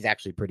Indy's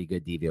actually pretty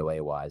good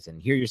DVOA wise.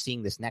 And here you're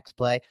seeing this next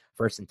play,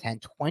 1st and 10,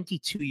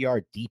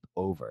 22-yard deep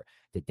over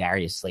to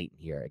Darius Slayton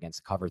here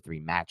against cover 3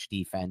 match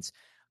defense.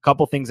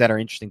 Couple things that are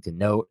interesting to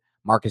note.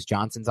 Marcus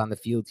Johnson's on the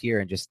field here,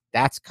 and just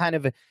that's kind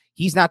of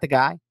he's not the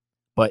guy,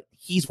 but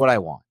he's what I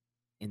want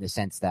in the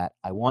sense that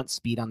I want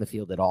speed on the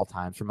field at all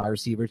times for my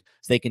receivers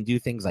so they can do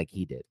things like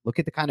he did. Look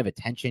at the kind of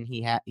attention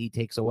he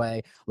takes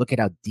away. Look at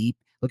how deep,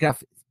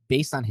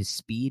 based on his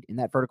speed in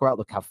that vertical route,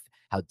 look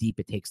how deep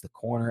it takes the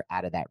corner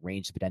out of that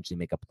range to potentially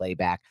make a play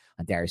back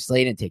on Darius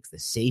Slayton, takes the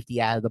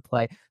safety out of the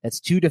play. That's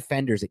 2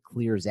 defenders it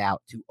clears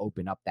out to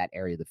open up that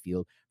area of the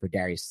field for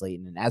Darius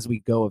Slayton. And as we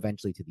go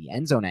eventually to the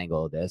end zone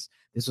angle of this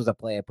was a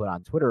play I put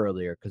on Twitter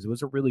earlier because it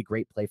was a really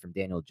great play from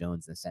Daniel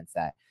Jones in the sense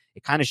that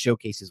it kind of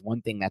showcases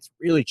one thing that's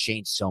really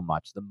changed so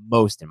much, the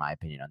most, in my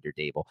opinion, under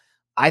Dable.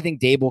 I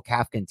think Dable,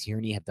 Kafka, and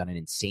Tierney have done an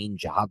insane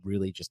job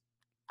really just,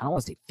 I don't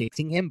want to say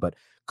fixing him, but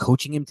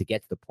coaching him to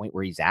get to the point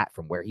where he's at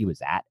from where he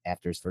was at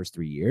after his first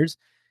 3 years.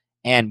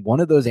 And one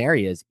of those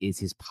areas is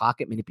his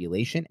pocket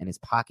manipulation and his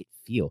pocket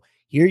feel.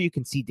 Here you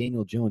can see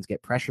Daniel Jones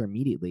get pressure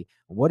immediately.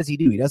 And what does he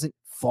do? He doesn't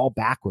fall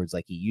backwards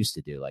like he used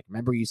to do. Like,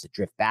 remember, he used to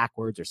drift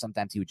backwards, or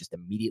sometimes he would just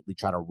immediately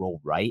try to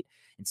roll right.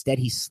 Instead,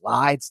 he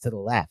slides to the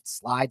left,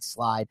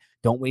 slide,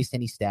 don't waste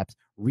any steps,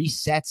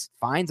 resets,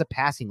 finds a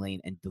passing lane,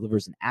 and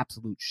delivers an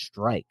absolute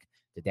strike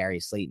to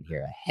Darius Slayton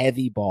here. A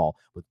heavy ball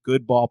with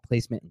good ball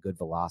placement and good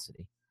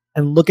velocity.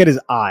 And look at his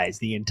eyes.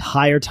 The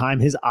entire time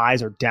his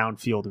eyes are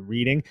downfield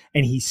reading,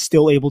 and he's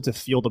still able to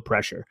feel the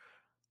pressure.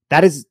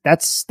 That's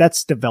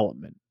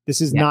development. This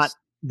is not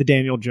the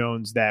Daniel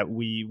Jones that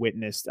we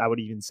witnessed, I would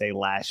even say,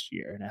 last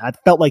year. And I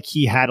felt like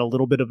he had a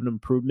little bit of an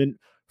improvement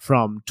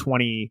from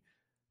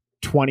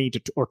 2020 to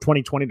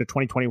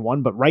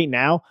 2021. But right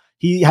now,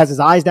 he has his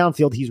eyes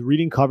downfield. He's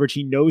reading coverage.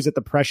 He knows that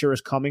the pressure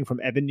is coming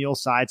from Evan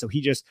Neal's side. So he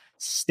just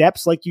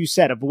steps, like you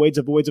said, avoids,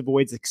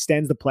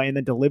 extends the play, and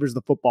then delivers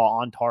the football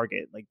on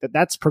target. Like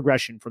that's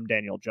progression from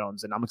Daniel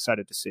Jones, and I'm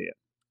excited to see it.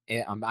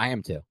 Yeah, I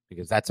am too,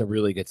 because that's a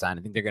really good sign.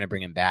 I think they're going to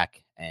bring him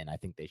back, and I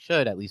think they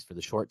should, at least for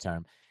the short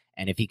term.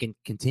 And if he can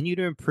continue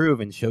to improve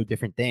and show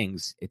different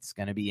things, it's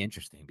going to be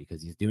interesting,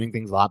 because he's doing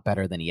things a lot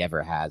better than he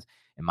ever has,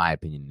 in my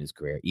opinion, in his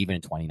career. Even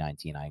in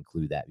 2019, I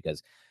include that,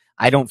 because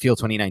I don't feel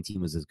 2019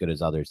 was as good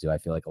as others do. I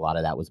feel like a lot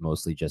of that was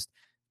mostly just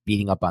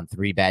beating up on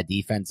three bad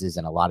defenses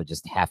and a lot of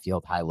just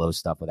half-field, high-low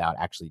stuff without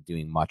actually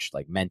doing much,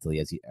 like mentally,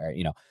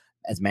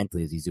 as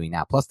mentally as he's doing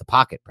now. Plus the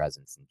pocket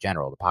presence in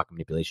general, the pocket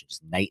manipulation,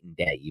 just night and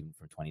day, even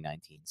from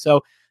 2019.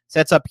 So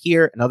sets up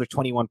here another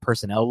 21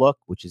 personnel look,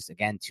 which is,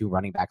 again, two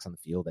running backs on the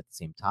field at the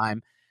same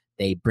time.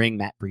 They bring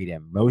Matt Breida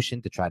in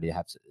motion to try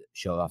to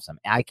show off some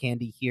eye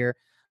candy here,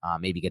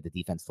 maybe get the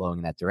defense flowing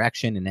in that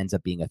direction, and ends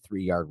up being a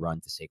 3-yard run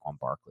to Saquon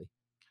Barkley.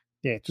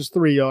 Yeah, just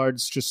 3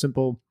 yards, just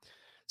simple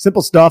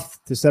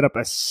stuff to set up a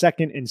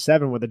 2nd and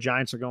 7 where the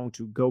Giants are going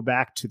to go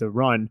back to the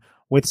run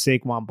with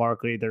Saquon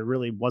Barkley. There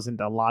really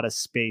wasn't a lot of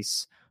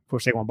space for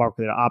Saquon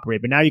Barkley to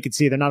operate. But now you can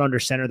see they're not under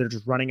center. They're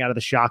just running out of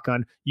the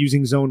shotgun,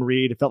 using zone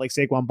read. It felt like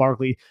Saquon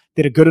Barkley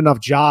did a good enough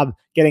job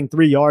getting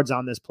 3 yards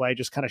on this play,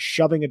 just kind of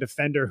shoving a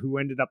defender who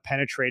ended up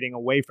penetrating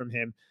away from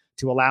him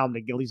to allow him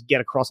to at least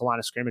get across the line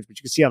of scrimmage. But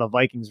you can see how the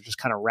Vikings are just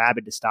kind of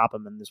rabid to stop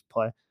him in this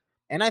play.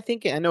 And I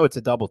know it's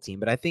a double team,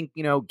 but I think,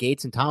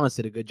 Gates and Thomas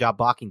did a good job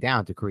blocking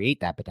down to create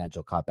that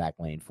potential cutback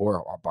lane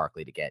for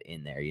Barkley to get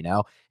in there,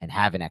 and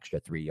have an extra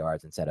 3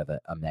 yards instead of a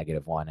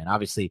 -1. And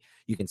obviously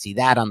you can see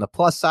that on the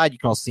plus side. You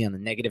can also see on the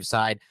negative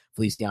side,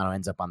 Feliciano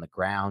ends up on the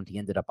ground. He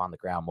ended up on the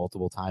ground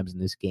multiple times in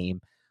this game.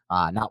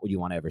 Not what you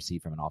want to ever see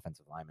from an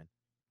offensive lineman.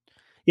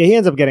 Yeah, he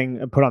ends up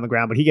getting put on the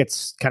ground, but he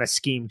gets kind of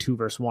schemed 2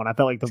 versus 1. I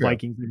felt like the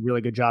Vikings did a really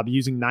good job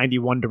using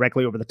 91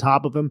 directly over the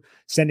top of him,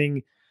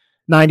 sending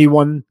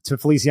 91 to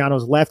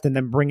Feliciano's left, and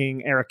then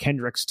bringing Eric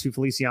Kendricks to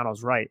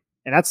Feliciano's right.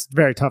 And that's a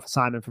very tough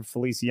assignment for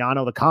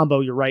Feliciano. The combo,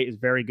 you're right, is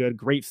very good.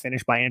 Great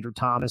finish by Andrew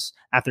Thomas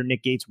after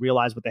Nick Gates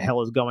realized what the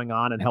hell is going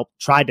on and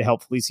tried to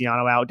help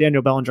Feliciano out.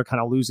 Daniel Bellinger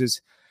kind of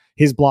loses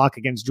his block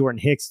against Jordan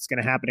Hicks. It's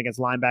going to happen against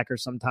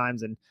linebackers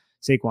sometimes, and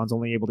Saquon's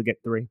only able to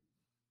get 3.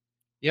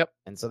 Yep.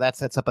 And so that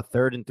sets up a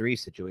 3rd and 3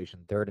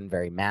 situation. 3rd and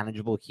very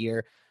manageable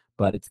here,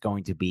 but it's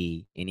going to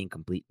be an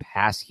incomplete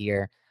pass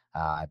here.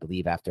 I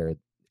believe after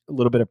a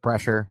little bit of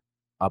pressure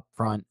up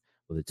front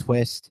with a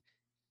twist,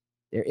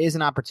 there is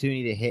an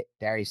opportunity to hit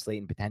Darius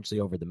Slayton potentially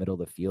over the middle of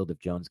the field if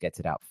Jones gets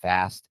it out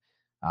fast.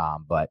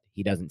 But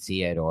he doesn't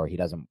see it, or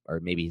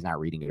maybe he's not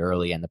reading it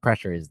early, and the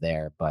pressure is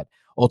there, but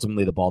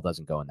ultimately the ball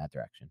doesn't go in that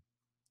direction.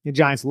 The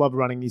Giants love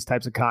running these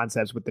types of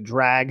concepts with the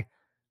drag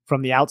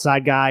from the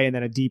outside guy and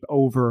then a deep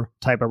over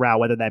type of route,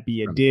 whether that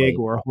be a dig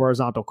or a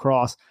horizontal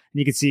cross. And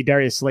you can see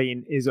Darius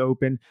Slayton is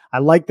open. I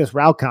like this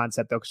route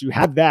concept, though, because you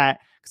have that,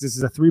 because this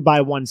is a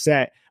 3-by-1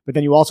 set, but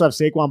then you also have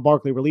Saquon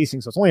Barkley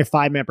releasing. So it's only a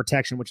 5-man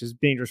protection, which is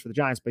dangerous for the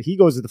Giants, but he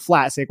goes to the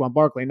flat, Saquon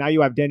Barkley. And now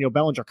you have Daniel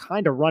Bellinger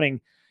kind of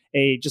running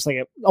a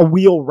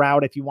wheel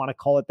route, if you want to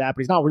call it that,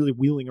 but he's not really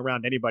wheeling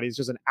around anybody. It's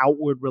just an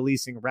outward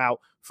releasing route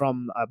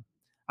from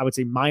I would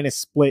say minus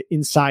split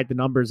inside the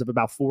numbers of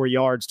about 4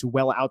 yards to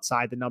well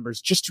outside the numbers,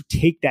 just to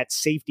take that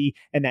safety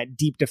and that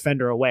deep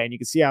defender away. And you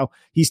can see how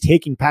he's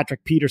taking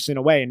Patrick Peterson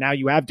away. And now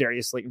you have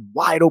Darius Slayton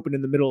wide open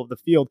in the middle of the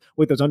field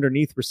with those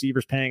underneath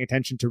receivers paying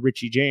attention to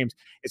Richie James.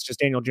 It's just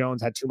Daniel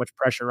Jones had too much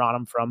pressure on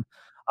him from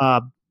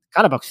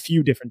kind of a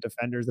few different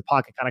defenders. The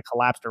pocket kind of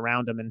collapsed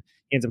around him, and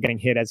he ends up getting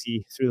hit as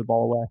he threw the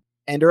ball away.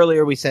 And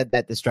earlier we said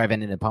that this drive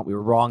ended in a punt. We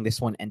were wrong. This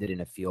one ended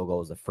in a field goal. It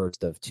was the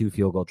first of 2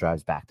 field goal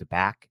drives back to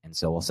back. And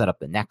so we'll set up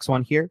the next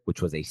one here,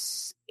 which was a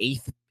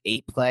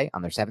 8 play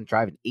on their 7th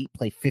drive, an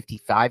 8-play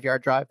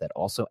 55-yard drive that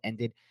also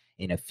ended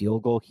in a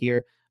field goal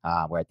here,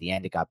 where at the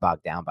end it got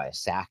bogged down by a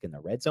sack in the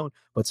red zone,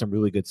 but some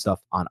really good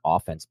stuff on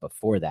offense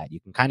before that.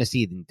 You can kind of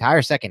see the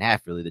entire second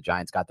half, really, the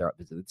Giants got their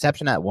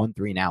exception at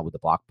 1-3 now with the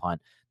block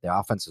punt. The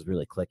offense was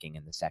really clicking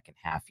in the second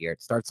half here.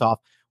 It starts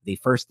off the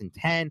 1st and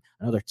 10,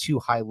 another 2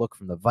 high look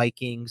from the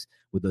Vikings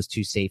with those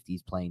 2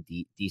 safeties playing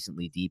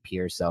decently deep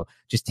here. So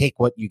just take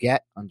what you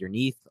get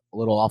underneath, a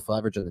little off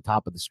leverage at the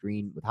top of the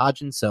screen with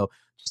Hodgins. So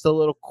just a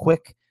little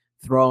quick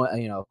throw,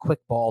 quick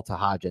ball to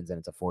Hodgins, and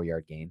it's a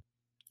 4-yard gain.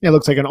 Yeah, it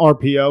looks like an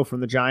RPO from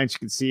the Giants. You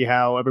can see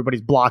how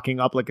everybody's blocking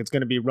up like it's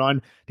going to be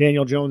run.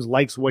 Daniel Jones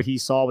likes what he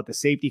saw with the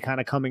safety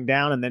kind of coming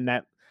down, and then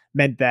that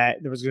meant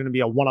that there was going to be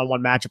a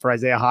one-on-one matchup for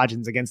Isaiah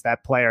Hodgins against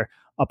that player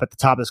up at the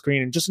top of the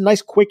screen. And just a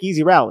nice, quick,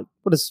 easy route.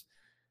 What does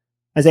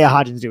Isaiah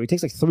Hodgins do? He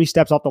takes like 3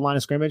 steps off the line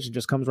of scrimmage and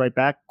just comes right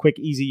back. Quick,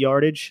 easy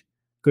yardage.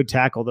 Good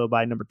tackle, though,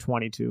 by number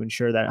 20 to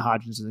ensure that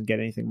Hodgins doesn't get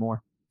anything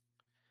more.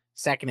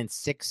 2nd and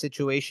 6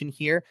 situation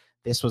here.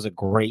 This was a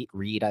great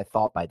read, I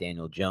thought, by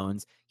Daniel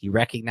Jones. He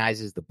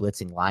recognizes the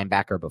blitzing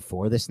linebacker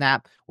before the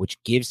snap,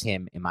 which gives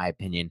him, in my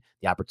opinion,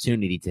 the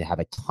opportunity to have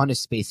a ton of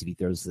space if he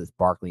throws this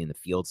Barkley in the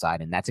field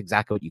side. And that's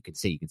exactly what you can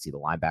see. You can see the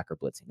linebacker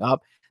blitzing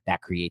up.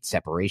 That creates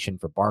separation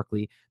for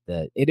Barkley.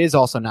 It is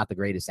also not the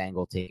greatest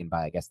angle taken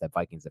by, I guess, that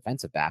Vikings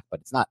defensive back,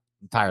 but it's not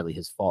entirely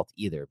his fault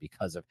either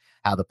because of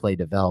how the play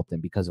developed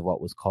and because of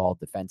what was called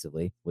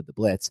defensively with the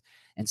blitz.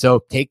 And so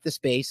take the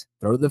space,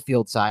 throw to the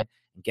field side,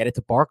 and get it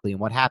to Barkley. And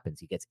what happens?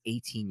 He gets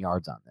 18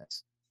 yards on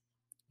this.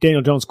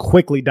 Daniel Jones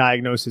quickly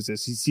diagnoses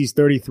this. He sees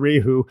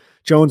 33, who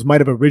Jones might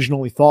have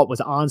originally thought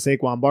was on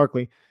Saquon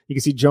Barkley. You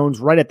can see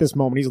Jones right at this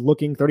moment. He's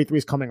looking. 33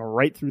 is coming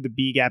right through the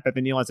B gap.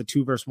 Evan Neal has a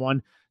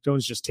 2-versus-1.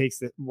 Jones just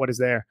takes what is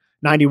there.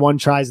 91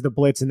 tries the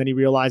blitz, and then he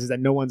realizes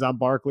that no one's on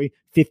Barkley.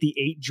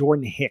 58,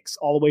 Jordan Hicks,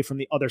 all the way from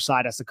the other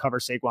side, has to cover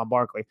Saquon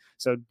Barkley.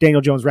 So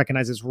Daniel Jones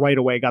recognizes right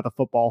away, got the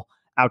football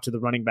out to the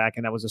running back,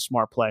 and that was a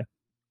smart play.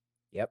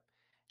 Yep.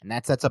 And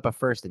that sets up a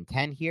 1st and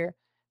 10 here.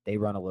 They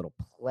run a little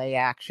play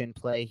action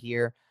play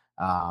here.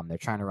 They're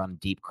trying to run a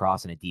deep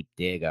cross and a deep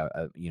dig,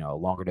 a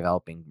longer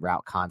developing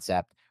route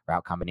concept,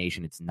 route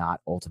combination. It's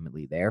not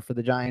ultimately there for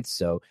the Giants.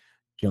 So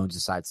Jones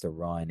decides to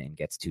run and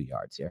gets 2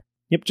 yards here.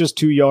 Yep, just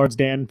 2 yards,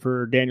 Dan,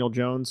 for Daniel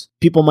Jones.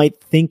 People might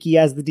think he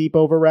has the deep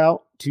over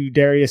route to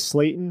Darius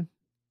Slayton.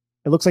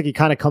 It looks like he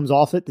kind of comes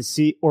off it to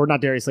see, or not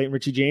Darius Slayton,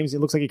 Richie James.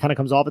 It looks like he kind of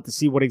comes off it to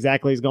see what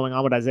exactly is going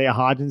on with Isaiah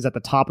Hodgins at the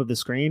top of the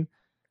screen.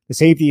 The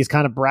safety is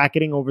kind of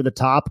bracketing over the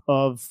top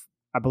of,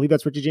 I believe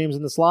that's Richie James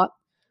in the slot.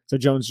 So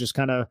Jones just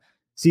kind of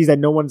sees that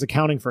no one's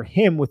accounting for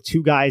him with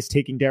 2 guys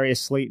taking Darius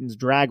Slayton's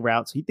drag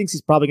route. So he thinks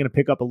he's probably going to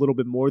pick up a little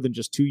bit more than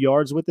just 2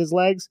 yards with his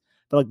legs.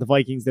 I feel like the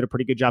Vikings did a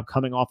pretty good job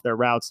coming off their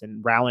routes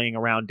and rallying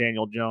around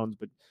Daniel Jones,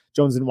 but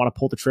Jones didn't want to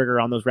pull the trigger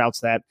on those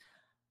routes that,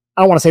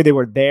 I don't want to say they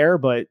were there,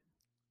 but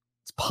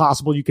it's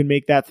possible you can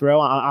make that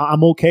throw.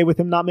 I'm okay with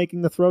him not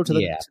making the throw to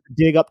the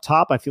dig up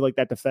top. I feel like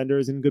that defender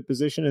is in good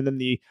position, and then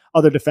the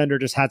other defender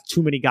just has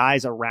too many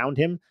guys around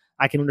him.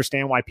 I can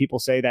understand why people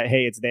say that,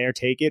 hey, it's there,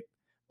 take it.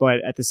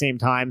 But at the same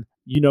time,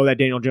 you know that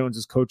Daniel Jones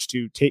is coached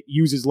to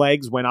use his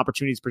legs when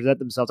opportunities present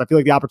themselves. I feel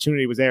like the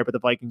opportunity was there, but the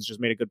Vikings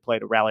just made a good play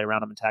to rally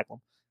around him and tackle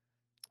him.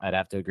 I'd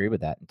have to agree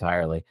with that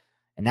entirely.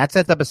 And that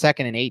sets up a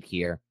 2nd and 8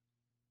 here.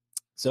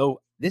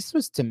 So this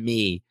was, to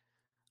me,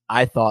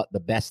 I thought the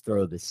best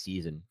throw of the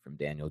season from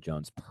Daniel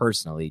Jones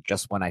personally,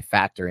 just when I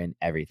factor in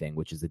everything,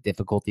 which is the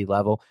difficulty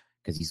level,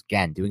 because he's,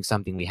 again, doing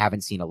something we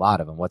haven't seen a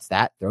lot of. And what's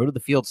that? Throw to the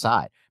field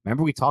side.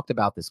 Remember, we talked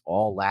about this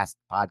all last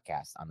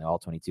podcast on the All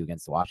 22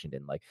 against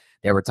Washington. Like,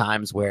 there were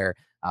times where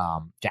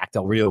Jack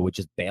Del Rio would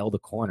just bail the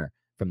corner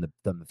from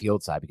the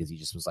field side because he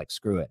just was like,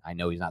 screw it. I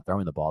know he's not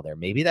throwing the ball there.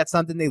 Maybe that's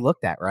something they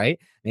looked at, right?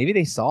 Maybe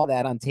they saw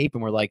that on tape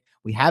and were like,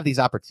 we have these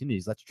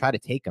opportunities. Let's try to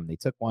take them. They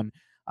took one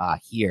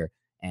here.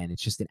 And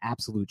it's just an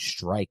absolute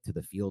strike to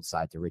the field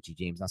side to Richie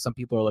James. Now, some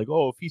people are like,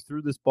 oh, if he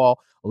threw this ball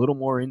a little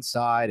more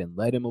inside and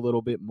led him a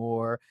little bit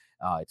more,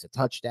 it's a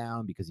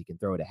touchdown because he can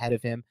throw it ahead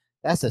of him.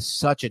 That's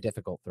such a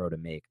difficult throw to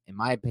make. In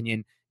my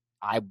opinion,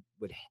 I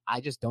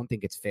just don't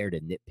think it's fair to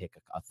nitpick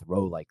a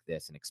throw like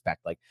this and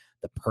expect like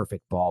the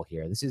perfect ball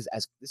here. This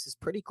is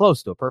pretty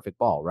close to a perfect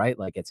ball, right?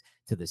 Like, it's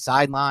to the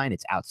sideline,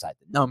 it's outside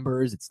the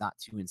numbers, it's not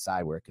too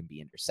inside where it can be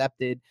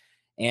intercepted.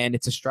 And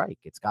it's a strike.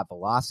 It's got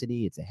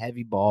velocity. It's a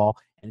heavy ball,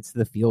 and it's to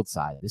the field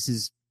side. This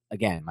is,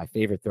 again, my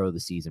favorite throw of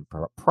the season,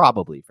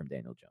 probably from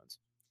Daniel Jones.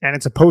 And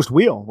it's a post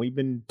wheel. We've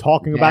been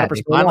talking about it for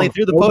so long. Finally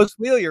threw the post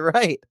wheel. You're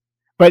right.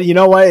 But you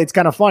know what? It's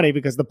kind of funny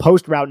because the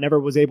post route never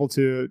was able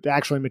to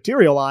actually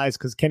materialize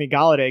because Kenny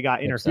Golladay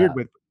got interfered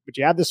with. But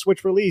you have the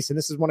switch release, and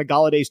this is one of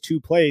Galladay's 2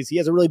 plays. He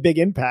has a really big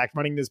impact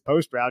running this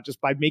post route just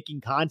by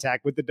making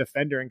contact with the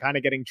defender and kind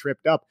of getting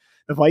tripped up.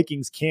 The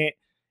Vikings can't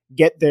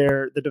get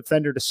the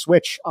defender to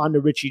switch onto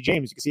Richie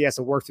James because he has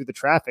to work through the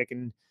traffic.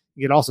 And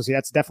you can also see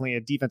that's definitely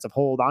a defensive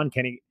hold on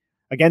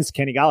against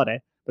Kenny Golladay.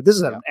 But this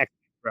is an excellent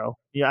throw.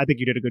 Yeah, I think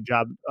you did a good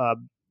job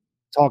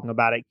talking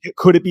about it.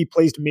 Could it be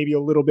placed maybe a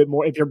little bit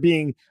more if you're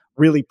being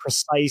really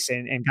precise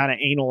and kind of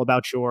anal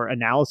about your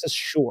analysis?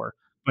 Sure.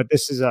 But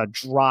this is a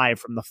drive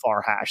from the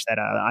far hash that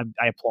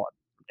I applaud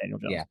Daniel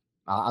Jones. Yeah,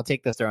 I'll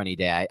take this throw any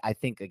day. I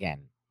think,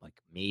 again, like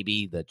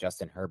maybe the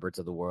Justin Herberts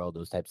of the world,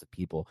 those types of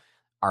people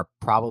are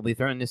probably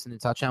throwing this in the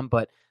touchdown,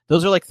 but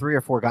those are like 3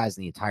 or 4 guys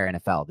in the entire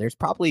NFL. There's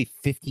probably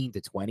 15 to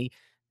 20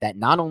 that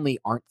not only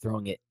aren't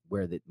throwing it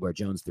where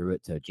Jones threw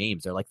it to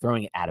James, they're like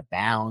throwing it out of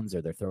bounds,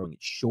 or they're throwing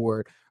it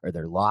short, or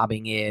they're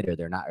lobbing it, or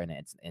they're not, and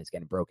it's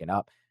getting broken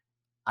up.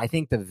 I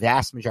think the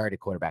vast majority of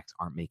quarterbacks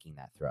aren't making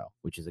that throw,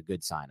 which is a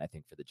good sign, I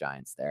think, for the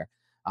Giants there.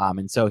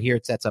 And so here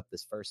it sets up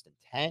this 1st and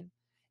 10.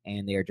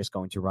 and they're just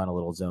going to run a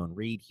little zone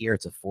read here.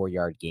 It's a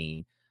 4-yard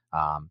gain.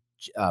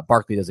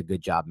 Barkley does a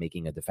good job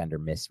making a defender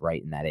miss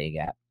right in that A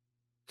gap.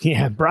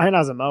 Yeah, Brian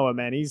Asamoah,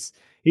 man, he's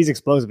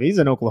explosive. He's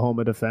an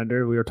Oklahoma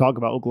defender. We were talking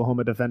about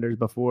Oklahoma defenders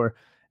before,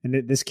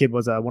 and this kid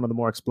was one of the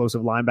more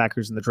explosive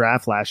linebackers in the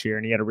draft last year,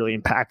 and he had a really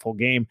impactful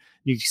game.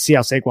 You see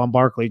how Saquon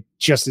Barkley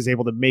just is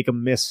able to make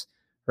him miss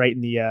right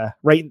in the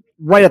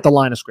right at the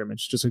line of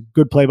scrimmage. Just a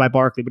good play by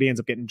Barkley, but he ends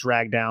up getting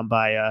dragged down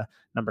by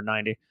number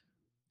 90.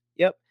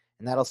 Yep,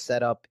 and that'll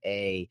set up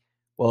it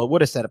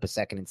would have set up a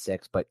 2nd and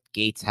 6, but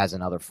Gates has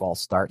another false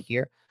start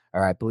here.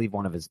 Or I believe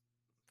one of his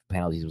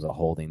penalties was a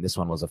holding. This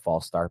one was a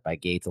false start by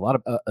Gates.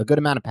 A good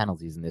amount of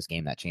penalties in this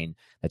game that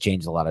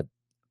changed a lot of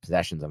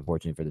possessions,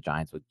 unfortunately, for the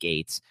Giants with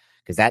Gates,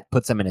 because that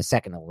puts them in a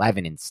 2nd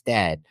 11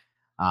 instead.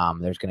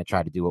 They're just going to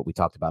try to do what we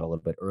talked about a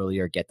little bit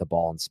earlier, get the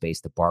ball in space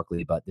to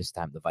Barkley, but this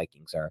time the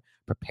Vikings are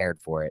prepared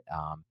for it.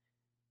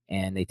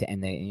 And they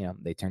turned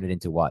it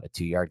into a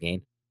 2-yard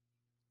gain.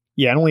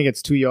 Yeah, it only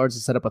gets 2 yards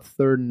to set up a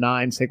 3rd and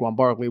 9. Saquon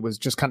Barkley was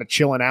just kind of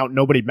chilling out.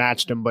 Nobody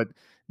matched him, but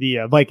the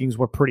Vikings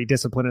were pretty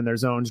disciplined in their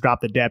zones,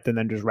 dropped the depth, and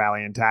then just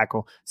rally and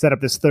tackle. Set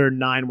up this 3rd and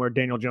 9 where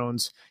Daniel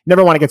Jones, you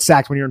never want to get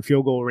sacked when you're in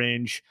field goal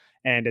range,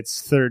 and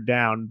it's 3rd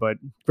down, but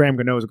Graham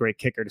Gano is a great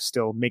kicker to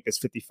still make this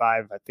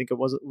 55. I think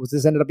was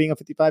this ended up being a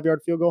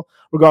 55-yard field goal?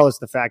 Regardless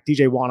of the fact,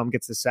 DJ Wanham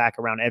gets the sack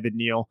around Evan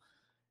Neal,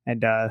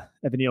 and Evan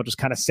Neal just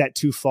kind of set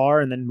too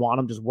far, and then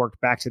Wanham just worked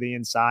back to the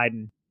inside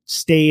and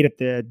stayed at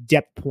the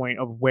depth point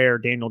of where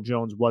Daniel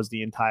Jones was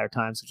the entire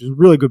time. So just a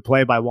really good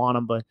play by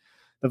Wanham, but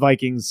the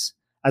Vikings,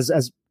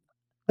 as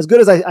good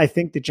as I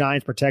think the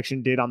Giants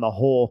protection did on the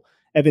whole,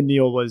 Evan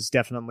Neal was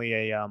definitely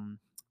a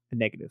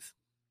negative.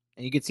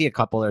 And you can see a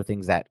couple other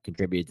things that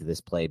contributed to this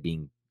play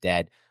being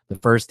dead. The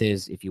first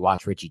is, if you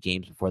watch Richie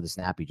James before the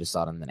snap, you just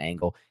saw it on an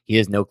angle. He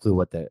has no clue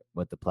what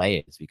the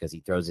play is, because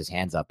he throws his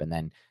hands up, and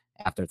then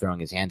after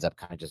throwing his hands up,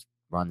 kind of just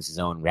runs his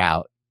own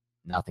route.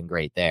 Nothing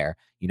great there.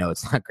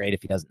 It's not great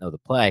if he doesn't know the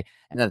play.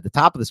 And then at the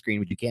top of the screen,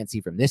 which you can't see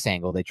from this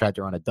angle, they tried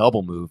to run a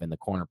double move, and the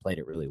corner played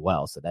it really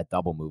well. So that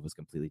double move was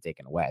completely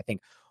taken away. I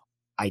think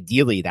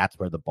ideally that's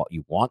where the ball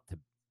you want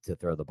to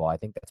throw the ball. I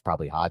think that's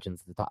probably Hodgins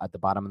at the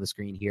bottom of the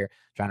screen here,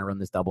 trying to run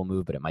this double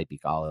move, but it might be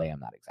Golladay.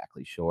 I'm not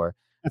exactly sure.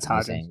 That's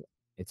Hodgins.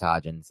 It's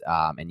Hodgins.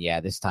 And yeah,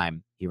 this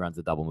time he runs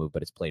the double move,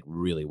 but it's played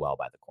really well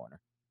by the corner.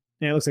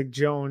 Yeah, it looks like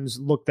Jones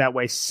looked that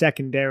way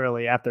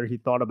secondarily after he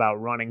thought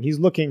about running. He's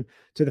looking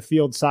to the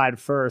field side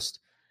first.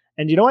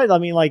 And you know what? I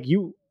mean, like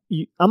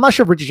I'm not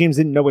sure if Richie James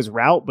didn't know his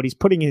route, but he's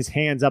putting his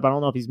hands up. I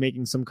don't know if he's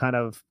making some kind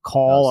of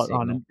call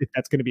on if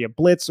that's going to be a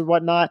blitz or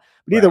whatnot.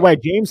 But either way,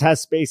 James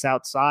has space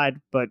outside,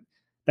 but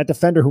that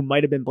defender who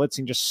might have been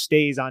blitzing just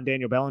stays on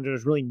Daniel Bellinger.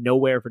 There's really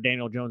nowhere for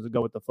Daniel Jones to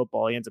go with the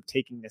football. He ends up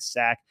taking this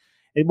sack.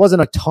 It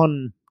wasn't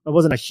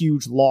a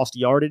huge lost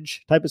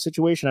yardage type of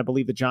situation. I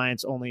believe the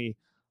Giants only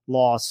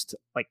lost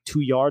like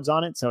 2 yards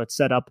on it. So it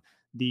set up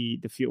the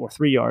field, or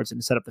 3 yards,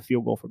 and set up the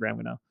field goal for Graham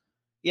Gano.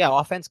 Yeah,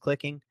 offense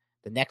clicking.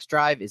 The next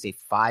drive is a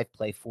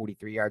 5-play,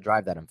 43-yard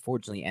drive that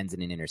unfortunately ends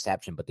in an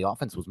interception, but the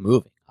offense was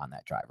moving on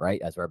that drive,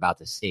 right? As we're about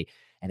to see.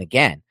 And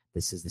again,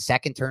 this is the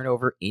second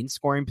turnover in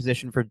scoring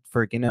position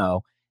for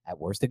Gano, at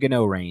worst a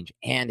Gano range,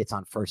 and it's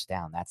on 1st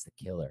down. That's the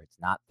killer. It's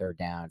not 3rd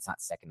down. It's not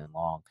 2nd and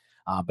long.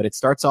 But it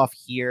starts off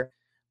here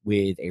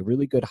with a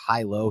really good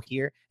high-low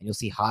here, and you'll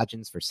see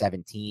Hodgins for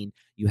 17.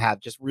 You have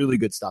just really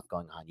good stuff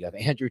going on. You have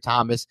Andrew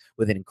Thomas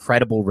with an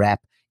incredible rep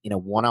in a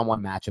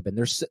one-on-one matchup, and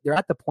they're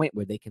at the point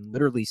where they can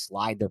literally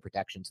slide their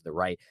protection to the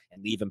right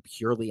and leave him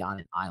purely on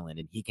an island,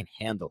 and he can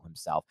handle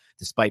himself,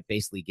 despite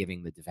basically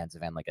giving the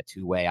defensive end like a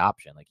two-way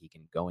option. Like, he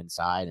can go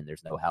inside and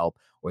there's no help,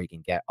 or he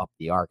can get up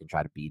the arc and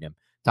try to beat him.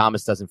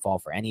 Thomas doesn't fall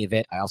for any of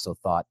it. I also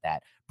thought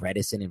that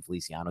Bredesen and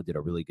Feliciano did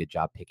a really good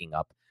job picking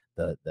up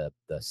the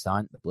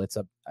stunt, the blitz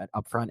up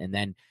front, and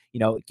then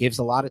it gives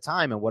a lot of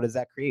time. And what does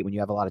that create? When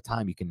you have a lot of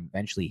time, you can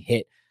eventually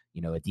hit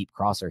a deep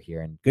crosser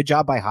here. And good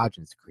job by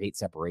Hodgins to create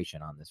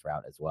separation on this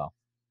route as well.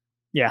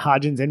 Yeah,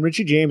 Hodgins and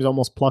Richie James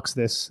almost plucks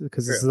this,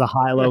 because this is a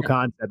high-low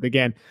concept.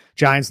 Again,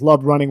 Giants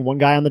love running one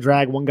guy on the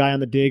drag, one guy on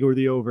the dig or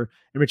the over.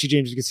 And Richie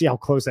James, you can see how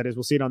close that is.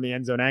 We'll see it on the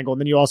end zone angle.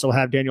 And then you also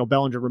have Daniel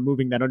Bellinger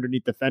removing that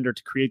underneath defender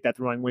to create that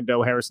throwing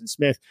window. Harrison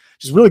Smith,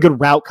 just really good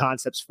route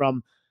concepts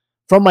from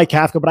Mike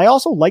Kafka. But I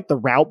also like the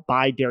route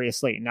by Darius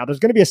Slayton. Now, there's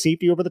going to be a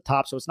safety over the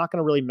top, so it's not going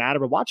to really matter.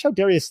 But watch how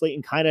Darius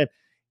Slayton kind of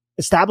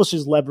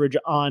establishes leverage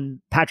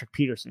on Patrick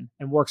Peterson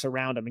and works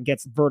around him and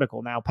gets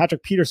vertical. Now,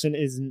 Patrick Peterson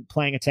isn't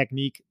playing a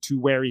technique to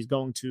where he's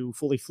going to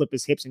fully flip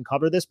his hips and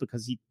cover this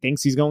because he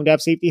thinks he's going to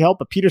have safety help.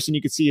 But Peterson,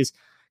 you can see, is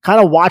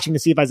kind of watching to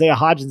see if Isaiah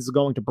Hodgins is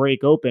going to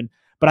break open.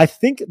 But I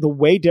think the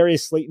way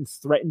Darius Slayton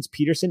threatens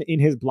Peterson in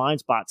his blind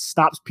spot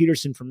stops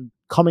Peterson from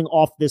coming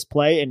off this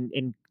play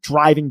and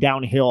driving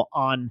downhill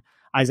on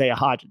Isaiah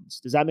Hodgins.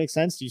 Does that make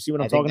sense? Do you see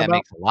what I'm talking about? That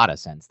makes a lot of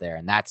sense there.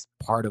 And that's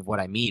part of what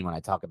I mean when I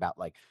talk about,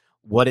 like,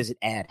 what does it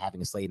add having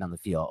a Slayton on the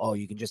field? Oh,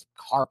 you can just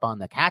harp on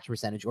the catch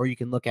percentage, or you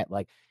can look at,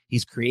 like,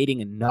 he's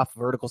creating enough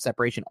vertical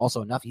separation,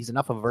 also he's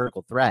enough of a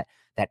vertical threat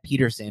that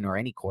Peterson or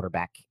any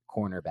quarterback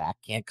cornerback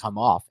can't come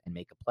off and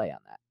make a play on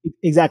that.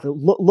 Exactly.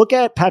 Look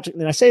at Patrick.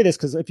 And I say this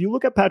because if you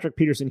look at Patrick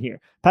Peterson here,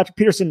 Patrick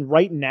Peterson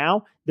right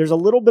now, there's a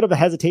little bit of a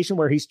hesitation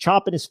where he's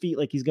chopping his feet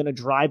like he's going to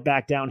drive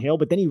back downhill,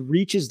 but then he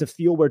reaches the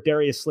field where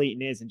Darius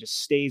Slayton is and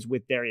just stays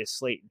with Darius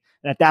Slayton.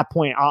 And at that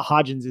point,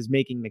 Hodgins is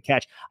making the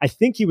catch. I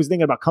think he was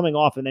thinking about coming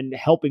off and then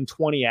helping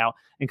 20 out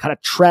and kind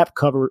of trap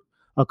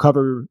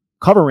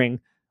covering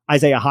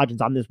Isaiah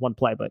Hodgins on this one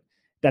play, but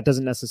that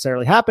doesn't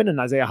necessarily happen. And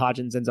Isaiah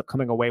Hodgins ends up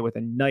coming away with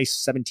a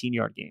nice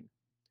 17-yard gain.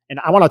 And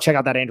I want to check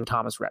out that Andrew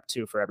Thomas rep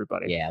too for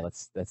everybody. Yeah,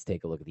 let's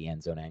take a look at the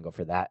end zone angle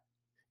for that.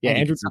 Yeah, and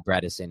Andrew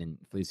Bredesen and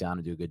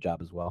Feliciano do a good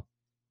job as well.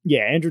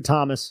 Yeah, Andrew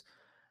Thomas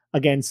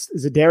against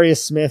Zadarius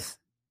Smith,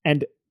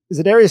 and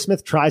Zadarius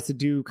Smith tries to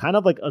do kind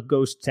of like a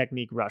ghost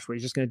technique rush where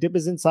he's just going to dip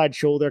his inside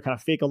shoulder, kind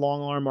of fake a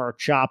long arm or a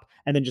chop,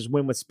 and then just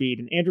win with speed.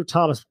 And Andrew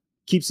Thomas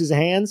keeps his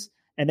hands,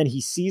 and then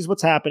he sees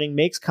what's happening,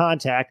 makes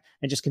contact,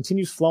 and just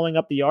continues flowing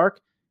up the arc.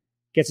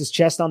 Gets his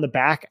chest on the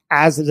back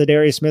as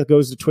Zadarius Smith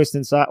goes to twist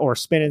inside or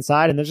spin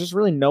inside, and there's just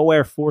really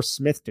nowhere for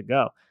Smith to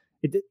go.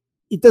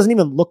 It doesn't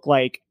even look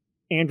like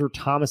Andrew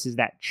Thomas is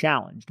that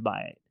challenged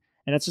by it.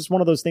 And that's just one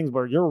of those things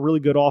where you're a really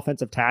good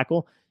offensive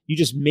tackle. You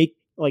just make,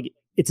 like,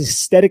 it's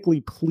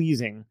aesthetically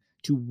pleasing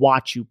to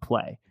watch you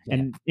play. Yeah.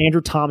 And Andrew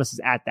Thomas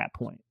is at that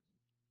point.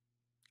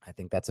 I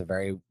think that's a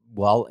very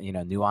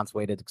nuanced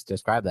way to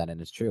describe that.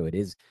 And it's true. It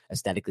is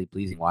aesthetically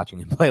pleasing watching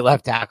him play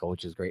left tackle,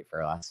 which is great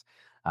for us.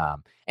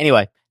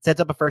 Anyway, sets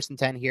up a 1st and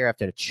 10 here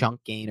after a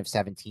chunk gain of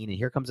 17. And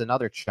here comes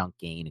another chunk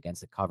gain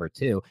against the cover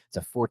too. It's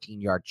a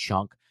 14-yard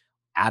chunk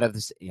out of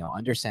this,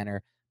 under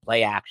center,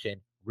 play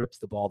action, rips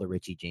the ball to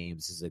Richie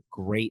James. This is a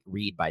great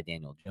read by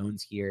Daniel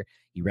Jones here.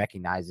 He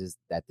recognizes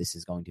that this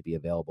is going to be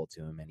available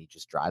to him, and he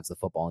just drives the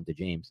football into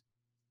James.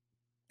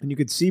 And you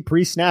could see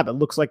pre-snap, it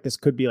looks like this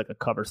could be like a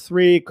cover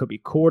 3, it could be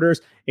quarters.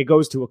 It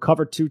goes to a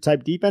cover 2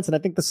 type defense. And I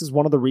think this is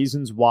one of the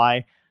reasons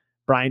why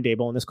Brian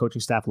Daboll and this coaching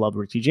staff love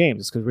Richie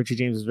James, because Richie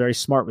James is very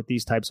smart with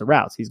these types of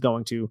routes.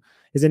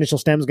 His initial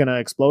stem is going to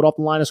explode off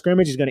the line of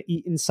scrimmage. He's going to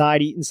eat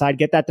inside,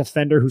 get that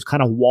defender who's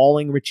kind of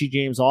walling Richie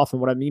James off.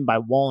 And what I mean by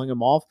walling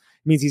him off,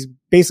 it means he's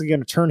basically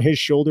going to turn his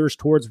shoulders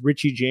towards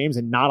Richie James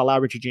and not allow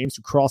Richie James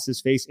to cross his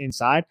face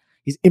inside.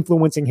 He's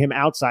influencing him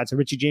outside. So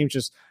Richie James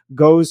just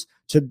goes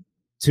to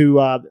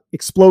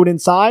explode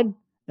inside.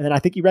 And then I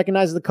think he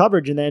recognizes the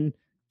coverage and then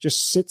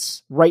just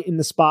sits right in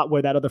the spot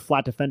where that other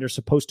flat defender is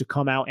supposed to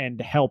come out and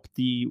help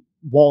the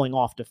walling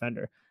off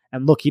defender.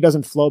 And look, he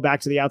doesn't flow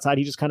back to the outside.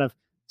 He just kind of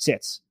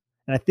sits.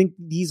 And I think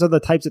these are the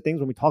types of things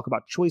when we talk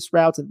about choice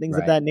routes and things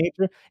of that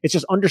nature, it's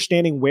just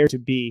understanding where to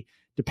be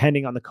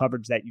depending on the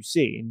coverage that you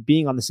see and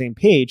being on the same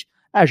page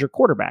as your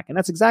quarterback. And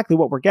that's exactly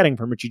what we're getting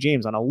from Richie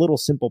James on a little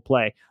simple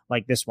play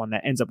like this one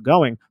that ends up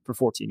going for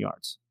 14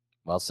 yards.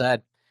 Well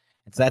said.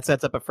 And so that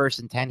sets up a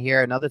 1st and 10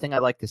 here. Another thing I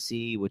like to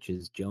see, which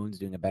is Jones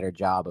doing a better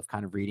job of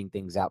kind of reading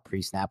things out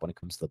pre-snap when it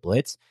comes to the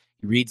blitz.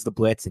 He reads the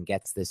blitz and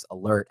gets this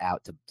alert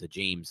out to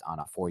James on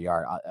a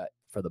 4-yard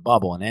for the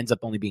bubble, and ends up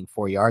only being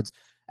 4 yards.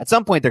 At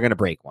some point, they're going to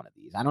break one of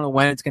these. I don't know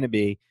when it's going to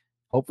be.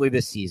 Hopefully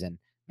this season.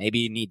 Maybe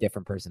you need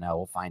different personnel.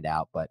 We'll find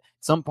out. But at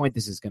some point,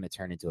 this is going to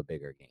turn into a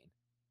bigger game.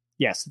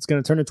 Yes, it's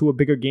going to turn into a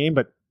bigger game.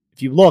 But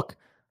if you look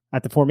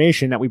at the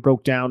formation that we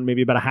broke down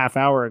maybe about a half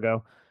hour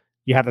ago,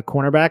 you have the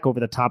cornerback over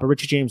the top of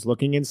Richie James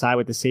looking inside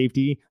with the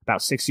safety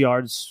about 6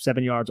 yards,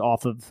 7 yards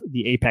off of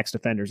the apex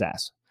defender's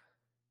ass.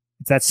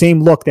 It's that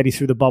same look that he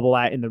threw the bubble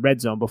at in the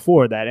red zone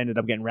before that ended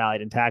up getting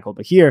rallied and tackled.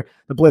 But here,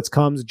 the blitz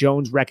comes.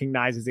 Jones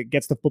recognizes it,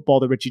 gets the football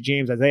to Richie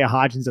James. Isaiah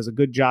Hodgins does a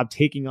good job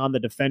taking on the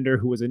defender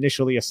who was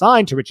initially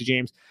assigned to Richie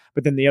James,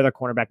 but then the other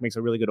cornerback makes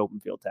a really good open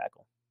field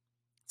tackle.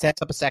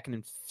 Sets up a 2nd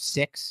and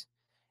 6.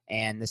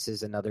 And this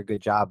is another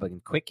good job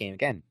in quick game.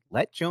 Again,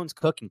 let Jones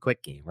cook in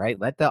quick game, right?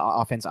 Let the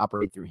offense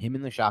operate through him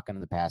in the shotgun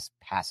in the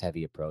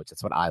pass-heavy approach.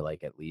 That's what I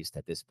like, at least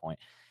at this point.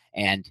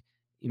 And,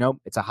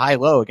 it's a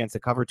high-low against a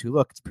cover 2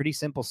 look. It's pretty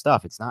simple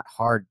stuff. It's not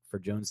hard for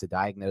Jones to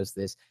diagnose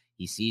this.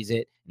 He sees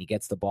it, and he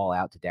gets the ball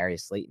out to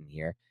Darius Slayton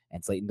here.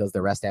 And Slayton does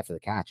the rest after the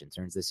catch and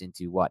turns this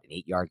into, an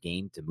 8-yard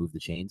gain to move the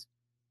chains?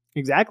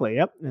 Exactly.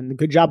 Yep. And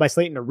good job by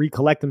Slayton to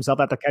recollect himself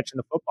after catching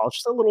the football. It's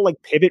just a little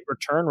pivot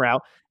return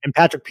route. And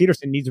Patrick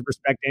Peterson needs to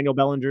respect Daniel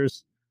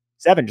Bellinger's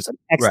 7. Just an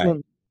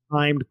excellent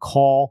timed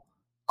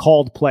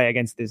called play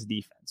against this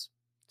defense.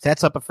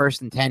 Sets up a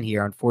 1st and 10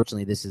 here.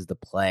 Unfortunately, this is the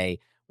play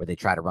where they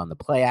try to run the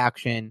play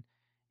action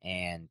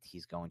and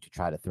he's going to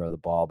try to throw the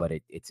ball, but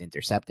it's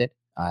intercepted.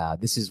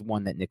 This is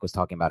one that Nick was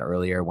talking about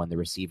earlier when the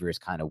receiver is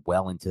kind of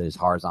well into his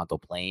horizontal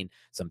plane.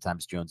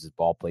 Sometimes Jones's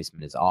ball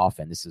placement is off,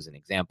 and this is an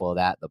example of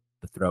that.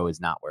 The throw is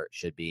not where it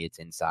should be. It's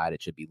inside.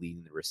 It should be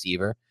leading the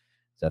receiver.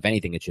 So if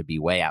anything, it should be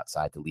way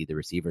outside to lead the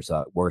receiver. So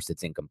at worst,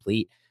 it's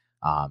incomplete.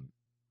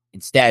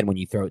 Instead, when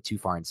you throw it too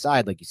far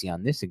inside, like you see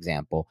on this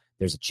example,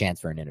 there's a chance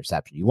for an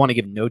interception. You want to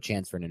give no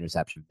chance for an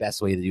interception.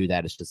 Best way to do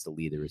that is just to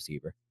lead the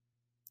receiver.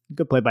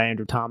 Good play by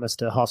Andrew Thomas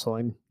to hustle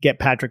and get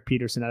Patrick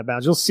Peterson out of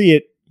bounds. You'll see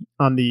it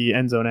on the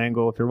end zone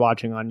angle if you're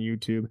watching on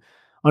YouTube.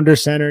 Under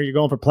center, you're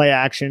going for play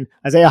action.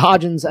 Isaiah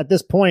Hodgins, at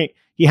this point,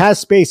 he has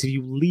space if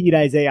you lead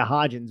Isaiah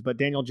Hodgins, but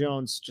Daniel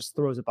Jones just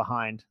throws it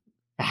behind.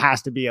 it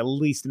has to be at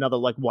least another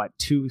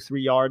 2-3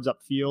 yards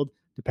upfield,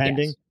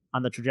 depending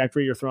on the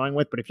trajectory you're throwing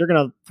with. But if you're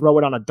going to throw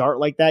it on a dart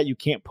like that, you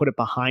can't put it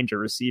behind your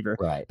receiver.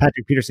 Right.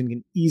 Patrick Peterson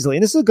can easily,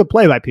 and this is a good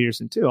play by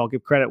Peterson too. I'll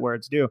give credit where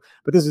it's due,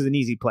 but this is an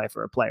easy play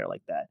for a player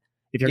like that.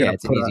 If you're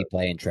it's an easy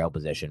play in trail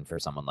position for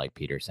someone like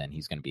Peterson.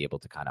 He's going to be able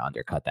to kind of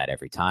undercut that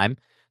every time.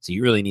 So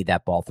you really need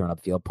that ball thrown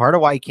upfield. Part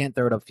of why you can't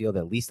throw it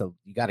upfield,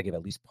 you got to give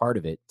at least part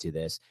of it to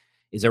this,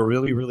 is a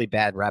really, really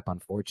bad rep,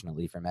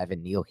 unfortunately, from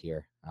Evan Neal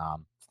here.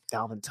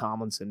 Dalvin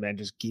Tomlinson, man,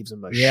 just gives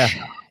him a shot.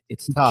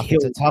 It's tough.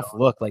 It's a tough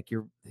look.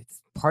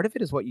 It's part of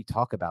it is what you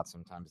talk about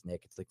sometimes,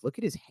 Nick. It's like, look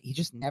at he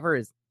just never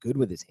is good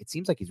with it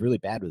seems like he's really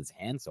bad with his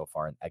hands so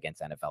far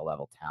against NFL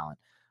level talent,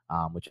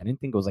 which I didn't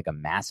think was like a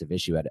massive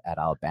issue at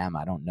Alabama.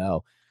 I don't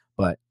know,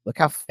 but look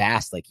how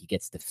fast he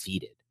gets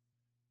defeated.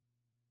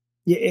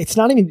 Yeah, it's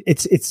not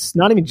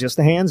even just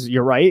the hands.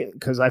 You're right,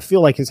 because I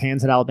feel like his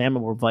hands at Alabama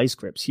were vice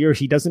grips. Here,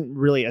 he doesn't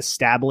really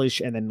establish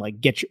and then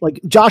get you,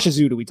 like Josh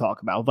Ezeudu. We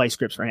talk about vice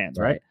grips for hands,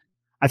 right?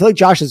 I feel like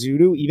Josh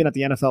Ezeudu, even at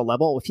the NFL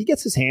level, if he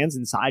gets his hands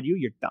inside you,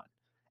 you're done.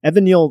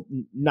 Evan Neal,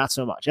 not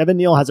so much. Evan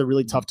Neal has a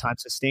really tough time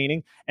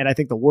sustaining, and I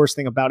think the worst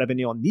thing about Evan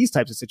Neal in these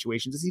types of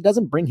situations is he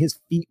doesn't bring his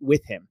feet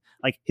with him.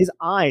 Like his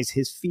eyes,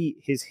 his feet,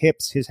 his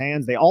hips, his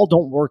hands, they all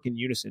don't work in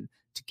unison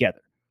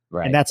together.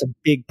 Right. And that's a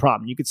big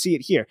problem. You could see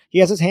it here. He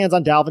has his hands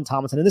on Dalvin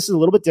Tomlinson, and this is a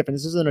little bit different.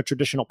 This isn't a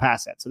traditional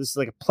pass set. So this is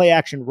like a play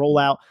action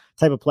rollout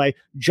type of play,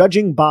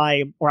 judging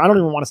by, or I don't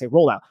even want to say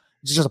rollout.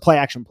 It's just a play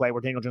action play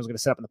where Daniel Jones is going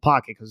to set up in the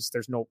pocket because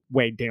there's no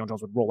way Daniel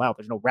Jones would roll out.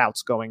 There's no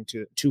routes going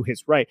to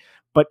his right.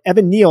 But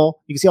Evan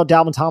Neal, you can see how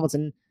Dalvin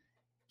Tomlinson,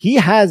 he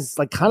has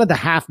kind of the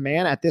half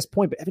man at this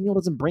point, but Evan Neal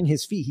doesn't bring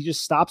his feet. He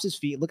just stops his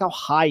feet. Look how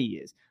high he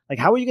is.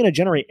 How are you going to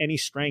generate any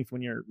strength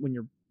when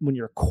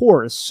your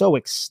core is so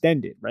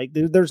extended, right?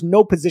 There's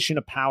no position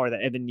of power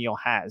that Evan Neal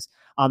has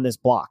on this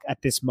block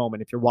at this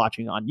moment. If you're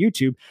watching on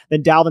YouTube,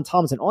 then Dalvin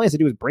Tomlinson, all he has to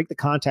do is break the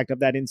contact of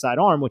that inside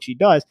arm, which he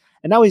does.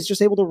 And now he's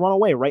just able to run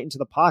away right into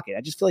the pocket.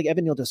 I just feel like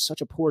Evan Neal does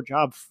such a poor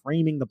job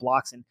framing the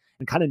blocks and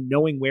kind of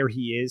knowing where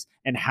he is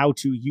and how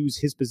to use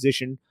his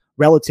position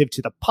relative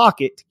to the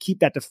pocket to keep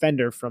that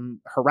defender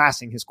from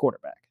harassing his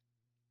quarterback.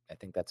 I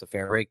think that's a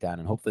fair breakdown,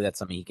 and hopefully that's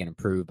something he can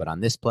improve. But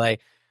on this play,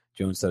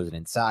 Jones throws it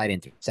inside,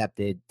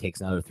 intercepted, takes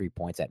another 3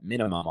 points at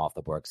minimum off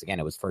the board. Because again,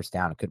 it was first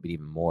down. It could be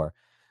even more.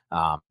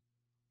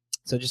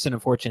 So just an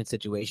unfortunate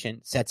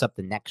situation. Sets up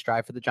the next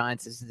drive for the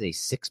Giants. This is a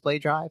 6-play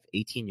drive,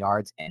 18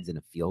 yards, ends in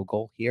a field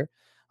goal here.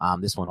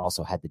 This one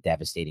also had the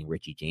devastating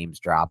Richie James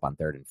drop on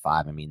 3rd and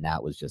 5. I mean,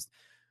 that was just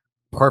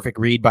perfect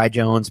read by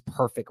Jones,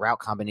 perfect route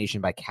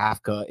combination by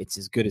Kafka. It's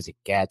as good as it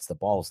gets. The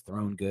ball is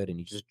thrown good, and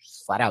he just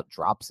flat out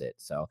drops it.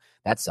 So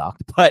that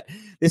sucked. But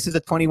this is a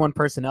 21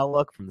 personnel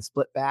look from the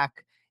split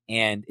back.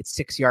 And it's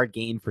 6-yard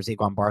gain for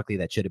Saquon Barkley.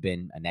 That should have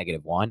been a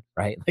 -1,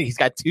 right? He's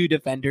got 2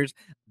 defenders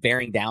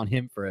bearing down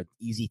him for an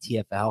easy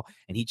TFL,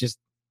 and he just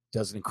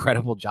does an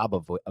incredible job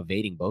of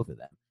evading both of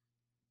them.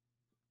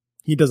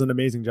 He does an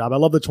amazing job. I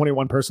love the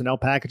 21 personnel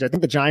package. I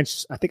think the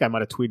Giants, I think I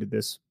might have tweeted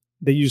this.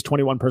 They used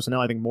 21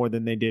 personnel, I think, more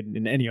than they did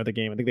in any other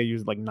game. I think they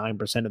used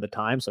 9% of the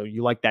time. So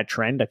you like that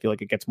trend. I feel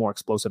like it gets more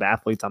explosive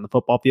athletes on the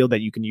football field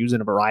that you can use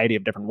in a variety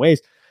of different ways.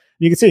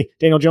 And you can see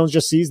Daniel Jones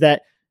just sees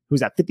that,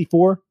 who's at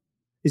 54?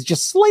 Is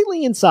just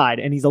slightly inside,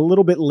 and he's a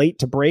little bit late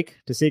to break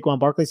to Saquon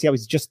Barkley. See how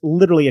he's just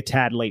literally a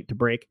tad late to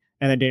break.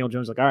 And then Daniel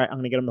Jones is like, all right, I'm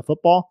going to get him the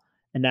football,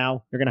 and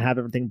now you're going to have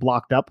everything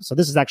blocked up. So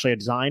this is actually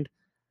designed,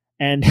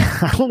 and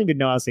I don't even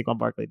know how Saquon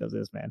Barkley does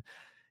this, man.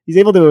 He's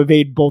able to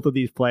evade both of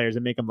these players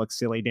and make them look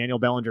silly. Daniel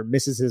Bellinger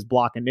misses his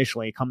block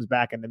initially, comes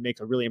back, and then makes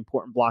a really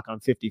important block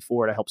on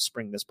 54 to help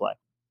spring this play.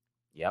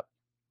 Yep.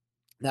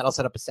 That'll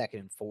set up a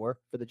 2nd and 4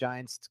 for the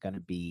Giants. It's going to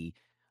be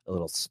a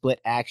little split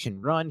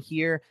action run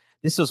here.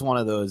 This was one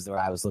of those where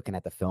I was looking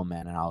at the film,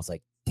 man, and I was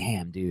like,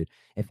 damn, dude,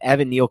 if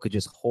Evan Neal could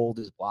just hold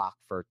his block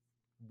for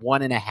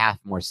 1.5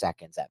 more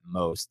seconds at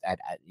most,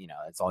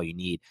 that's all you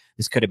need.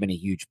 This could have been a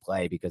huge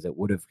play because it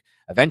would have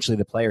eventually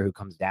the player who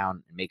comes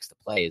down and makes the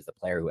play is the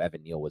player who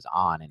Evan Neal was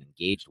on and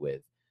engaged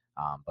with.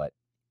 But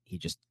he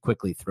just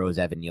quickly throws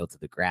Evan Neal to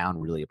the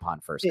ground really upon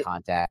first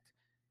contact.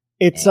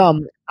 It's I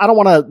don't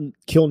want to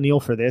kill Neal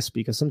for this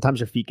because sometimes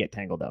your feet get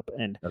tangled up,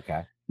 and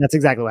okay, that's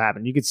exactly what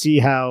happened. You could see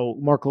how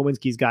Mark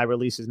Lewinsky's guy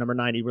releases number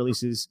 90,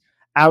 releases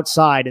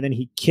outside, and then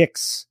he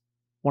kicks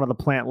one of the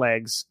plant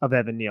legs of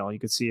Evan Neal. You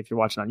could see if you're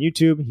watching on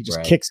YouTube, he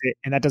just kicks it,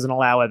 and that doesn't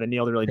allow Evan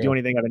Neal to really do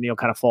anything. Evan Neal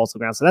kind of falls to the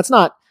ground, so that's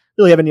not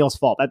really Evan Neal's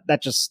fault.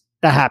 That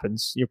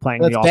happens. You're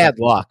playing. That's bad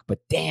luck, but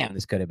damn,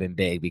 this could have been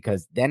big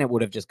because then it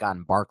would have just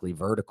gotten Barkley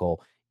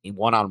vertical in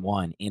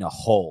one-on-one in a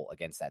hole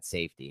against that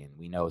safety. And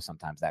we know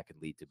sometimes that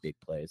could lead to big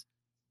plays.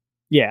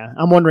 Yeah.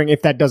 I'm wondering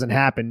if that doesn't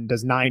happen,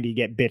 does 90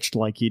 get bitched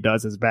like he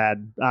does as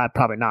bad?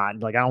 Probably not.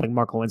 I don't think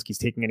Mark Lewinsky's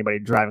taking anybody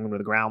driving him to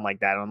the ground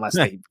like that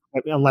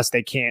unless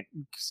they can't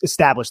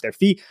establish their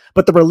feet.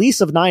 But the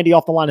release of 90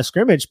 off the line of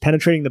scrimmage,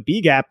 penetrating the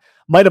B gap,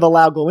 might have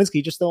allowed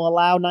Lewinsky just to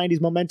allow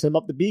 90's momentum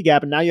up the B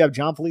gap. And now you have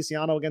John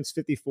Feliciano against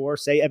 54.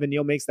 Say Evan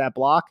Neal makes that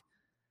block.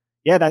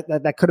 Yeah,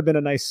 that could have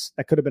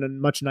been a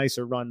much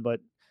nicer run, but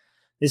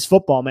it's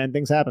football, man.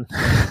 Things happen.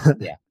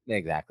 Yeah,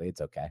 exactly.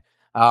 It's okay.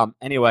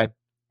 Anyway,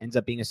 ends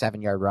up being a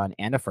 7-yard run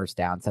and a first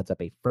down, sets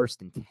up a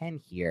 1st and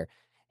 10 here.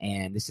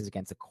 And this is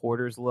against the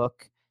quarters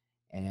look.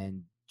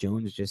 And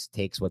Jones just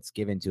takes what's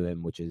given to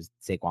him, which is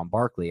Saquon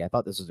Barkley. I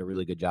thought this was a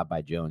really good job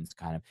by Jones.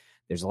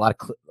 There's a lot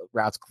of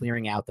routes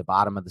clearing out the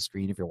bottom of the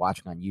screen if you're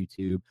watching on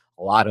YouTube.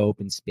 A lot of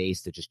open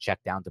space to just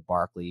check down to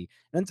Barkley.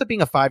 It ends up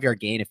being a 5-yard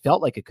gain. It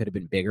felt like it could have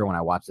been bigger when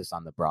I watched this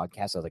on the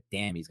broadcast. I was like,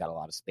 damn, he's got a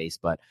lot of space.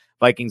 But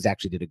Vikings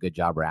actually did a good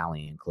job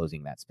rallying and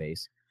closing that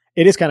space.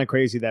 It is kind of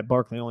crazy that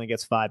Barkley only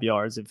gets 5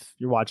 yards. If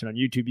you're watching on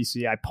YouTube, you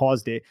see I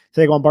paused it.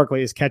 Saquon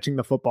Barkley is catching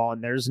the football,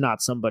 and there's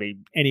not somebody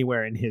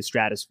anywhere in his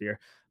stratosphere.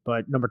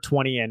 But number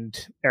 20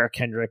 and Eric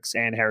Kendricks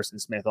and Harrison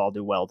Smith all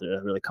do well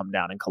to really come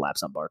down and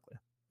collapse on Barkley.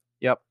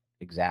 Yep,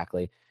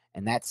 exactly.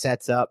 And that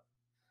sets up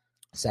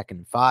 2nd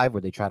and 5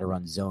 where they try to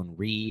run zone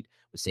read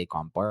with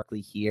Saquon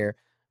Barkley here,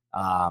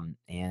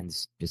 and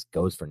just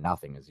goes for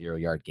nothing, a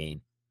 0-yard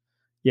gain.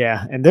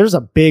 Yeah, and there's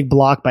a big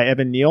block by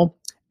Evan Neal.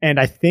 And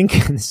I think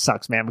this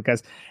sucks, man,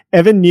 because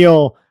Evan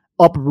Neal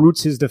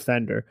uproots his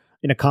defender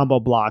in a combo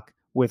block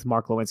with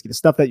Mark Lewinsky. The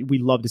stuff that we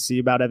love to see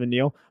about Evan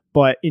Neal.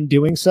 But in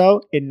doing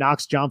so, it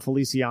knocks John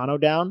Feliciano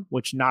down,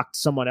 which knocked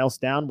someone else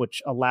down,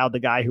 which allowed the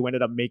guy who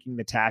ended up making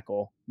the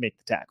tackle make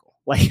the tackle.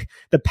 Like,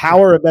 the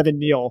power of Evan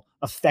Neal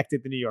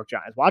affected the New York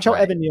Giants. Watch how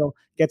Evan Neal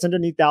gets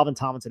underneath Dalvin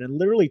Tomlinson and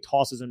literally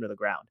tosses him to the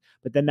ground.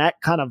 But then that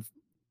kind of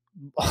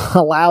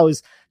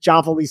allows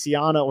John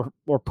Feliciano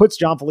or puts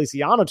John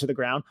Feliciano to the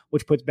ground,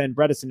 which puts Ben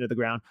Bredesen to the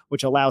ground,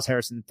 which allows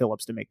Harrison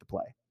Phillips to make the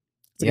play.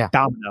 It's like a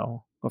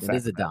domino effect. It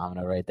is a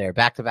domino right there.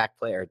 Back-to-back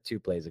play, or 2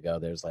 plays ago,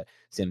 there's like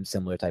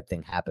similar type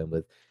thing happened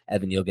with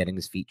Evan Neal getting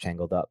his feet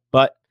tangled up.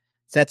 But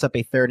sets up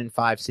a 3rd and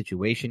 5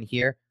 situation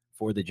here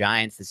for the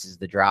Giants. This is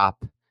the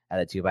drop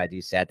at a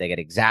 2x2 set. They get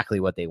exactly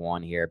what they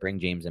want here. Bring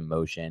James in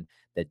motion.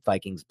 The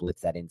Vikings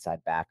blitz that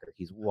inside backer.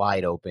 He's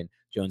wide open.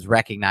 Jones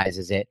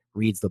recognizes it,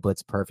 reads the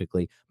blitz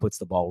perfectly, puts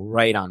the ball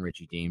right on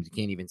Richie James. You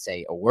can't even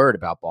say a word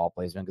about ball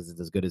placement because it's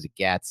as good as it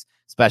gets,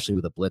 especially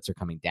with a blitzer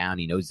coming down.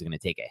 He knows he's going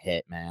to take a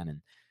hit, man.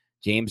 And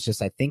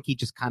James I think he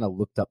just kind of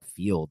looked up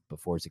field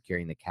before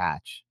securing the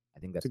catch. I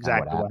think that's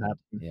exactly what happened.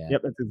 Yeah.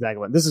 Yep, that's exactly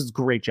what. This is a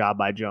great job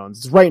by Jones.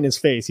 It's right in his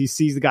face. He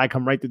sees the guy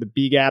come right through the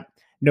B gap,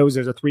 knows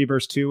there's a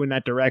 3-versus-2 in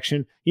that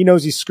direction. He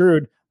knows he's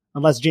screwed.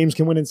 Unless James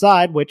can win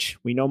inside, which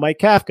we know Mike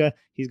Kafka,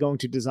 he's going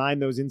to design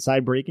those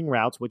inside breaking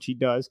routes, which he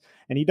does.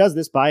 And he does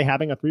this by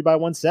having a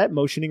 3x1 set,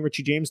 motioning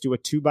Richie James to a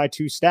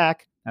 2x2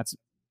 stack. That's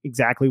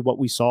exactly what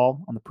we saw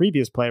on the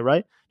previous play,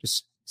 right?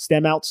 Just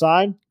stem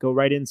outside, go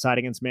right inside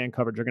against man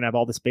coverage. You're going to have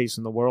all the space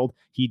in the world.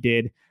 He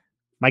did.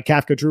 Mike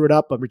Kafka drew it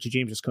up, but Richie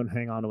James just couldn't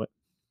hang on to it.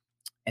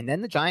 And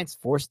then the Giants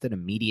forced an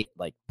immediate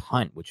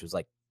punt, which was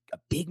a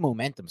big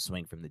momentum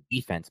swing from the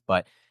defense,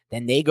 but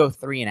then they go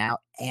 3 and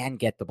out and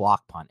get the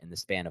block punt in the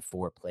span of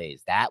 4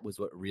 plays. That was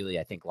what really,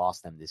 I think,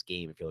 lost them this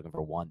game, if you're looking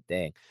for one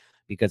thing,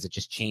 because it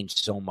just changed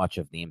so much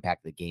of the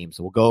impact of the game.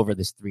 So we'll go over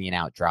this 3 and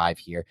out drive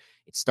here.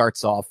 It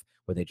starts off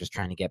where they're just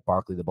trying to get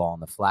Barkley the ball on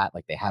the flat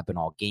like they have been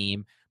all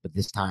game, but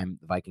this time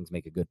the Vikings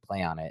make a good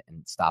play on it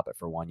and stop it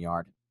for 1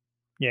 yard.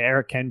 Yeah,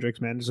 Eric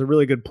Kendricks, man, there's a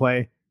really good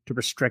play to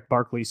restrict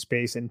Barkley's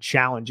space and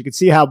challenge. You could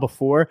see how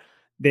before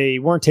they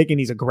weren't taking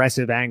these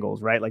aggressive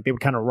angles, right? Like they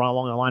would kind of run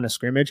along the line of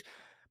scrimmage.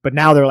 But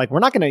now they're like, we're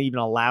not going to even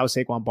allow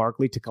Saquon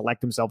Barkley to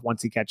collect himself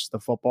once he catches the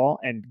football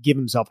and give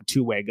himself a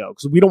 2-way go.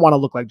 Because we don't want to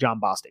look like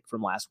John Bostic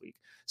from last week.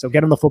 So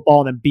get him the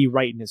football and then be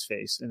right in his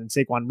face. And then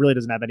Saquon really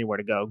doesn't have anywhere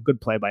to go. Good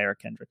play by Eric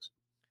Kendricks.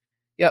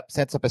 Yep,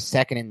 sets up a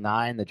 2nd and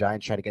 9. The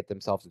Giants try to get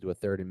themselves into a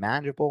 3rd and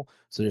manageable.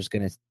 So they're just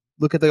going to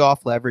look at the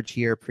off leverage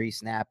here,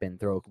 pre-snap, and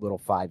throw a little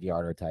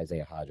 5-yarder to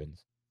Isaiah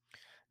Hodgins.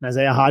 And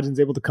Isaiah Hodgins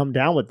able to come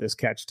down with this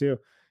catch too.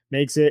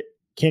 Makes it,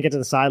 can't get to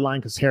the sideline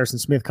because Harrison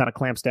Smith kind of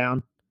clamps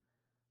down.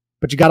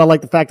 But you got to like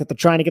the fact that they're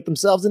trying to get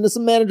themselves into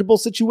some manageable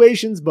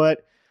situations,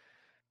 but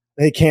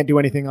they can't do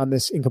anything on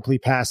this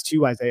incomplete pass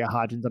to Isaiah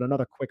Hodgins on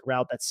another quick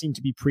route that seemed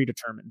to be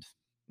predetermined.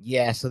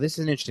 Yeah, so this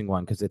is an interesting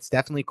one because it's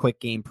definitely quick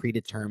game,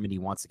 predetermined. He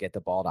wants to get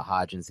the ball to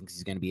Hodgins because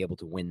he's going to be able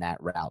to win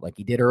that route like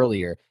he did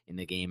earlier in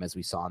the game, as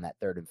we saw in that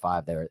 3rd and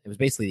 5 there. It was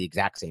basically the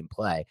exact same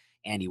play,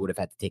 and he would have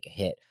had to take a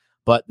hit.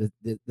 But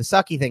the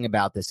sucky thing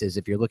about this is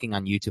if you're looking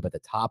on YouTube at the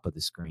top of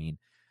the screen,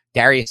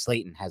 Darius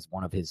Slayton has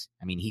one of his,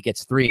 he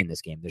gets 3 in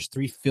this game. There's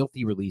 3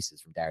 filthy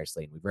releases from Darius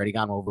Slayton. We've already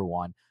gone over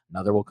one.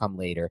 Another will come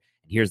later.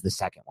 And here's the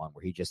second one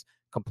where he just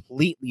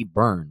completely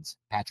burns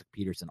Patrick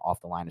Peterson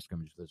off the line of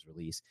scrimmage with his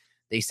release.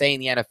 They say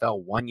in the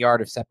NFL, 1 yard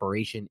of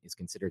separation is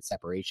considered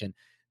separation.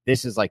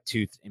 This is like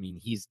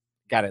he's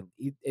got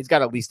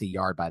at least a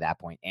yard by that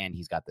point, and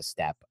he's got the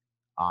step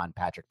on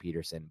Patrick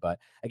Peterson. But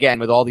again,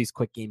 with all these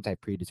quick game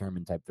type,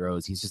 predetermined type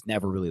throws, he's just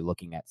never really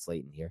looking at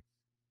Slayton here.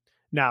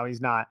 No,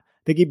 he's not.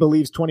 I think he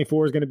believes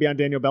 24 is going to be on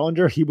Daniel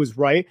Bellinger. He was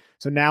right.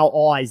 So now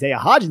all Isaiah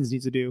Hodgins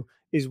needs to do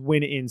is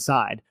win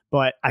inside.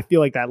 But I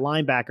feel like that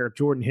linebacker,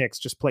 Jordan Hicks,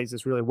 just plays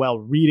this really well,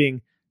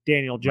 reading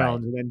Daniel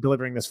Jones and then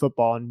delivering this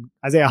football. And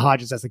Isaiah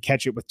Hodgins has to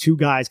catch it with 2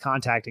 guys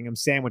contacting him,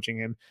 sandwiching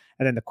him.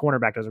 And then the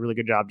cornerback does a really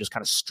good job just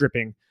kind of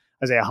stripping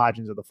Isaiah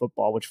Hodgins of the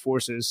football, which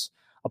forces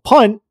a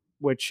punt,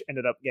 which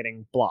ended up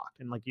getting blocked.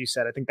 And like you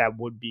said, I think that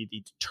would be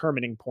the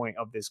determining point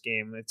of this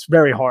game. It's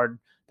very hard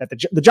that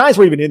the Giants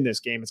were even in this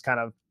game. It's kind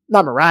of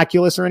not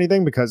miraculous or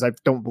anything, because I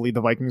don't believe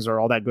the Vikings are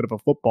all that good of a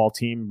football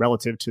team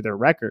relative to their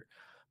record.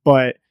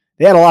 But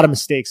they had a lot of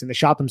mistakes, and they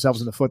shot themselves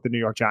in the foot, the New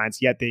York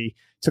Giants, yet they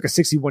took a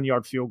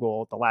 61-yard field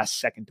goal at the last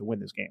second to win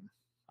this game.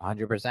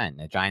 100%.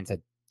 The Giants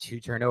had 2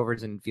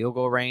 turnovers in field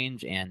goal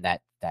range, and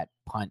that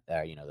punt,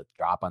 the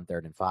drop on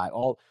 3rd and 5,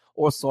 all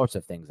sorts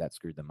of things that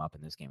screwed them up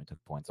in this game and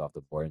took points off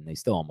the board, and they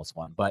still almost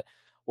won. But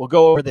we'll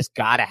go over this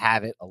gotta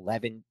have it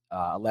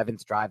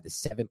 11th drive, the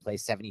 7-play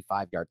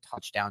 75-yard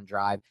touchdown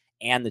drive,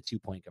 and the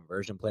 2-point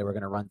conversion play we're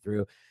going to run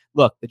through.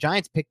 Look, the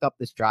Giants picked up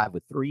this drive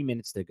with 3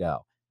 minutes to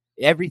go.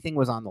 Everything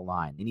was on the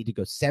line. They need to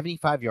go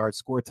 75 yards,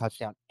 score a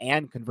touchdown,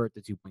 and convert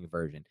the 2-point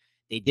conversion.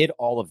 They did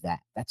all of that.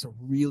 That's a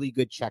really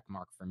good check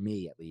mark for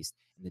me, at least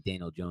in the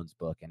Daniel Jones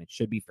book, and it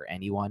should be for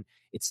anyone.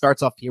 It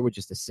starts off here with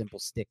just a simple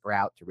stick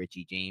route to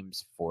Richie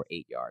James for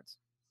 8 yards.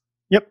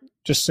 Yep,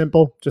 just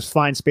simple. Just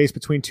find space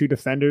between 2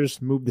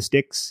 defenders, move the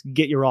sticks,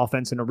 get your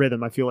offense in a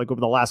rhythm. I feel like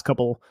over the last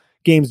couple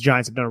games,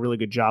 Giants have done a really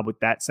good job with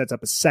that. Sets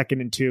up a 2nd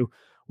and 2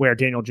 where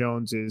Daniel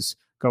Jones is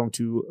going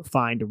to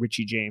find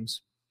Richie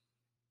James.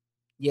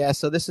 Yeah,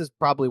 so this is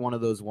probably one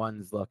of those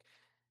ones. Look,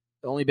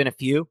 there's only been a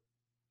few,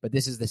 but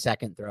this is the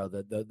second throw.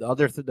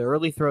 The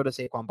early throw to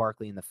Saquon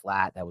Barkley in the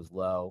flat, that was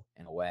low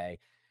and away.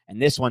 And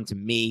this one, to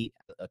me,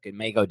 look, it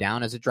may go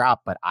down as a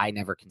drop, but I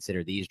never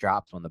consider these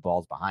drops when the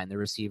ball's behind the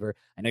receiver.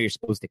 I know you're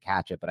supposed to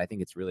catch it, but I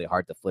think it's really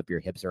hard to flip your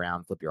hips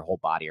around, flip your whole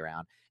body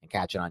around, and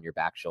catch it on your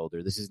back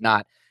shoulder. This is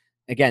not,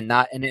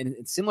 and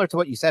it's similar to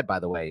what you said, by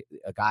the way,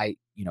 a guy,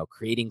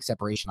 creating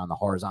separation on the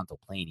horizontal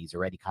plane. He's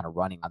already kind of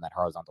running on that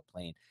horizontal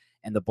plane,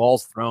 and the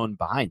ball's thrown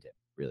behind him.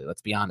 Really,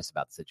 let's be honest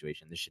about the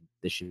situation.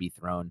 This should be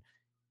thrown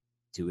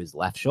to his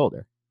left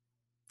shoulder.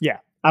 Yeah,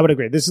 I would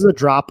agree. This is a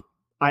drop.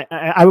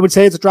 I would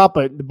say it's a drop,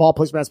 but the ball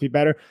placement has to be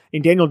better.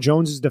 In Daniel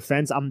Jones's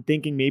defense, I'm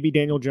thinking maybe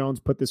Daniel Jones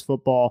put this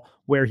football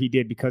where he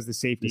did because the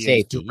safety.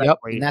 Yep,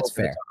 and that's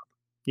fair.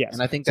 Yes,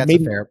 and I think that's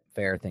a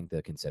fair thing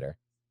to consider.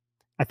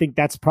 I think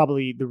that's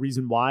probably the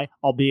reason why,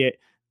 albeit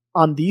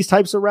on these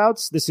types of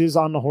routes, this is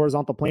on the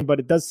horizontal plane, but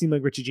it does seem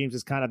like Richie James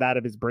is kind of out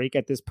of his break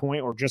at this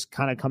point, or just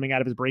kind of coming out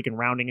of his break and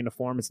rounding into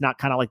form. It's not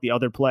kind of like the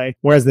other play.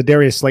 Whereas the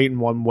Darius Slayton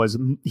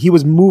one he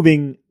was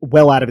moving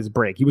well out of his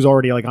break. He was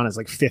already like on his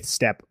 5th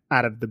step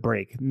out of the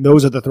break. And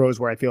those are the throws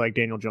where I feel like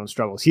Daniel Jones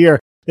struggles. Here,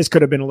 this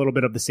could have been a little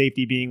bit of the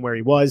safety being where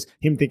he was,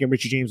 him thinking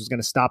Richie James was going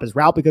to stop his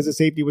route because the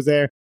safety was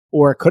there,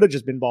 or it could have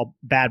just been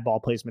bad ball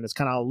placement. It's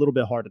kind of a little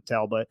bit hard to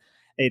tell, but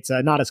it's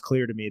not as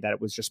clear to me that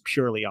it was just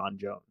purely on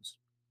Jones.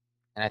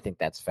 And I think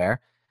that's fair.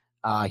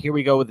 Here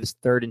we go with this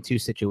 3rd and 2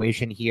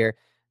 situation here.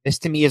 This,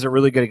 to me, is a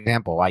really good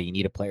example why you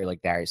need a player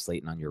like Darius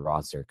Slayton on your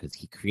roster, because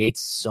he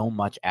creates so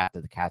much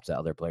after the catch that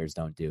other players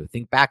don't do.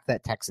 Think back to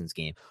that Texans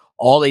game.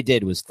 All they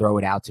did was throw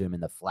it out to him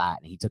in the flat,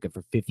 and he took it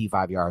for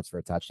 55 yards for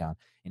a touchdown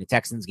in a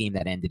Texans game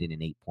that ended in an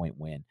 8-point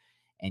win.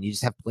 And you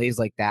just have plays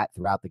like that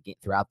throughout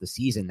the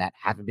season that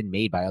haven't been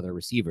made by other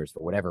receivers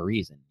for whatever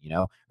reason.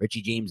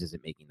 Richie James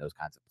isn't making those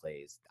kinds of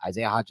plays.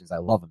 Isaiah Hodgins, I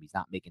love him. He's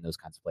not making those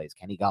kinds of plays.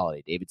 Kenny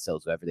Golladay, David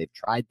Sills, whoever they've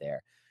tried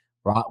there.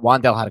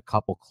 Wandell had a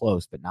couple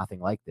close, but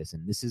nothing like this.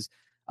 And this is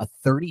a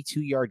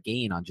 32-yard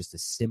gain on just a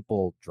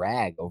simple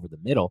drag over the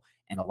middle.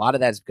 And a lot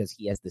of that is because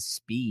he has the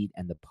speed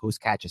and the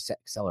post-catch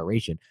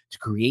acceleration to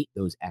create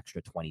those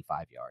extra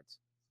 25 yards.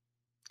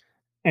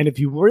 And if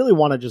you really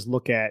want to just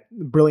look at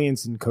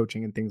brilliance in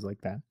coaching and things like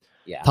that,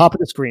 yeah. Top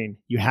of the screen,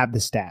 you have the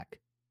stack.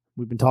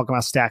 We've been talking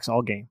about stacks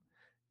all game.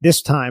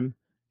 This time,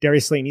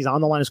 Darius Slayton, he's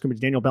on the line of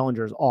scrimmage. Daniel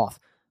Bellinger is off.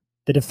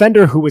 The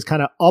defender who was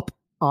kind of up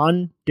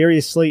on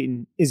Darius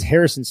Slayton is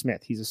Harrison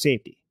Smith. He's a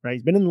safety, right?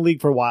 He's been in the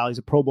league for a while. He's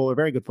a Pro Bowler,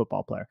 very good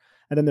football player.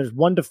 And then there's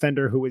one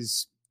defender who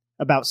is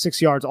about 6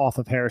 yards off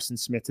of Harrison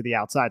Smith to the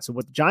outside. So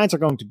what the Giants are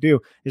going to do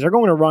is they're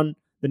going to run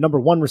the number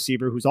 1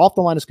 receiver who's off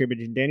the line of scrimmage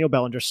and Daniel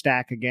Bellinger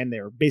stack. Again,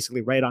 they're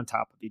basically right on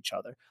top of each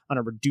other on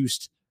a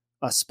reduced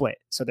split.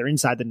 So they're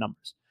inside the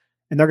numbers.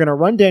 And they're going to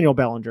run Daniel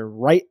Bellinger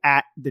right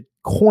at the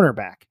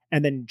cornerback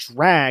and then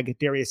drag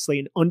Darius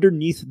Slayton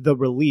underneath the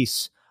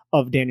release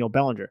of Daniel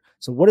Bellinger.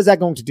 So what is that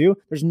going to do?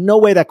 There's no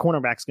way that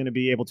cornerback's going to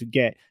be able to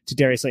get to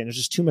Darius Slayton. There's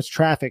just too much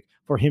traffic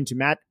for him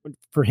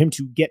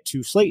to get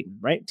to Slayton,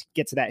 right? To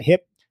get to that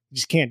hip, you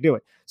just can't do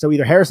it. So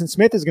either Harrison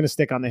Smith is going to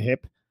stick on the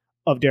hip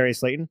of Darius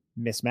Slayton,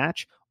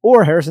 mismatch,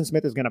 or Harrison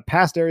Smith is going to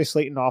pass Darius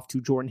Slayton off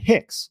to Jordan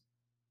Hicks,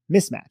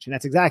 mismatch. And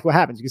that's exactly what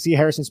happens. You can see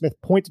Harrison Smith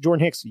point to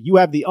Jordan Hicks. You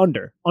have the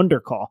under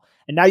call.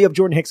 And now you have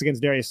Jordan Hicks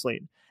against Darius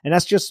Slayton. And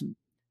that's just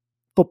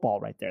football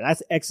right there.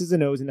 That's X's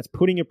and O's, and that's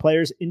putting your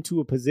players into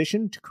a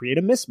position to create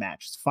a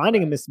mismatch. It's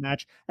finding a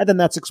mismatch, and then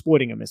that's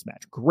exploiting a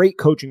mismatch. Great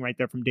coaching right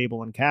there from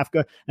Dable and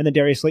Kafka, and then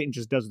Darius Slayton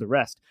just does the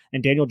rest.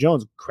 And Daniel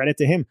Jones, credit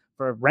to him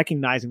for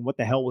recognizing what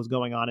the hell was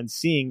going on and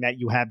seeing that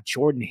you have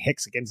Jordan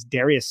Hicks against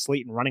Darius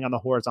Slayton running on the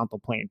horizontal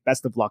plane.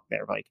 Best of luck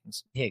there,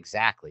 Vikings. Yeah,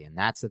 exactly. And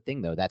that's the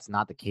thing, though. That's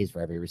not the case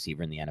for every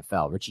receiver in the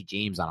NFL. Richie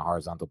James on a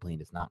horizontal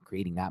plane is not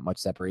creating that much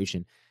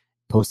separation.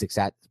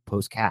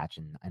 post catch.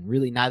 And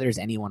really neither is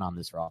anyone on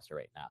this roster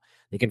right now.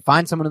 They can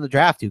find someone in the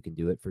draft who can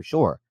do it for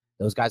sure.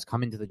 Those guys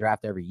come into the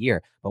draft every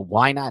year, but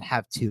why not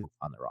have 2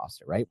 on the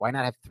roster, right? Why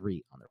not have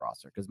 3 on the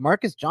roster? Because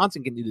Marcus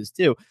Johnson can do this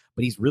too,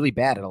 but he's really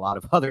bad at a lot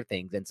of other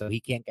things. And so he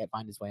can't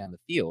find his way on the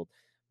field.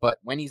 But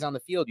when he's on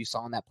the field, you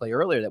saw in that play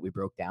earlier that we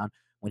broke down,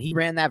 when he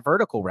ran that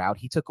vertical route,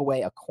 he took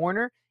away a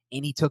corner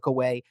and he took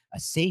away a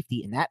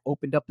safety, and that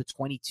opened up the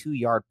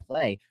 22-yard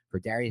play for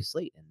Darius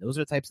Slayton. Those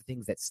are the types of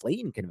things that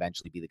Slayton can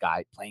eventually be the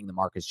guy playing the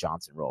Marcus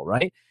Johnson role,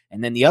 right?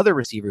 And then the other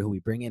receiver who we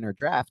bring in our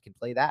draft can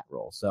play that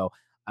role. So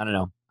I don't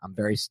know. I'm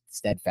very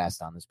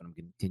steadfast on this, but I'm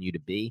going to continue to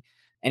be.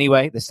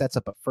 Anyway, this sets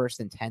up a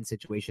 1st and 10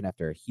 situation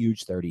after a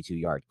huge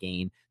 32-yard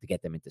gain to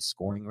get them into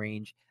scoring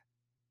range.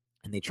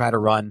 And they try to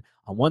run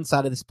on one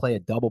side of this play,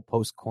 2 double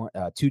post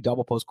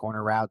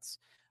corner routes,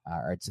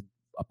 or it's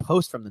a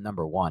post from the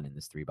number 1 in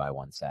this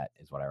 3-by-1 set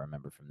is what I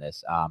remember from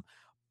this.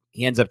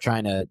 He ends up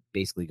trying to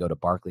basically go to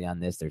Barkley on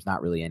this. There's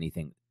not really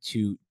anything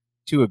too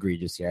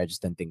egregious here. I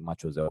just didn't think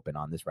much was open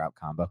on this route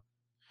combo.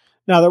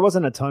 No, there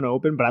wasn't a ton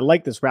open, but I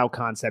like this route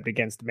concept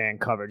against man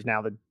coverage.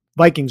 Now, the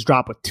Vikings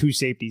drop with 2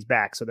 safeties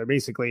back, so they're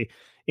basically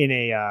in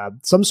a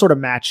some sort of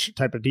match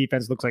type of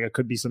defense. Looks like it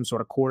could be some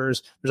sort of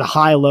quarters. There's a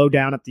high-low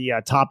down at the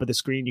top of the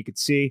screen you could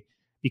see,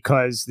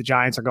 because the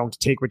Giants are going to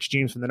take Rich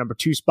James from the number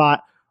 2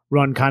 spot,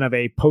 run kind of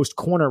a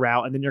post-corner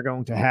route, and then you're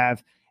going to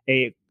have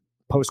a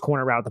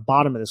post-corner route at the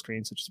bottom of the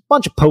screen, so just a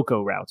bunch of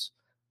poco routes.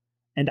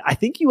 And I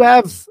think you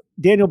have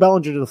Daniel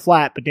Bellinger to the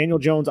flat, but Daniel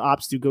Jones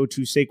opts to go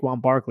to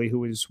Saquon Barkley,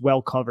 who is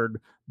well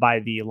covered by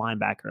the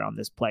linebacker on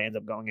this play, ends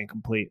up going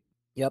incomplete.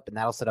 Yep, and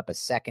that'll set up a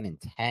 2nd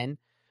and 10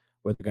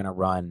 where they're going to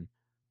run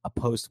a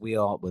post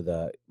wheel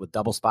with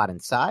double spot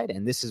inside,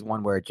 and this is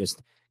one where it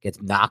just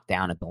gets knocked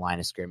down at the line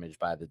of scrimmage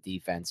by the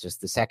defense. Just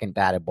the second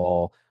batted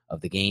ball of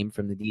the game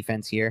from the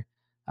defense here.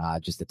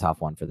 Just a tough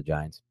one for the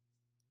Giants.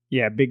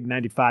 Yeah, big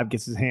 95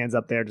 gets his hands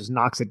up there, just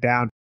knocks it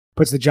down.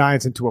 Puts the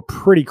Giants into a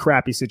pretty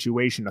crappy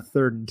situation, a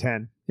 3rd and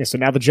 10. Yeah, so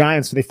now the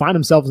Giants, they find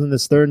themselves in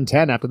this 3rd and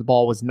 10 after the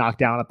ball was knocked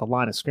down at the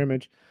line of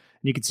scrimmage.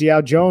 And you can see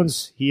how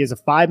Jones, he is a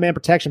 5-man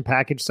protection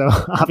package, so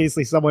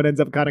obviously someone ends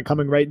up kind of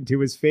coming right into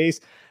his face.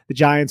 The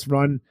Giants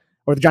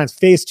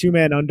face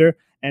 2-man under.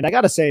 And I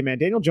got to say, man,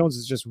 Daniel Jones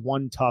is just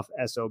one tough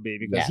SOB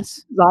because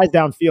he's eyes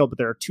downfield, but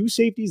there are 2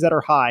 safeties that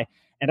are high.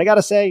 And I got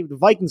to say, the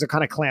Vikings are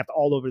kind of clamped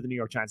all over the New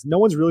York Giants. No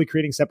one's really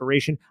creating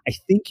separation. I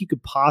think you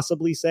could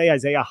possibly say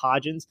Isaiah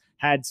Hodgins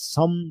had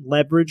some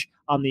leverage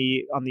on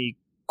the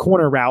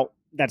corner route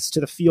that's to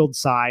the field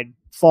side,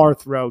 far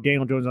throw,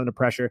 Daniel Jones under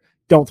pressure,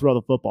 don't throw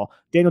the football.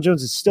 Daniel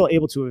Jones is still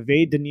able to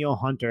evade Danielle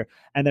Hunter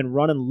and then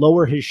run and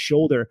lower his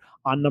shoulder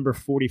on number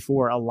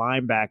 44, a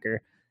linebacker.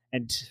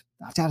 And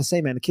I've got to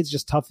say, man, the kid's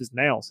just tough as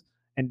nails.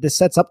 And this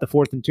sets up the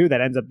 4th and 2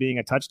 that ends up being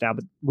a touchdown.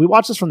 But we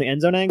watch this from the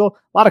end zone angle.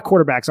 A lot of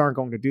quarterbacks aren't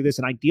going to do this.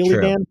 And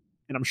ideally, Dan,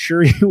 and I'm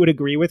sure you would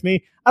agree with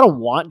me, I don't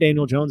want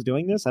Daniel Jones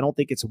doing this. I don't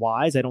think it's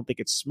wise. I don't think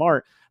it's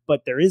smart.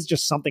 But there is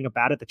just something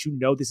about it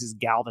that this is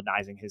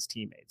galvanizing his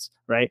teammates,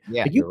 right?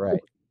 Yeah, you're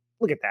right.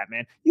 Look at that,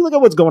 man. You look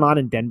at what's going on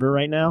in Denver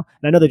right now.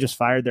 And I know they just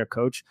fired their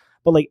coach.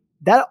 But,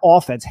 that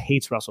offense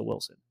hates Russell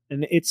Wilson.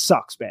 And it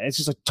sucks, man. It's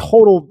just a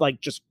total,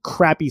 just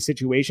crappy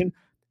situation.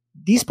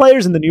 These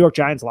players in the New York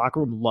Giants locker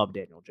room love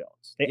Daniel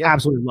Jones. They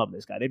absolutely love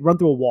this guy. They'd run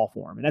through a wall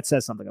for him, and that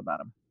says something about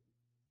him.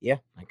 Yeah,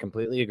 I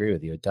completely agree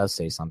with you. It does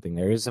say something.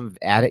 There is some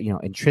added,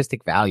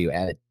 intrinsic value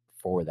added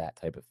for that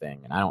type of thing.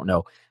 And I don't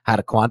know how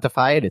to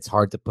quantify it. It's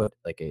hard to put,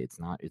 it's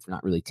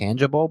not really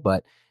tangible,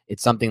 but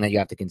it's something that you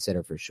have to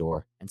consider for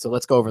sure. And so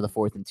let's go over the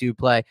 4th and 2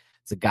 play.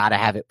 It's a gotta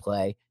have it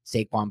play.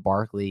 Saquon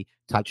Barkley,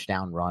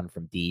 touchdown run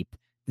from deep.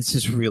 This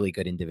is really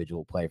good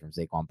individual play from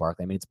Saquon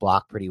Barkley. I mean, it's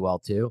blocked pretty well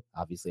too,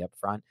 obviously up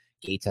front.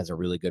 Gates has a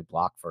really good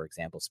block, for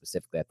example.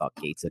 Specifically, I thought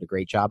Gates did a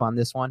great job on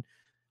this one.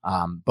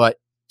 But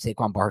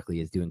Saquon Barkley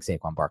is doing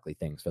Saquon Barkley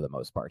things for the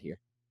most part here.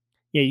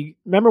 Yeah, you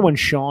remember when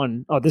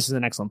this is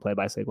an excellent play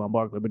by Saquon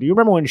Barkley, but do you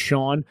remember when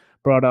Sean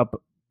brought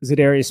up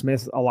Zadarius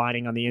Smith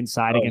aligning on the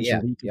inside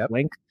against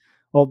Link?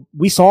 Well,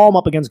 we saw him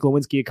up against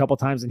Glowinski a couple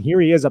times, and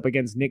here he is up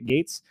against Nick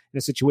Gates in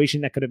a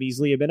situation that could have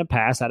easily been a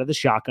pass out of the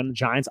shotgun. The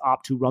Giants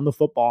opt to run the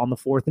football on the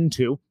 4th and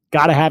 2.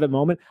 Gotta have it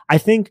moment. I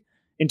think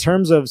in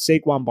terms of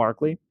Saquon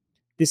Barkley,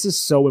 this is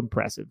so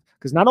impressive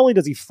because not only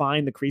does he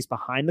find the crease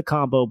behind the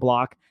combo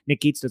block,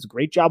 Nick Gates does a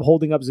great job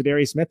holding up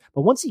Zadarius Smith,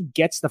 but once he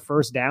gets the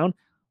first down,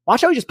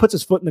 watch how he just puts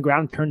his foot in the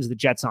ground and turns the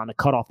Jets on to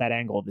cut off that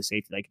angle of the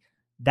safety.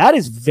 That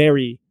is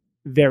very,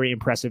 very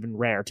impressive and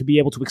rare to be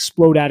able to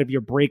explode out of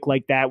your break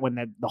like that when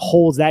the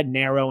hole's that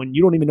narrow and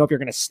you don't even know if you're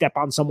going to step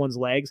on someone's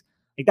legs.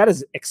 That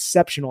is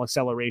exceptional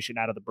acceleration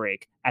out of the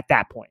break at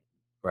that point.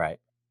 Right.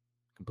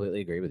 Completely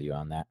agree with you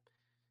on that.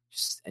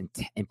 Just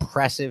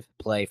impressive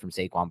play from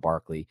Saquon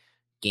Barkley.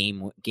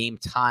 Game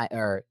tie,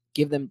 or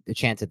give them the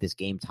chance at this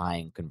game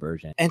tying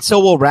conversion. And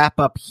so we'll wrap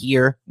up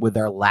here with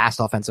our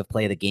last offensive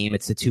play of the game.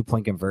 It's the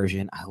 2-point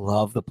conversion. I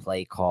love the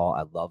play call.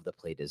 I love the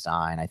play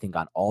design. I think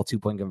on all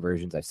 2-point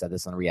conversions, I've said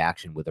this on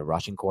Reaction, with a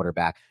rushing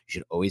quarterback, you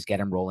should always get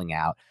him rolling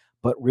out.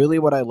 But really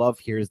what I love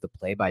here is the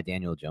play by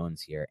Daniel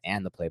Jones here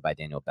and the play by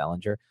Daniel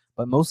Bellinger,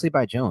 but mostly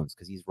by Jones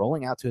because he's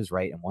rolling out to his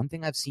right. And one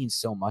thing I've seen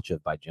so much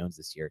of by Jones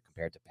this year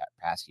compared to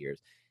past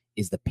years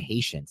is the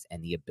patience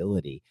and the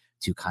ability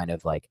to kind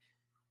of like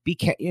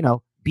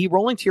be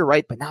rolling to your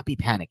right, but not be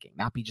panicking,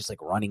 not be just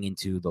like running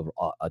into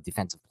a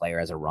defensive player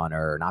as a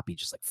runner, or not be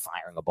just like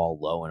firing a ball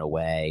low and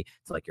away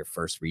to like your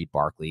first read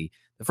Barkley.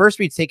 The first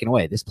read's taken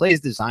away. This play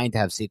is designed to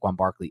have Saquon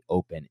Barkley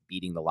open,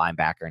 beating the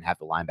linebacker, and have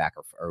the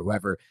linebacker or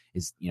whoever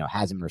is,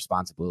 has him in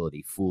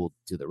responsibility fooled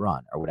to the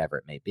run or whatever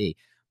it may be.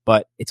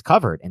 But it's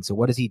covered. And so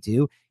what does he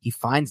do? He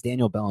finds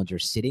Daniel Bellinger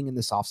sitting in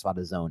the soft spot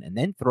of the zone and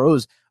then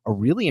throws a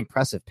really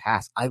impressive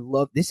pass. I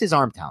love this is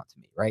arm talent to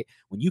me, right?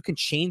 When you can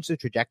change the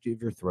trajectory of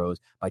your throws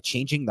by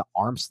changing the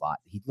arm slot.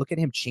 Look at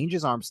him change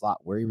his arm slot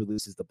where he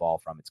releases the ball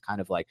from. It's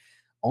kind of like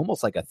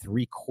almost like a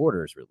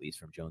 3/4 release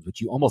from Jones,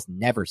 which you almost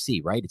never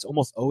see, right? It's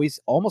almost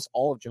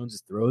all of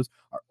Jones's throws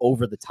are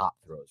over the top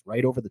throws,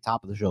 right over the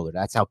top of the shoulder.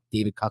 That's how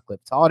David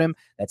Cutcliffe taught him.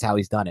 That's how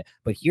he's done it.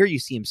 But here you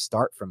see him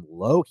start from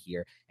low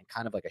here,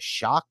 kind of like a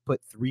shock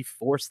put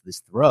 3/4 this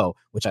throw,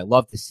 which I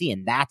love to see.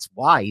 And that's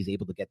why he's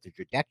able to get the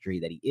trajectory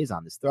that he is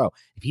on this throw.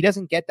 If he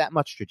doesn't get that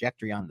much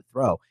trajectory on the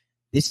throw,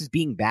 this is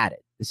being batted.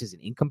 This is an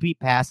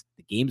incomplete pass.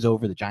 The game's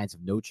over. The Giants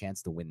have no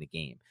chance to win the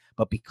game.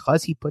 But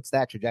because he puts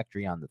that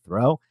trajectory on the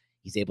throw,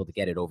 he's able to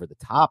get it over the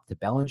top to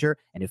Bellinger,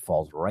 and it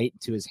falls right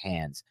into his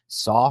hands,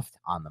 soft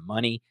on the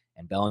money,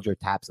 and Bellinger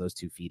taps those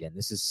 2 feet in.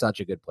 This is such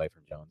a good play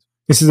from Jones.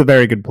 This is a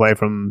very good play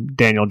from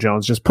Daniel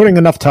Jones, just putting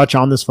enough touch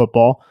on this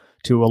football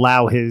to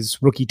allow his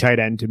rookie tight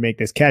end to make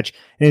this catch.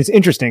 And it's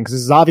interesting because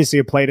this is obviously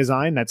a play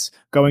design that's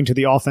going to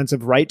the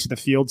offensive right to the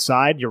field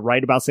side. You're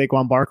right about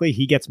Saquon Barkley.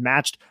 He gets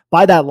matched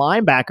by that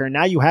linebacker. And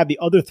now you have the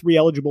other 3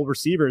 eligible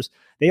receivers.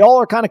 They all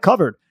are kind of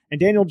covered. And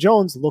Daniel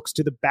Jones looks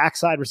to the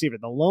backside receiver,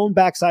 the lone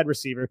backside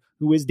receiver,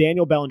 who is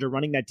Daniel Bellinger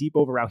running that deep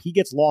over route. He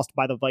gets lost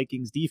by the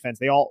Vikings defense.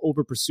 They all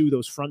over pursue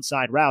those front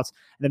side routes.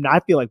 And then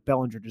I feel like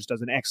Bellinger just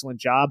does an excellent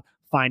job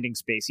finding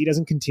space. He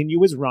doesn't continue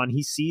his run.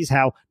 He sees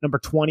how number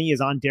 20 is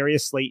on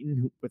Darius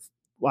Slayton with,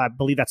 I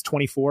believe that's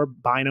 24,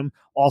 Bynum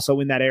also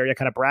in that area,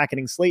 kind of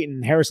bracketing Slayton.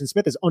 And Harrison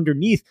Smith is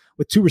underneath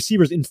with 2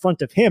 receivers in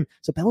front of him.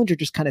 So Bellinger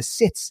just kind of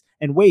sits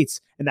and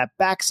waits. And that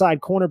backside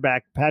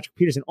cornerback, Patrick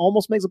Peterson,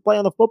 almost makes a play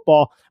on the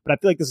football. But I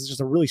feel like this is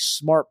just a really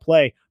smart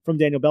play from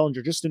Daniel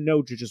Bellinger, just to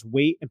know to just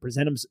wait and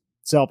present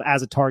himself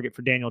as a target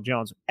for Daniel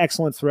Jones.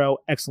 Excellent throw,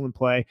 excellent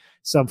play.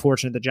 So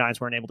unfortunate the Giants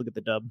weren't able to get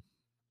the dub.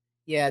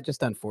 Yeah,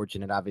 just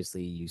unfortunate.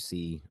 Obviously, you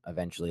see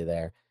eventually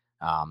there,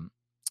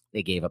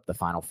 they gave up the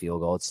final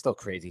field goal. It's still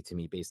crazy to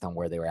me based on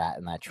where they were at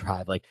in that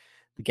drive. Like,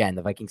 again,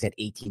 the Vikings had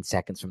 18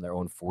 seconds from their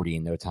own 40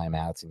 and no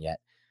timeouts, and yet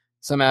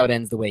somehow it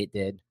ends the way it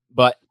did.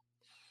 But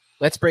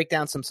let's break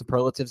down some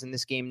superlatives in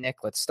this game,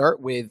 Nick. Let's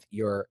start with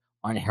your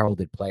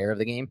unheralded player of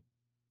the game.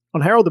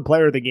 Unheralded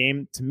player of the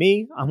game, to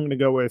me, I'm going to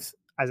go with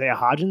Isaiah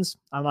Hodgins.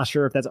 I'm not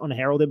sure if that's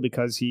unheralded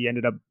because he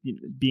ended up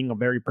being a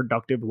very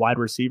productive wide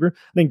receiver.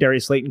 I think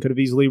Darius Slayton could have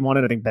easily won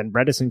it. I think Ben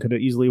Bredesen could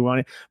have easily won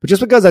it. But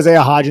just because Isaiah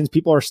Hodgins,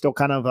 people are still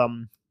kind of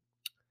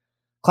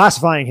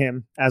classifying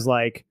him as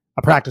like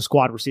a practice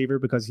squad receiver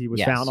because he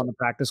was found on the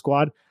practice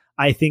squad.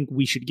 I think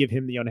we should give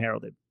him the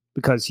unheralded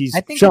because he's I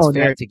think it's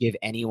fair to give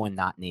anyone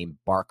not named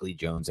Barkley,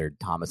 Jones, or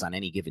Thomas on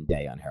any given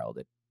day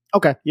unheralded.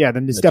 Okay. Yeah,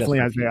 then it's definitely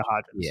Isaiah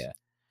Hodgins. Yeah.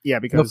 Yeah,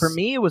 because for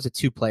me, it was a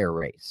 2-player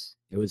race.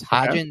 It was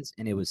Hodgins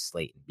and it was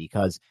Slayton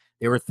because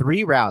there were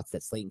 3 routes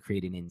that Slayton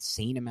created an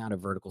insane amount of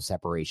vertical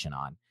separation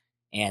on,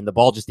 and the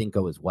ball just didn't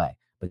go his way.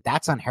 But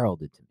that's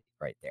unheralded to me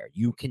right there.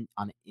 You can,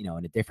 in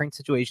a different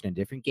situation, a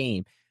different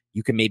game,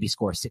 you can maybe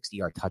score a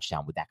 60-yard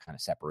touchdown with that kind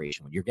of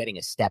separation when you're getting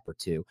a step or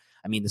 2.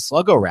 I mean, the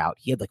Sluggo route,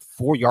 he had like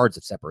 4 yards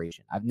of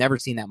separation. I've never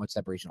seen that much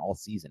separation all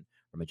season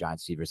from a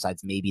Giants receiver,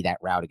 besides maybe that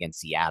route against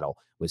Seattle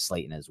with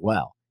Slayton as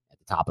well at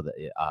the top of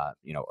the,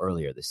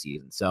 earlier this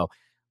season. So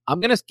I'm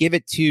going to give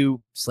it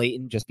to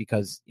Slayton just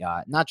because,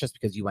 not just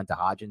because you went to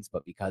Hodgins,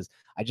 but because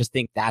I just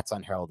think that's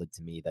unheralded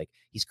to me. Like,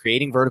 he's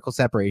creating vertical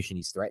separation.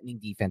 He's threatening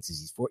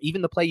defenses.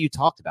 Even the play you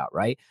talked about,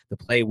 right? The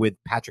play with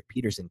Patrick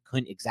Peterson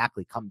couldn't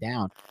exactly come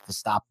down to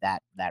stop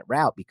that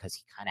route because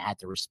he kind of had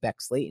to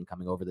respect Slayton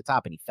coming over the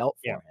top and he felt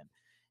for him.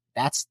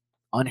 That's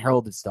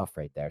unheralded stuff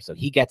right there. So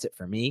he gets it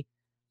for me.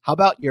 How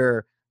about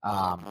your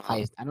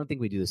highest? I don't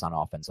think we do this on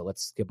offense, so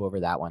let's skip over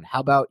that one.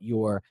 How about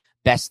your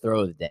best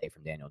throw of the day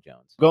from Daniel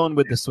Jones? Going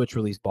with the switch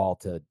release ball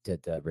to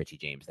Richie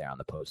James there on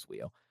the post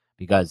wheel,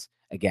 because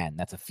again,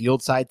 that's a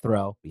field side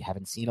throw. We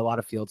haven't seen a lot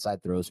of field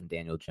side throws from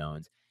Daniel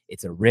Jones.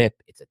 It's a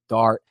rip. It's a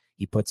dart.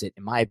 He puts it,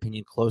 in my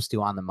opinion, close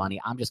to on the money.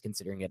 I'm just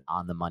considering it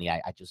on the money.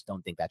 I just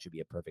don't think that should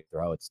be a perfect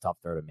throw. It's a tough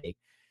throw to make.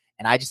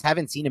 And I just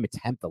haven't seen him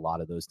attempt a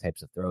lot of those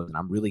types of throws. And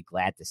I'm really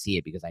glad to see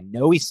it because I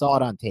know he saw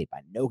it on tape.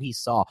 I know he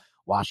saw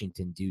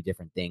Washington do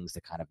different things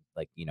to kind of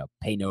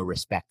pay no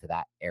respect to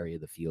that area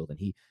of the field. And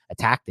he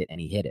attacked it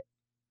and he hit it.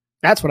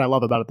 That's what I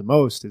love about it the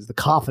most is the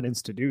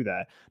confidence to do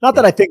that. Not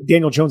that I think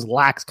Daniel Jones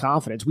lacks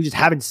confidence. We just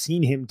haven't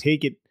seen him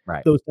take it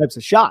those types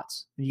of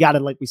shots. And you got to,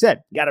 like we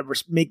said, you got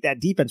to make that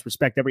defense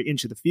respect every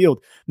inch of the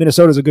field.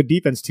 Minnesota's a good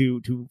defense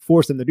to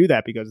force them to do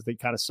that because they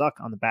kind of suck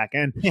on the back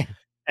end. Yeah.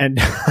 And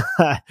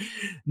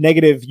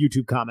negative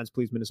YouTube comments,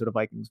 please, Minnesota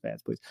Vikings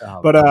fans, please.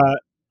 But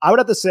I would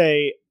have to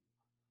say,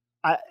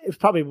 it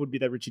probably would be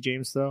that Richie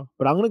James, though.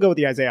 But I'm going to go with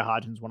the Isaiah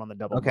Hodgins one on the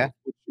double move,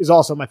 which is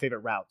also my favorite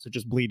route. So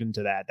just bleed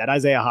into that. That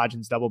Isaiah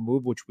Hodgins double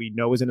move, which we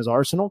know is in his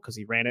arsenal because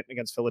he ran it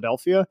against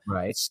Philadelphia.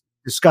 Right. It's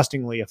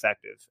disgustingly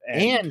effective.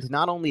 And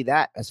not only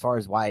that, as far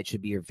as why it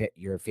should be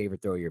your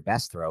favorite throw, your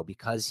best throw,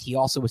 because he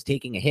also was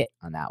taking a hit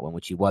on that one,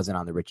 which he wasn't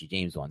on the Richie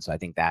James one. So I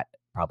think that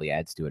probably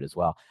adds to it as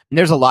well. And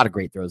there's a lot of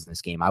great throws in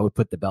this game. I would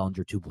put the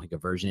Bellinger 2-point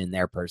conversion in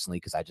there personally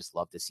because I just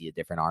love to see a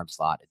different arm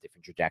slot, a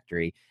different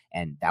trajectory.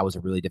 And that was a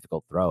really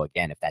difficult throw.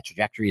 Again, if that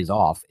trajectory is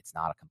off, it's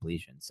not a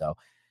completion. So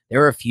there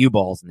were a few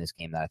balls in this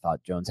game that I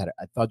thought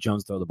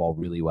Jones throw the ball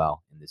really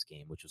well in this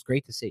game, which was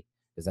great to see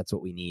because that's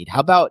what we need. How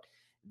about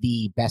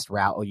the best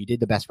route? Oh, you did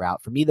the best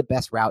route. For me, the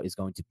best route is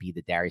going to be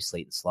the Darius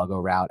Slayton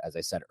Sluggo route. As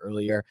I said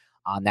earlier,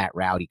 on that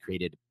route, he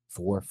created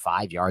 4 or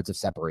 5 yards of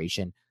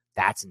separation.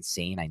 That's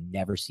insane. I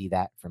never see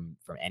that from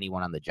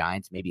anyone on the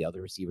Giants. Maybe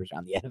other receivers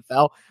on the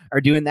NFL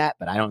are doing that,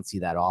 but I don't see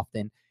that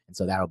often. And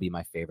so that'll be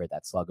my favorite,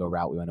 that Sluggo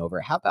route we went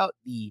over. How about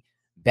the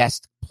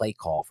best play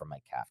call from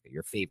Mike Kafka?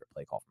 Your favorite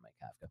play call from Mike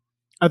Kafka?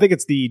 I think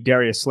it's the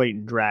Darius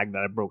Slayton drag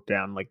that I broke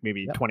down like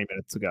maybe 20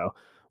 minutes ago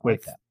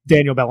with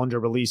Daniel Bellinger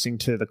releasing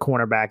to the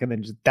cornerback. And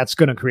then that's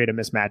going to create a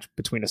mismatch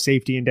between a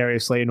safety and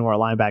Darius Slayton or a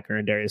linebacker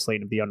and Darius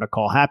Slayton. If the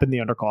undercall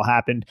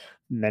happened,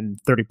 and then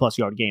 30-plus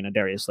yard gain on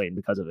Darius Slayton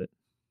because of it.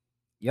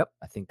 Yep,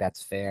 I think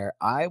that's fair.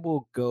 I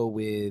will go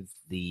with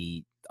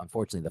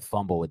unfortunately, the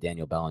fumble with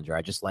Daniel Bellinger.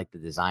 I just like the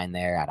design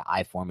there out of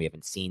I-form. We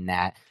haven't seen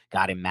that.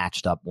 Got him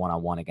matched up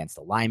one-on-one against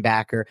the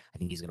linebacker. I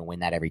think he's going to win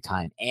that every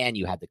time. And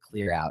you had the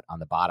clear out on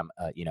the bottom,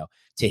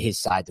 to his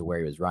side to where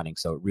he was running.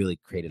 So it really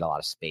created a lot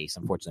of space.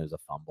 Unfortunately, it was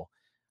a fumble.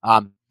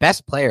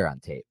 Best player on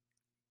tape.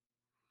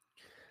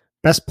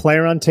 Best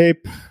player on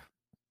tape?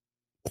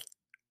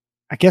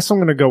 I guess I'm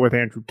going to go with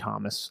Andrew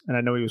Thomas. And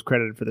I know he was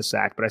credited for the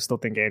sack, but I still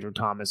think Andrew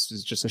Thomas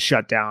is just a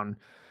shutdown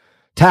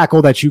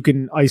tackle that you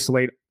can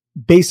isolate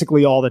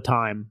basically all the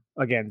time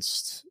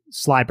against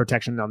slide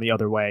protection on the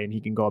other way. And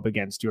he can go up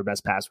against your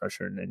best pass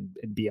rusher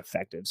and be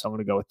effective. So I'm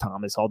going to go with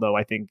Thomas, although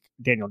I think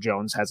Daniel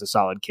Jones has a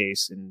solid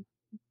case and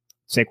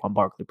Saquon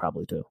Barkley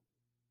probably too.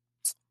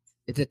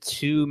 It's a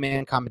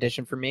 2-man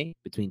competition for me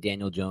between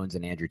Daniel Jones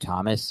and Andrew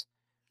Thomas.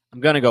 I'm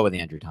going to go with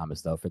Andrew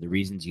Thomas, though, for the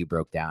reasons you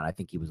broke down. I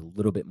think he was a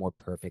little bit more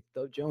perfect,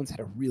 though Jones had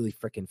a really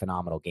freaking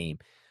phenomenal game.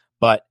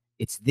 But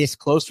it's this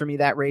close for me,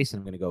 that race, and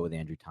I'm going to go with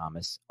Andrew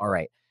Thomas. All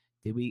right.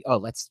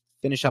 Let's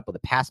finish up with a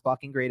pass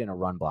blocking grade and a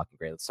run blocking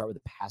grade. Let's start with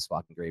the pass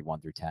blocking grade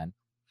 1 through 10.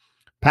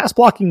 Pass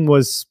blocking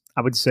was,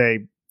 I would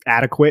say,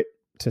 adequate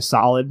to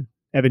solid.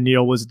 Evan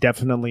Neal was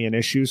definitely an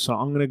issue, so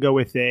I'm going to go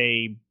with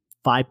a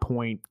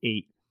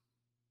 5.8.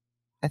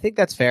 I think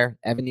that's fair.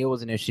 Evan Neal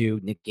was an issue.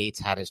 Nick Gates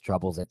had his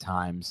troubles at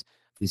times.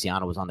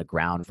 Feliciano was on the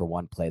ground for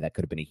one play. That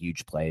could have been a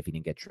huge play if he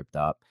didn't get tripped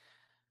up.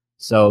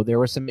 So there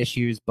were some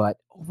issues, but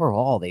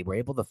overall, they were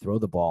able to throw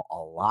the ball a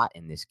lot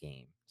in this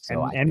game.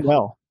 So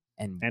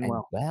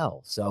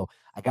well. So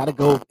I got to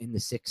go in the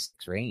 6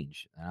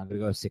 range, and I'm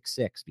going to go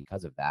 6.6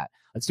 because of that.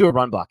 Let's do a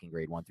run blocking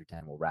grade 1 through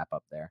 10. We'll wrap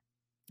up there.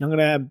 I'm going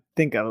to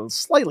think a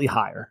slightly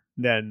higher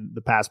than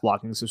the pass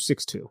blocking, so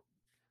 6.2.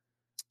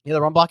 Yeah,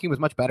 the run blocking was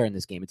much better in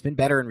this game. It's been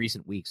better in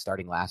recent weeks.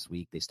 Starting last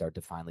week, they start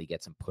to finally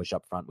get some push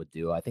up front with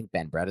Duo. I think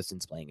Ben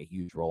Bredeson's playing a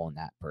huge role in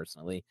that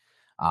personally.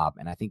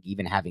 And I think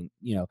even having,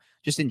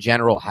 just in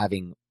general,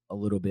 having a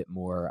little bit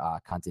more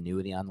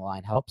continuity on the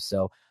line helps.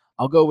 So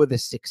I'll go with a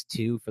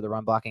 6.2 for the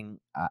run blocking.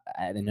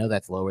 I know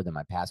that's lower than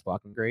my pass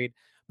blocking grade,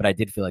 but I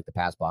did feel like the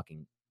pass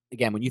blocking,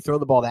 again, when you throw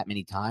the ball that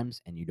many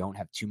times and you don't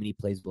have too many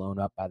plays blown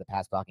up by the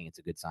pass blocking, it's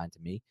a good sign to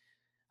me.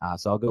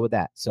 So I'll go with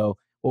that. So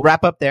we'll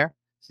wrap up there.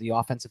 So the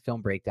offensive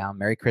film breakdown.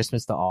 Merry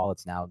Christmas to all.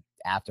 It's now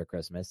after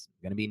Christmas.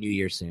 It's going to be New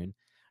Year soon.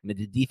 I'm going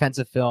to do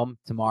defensive film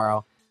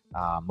tomorrow.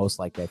 Most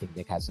likely, I think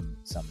Nick has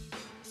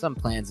some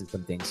plans and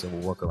some things, so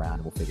we'll work around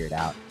and we'll figure it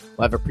out.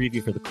 We'll have a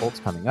preview for the Colts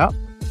coming up,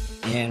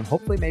 and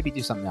hopefully maybe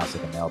do something else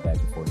like a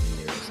mailbag before New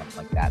Year's or something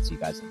like that. So you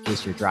guys, in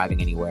case you're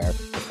driving anywhere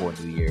before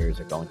New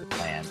Year's or going to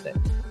plans that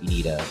you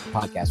need a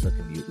podcast for a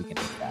commute, we can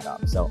pick that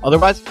up. So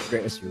otherwise,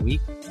 great rest of your week,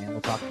 and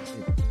we'll talk to you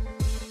soon.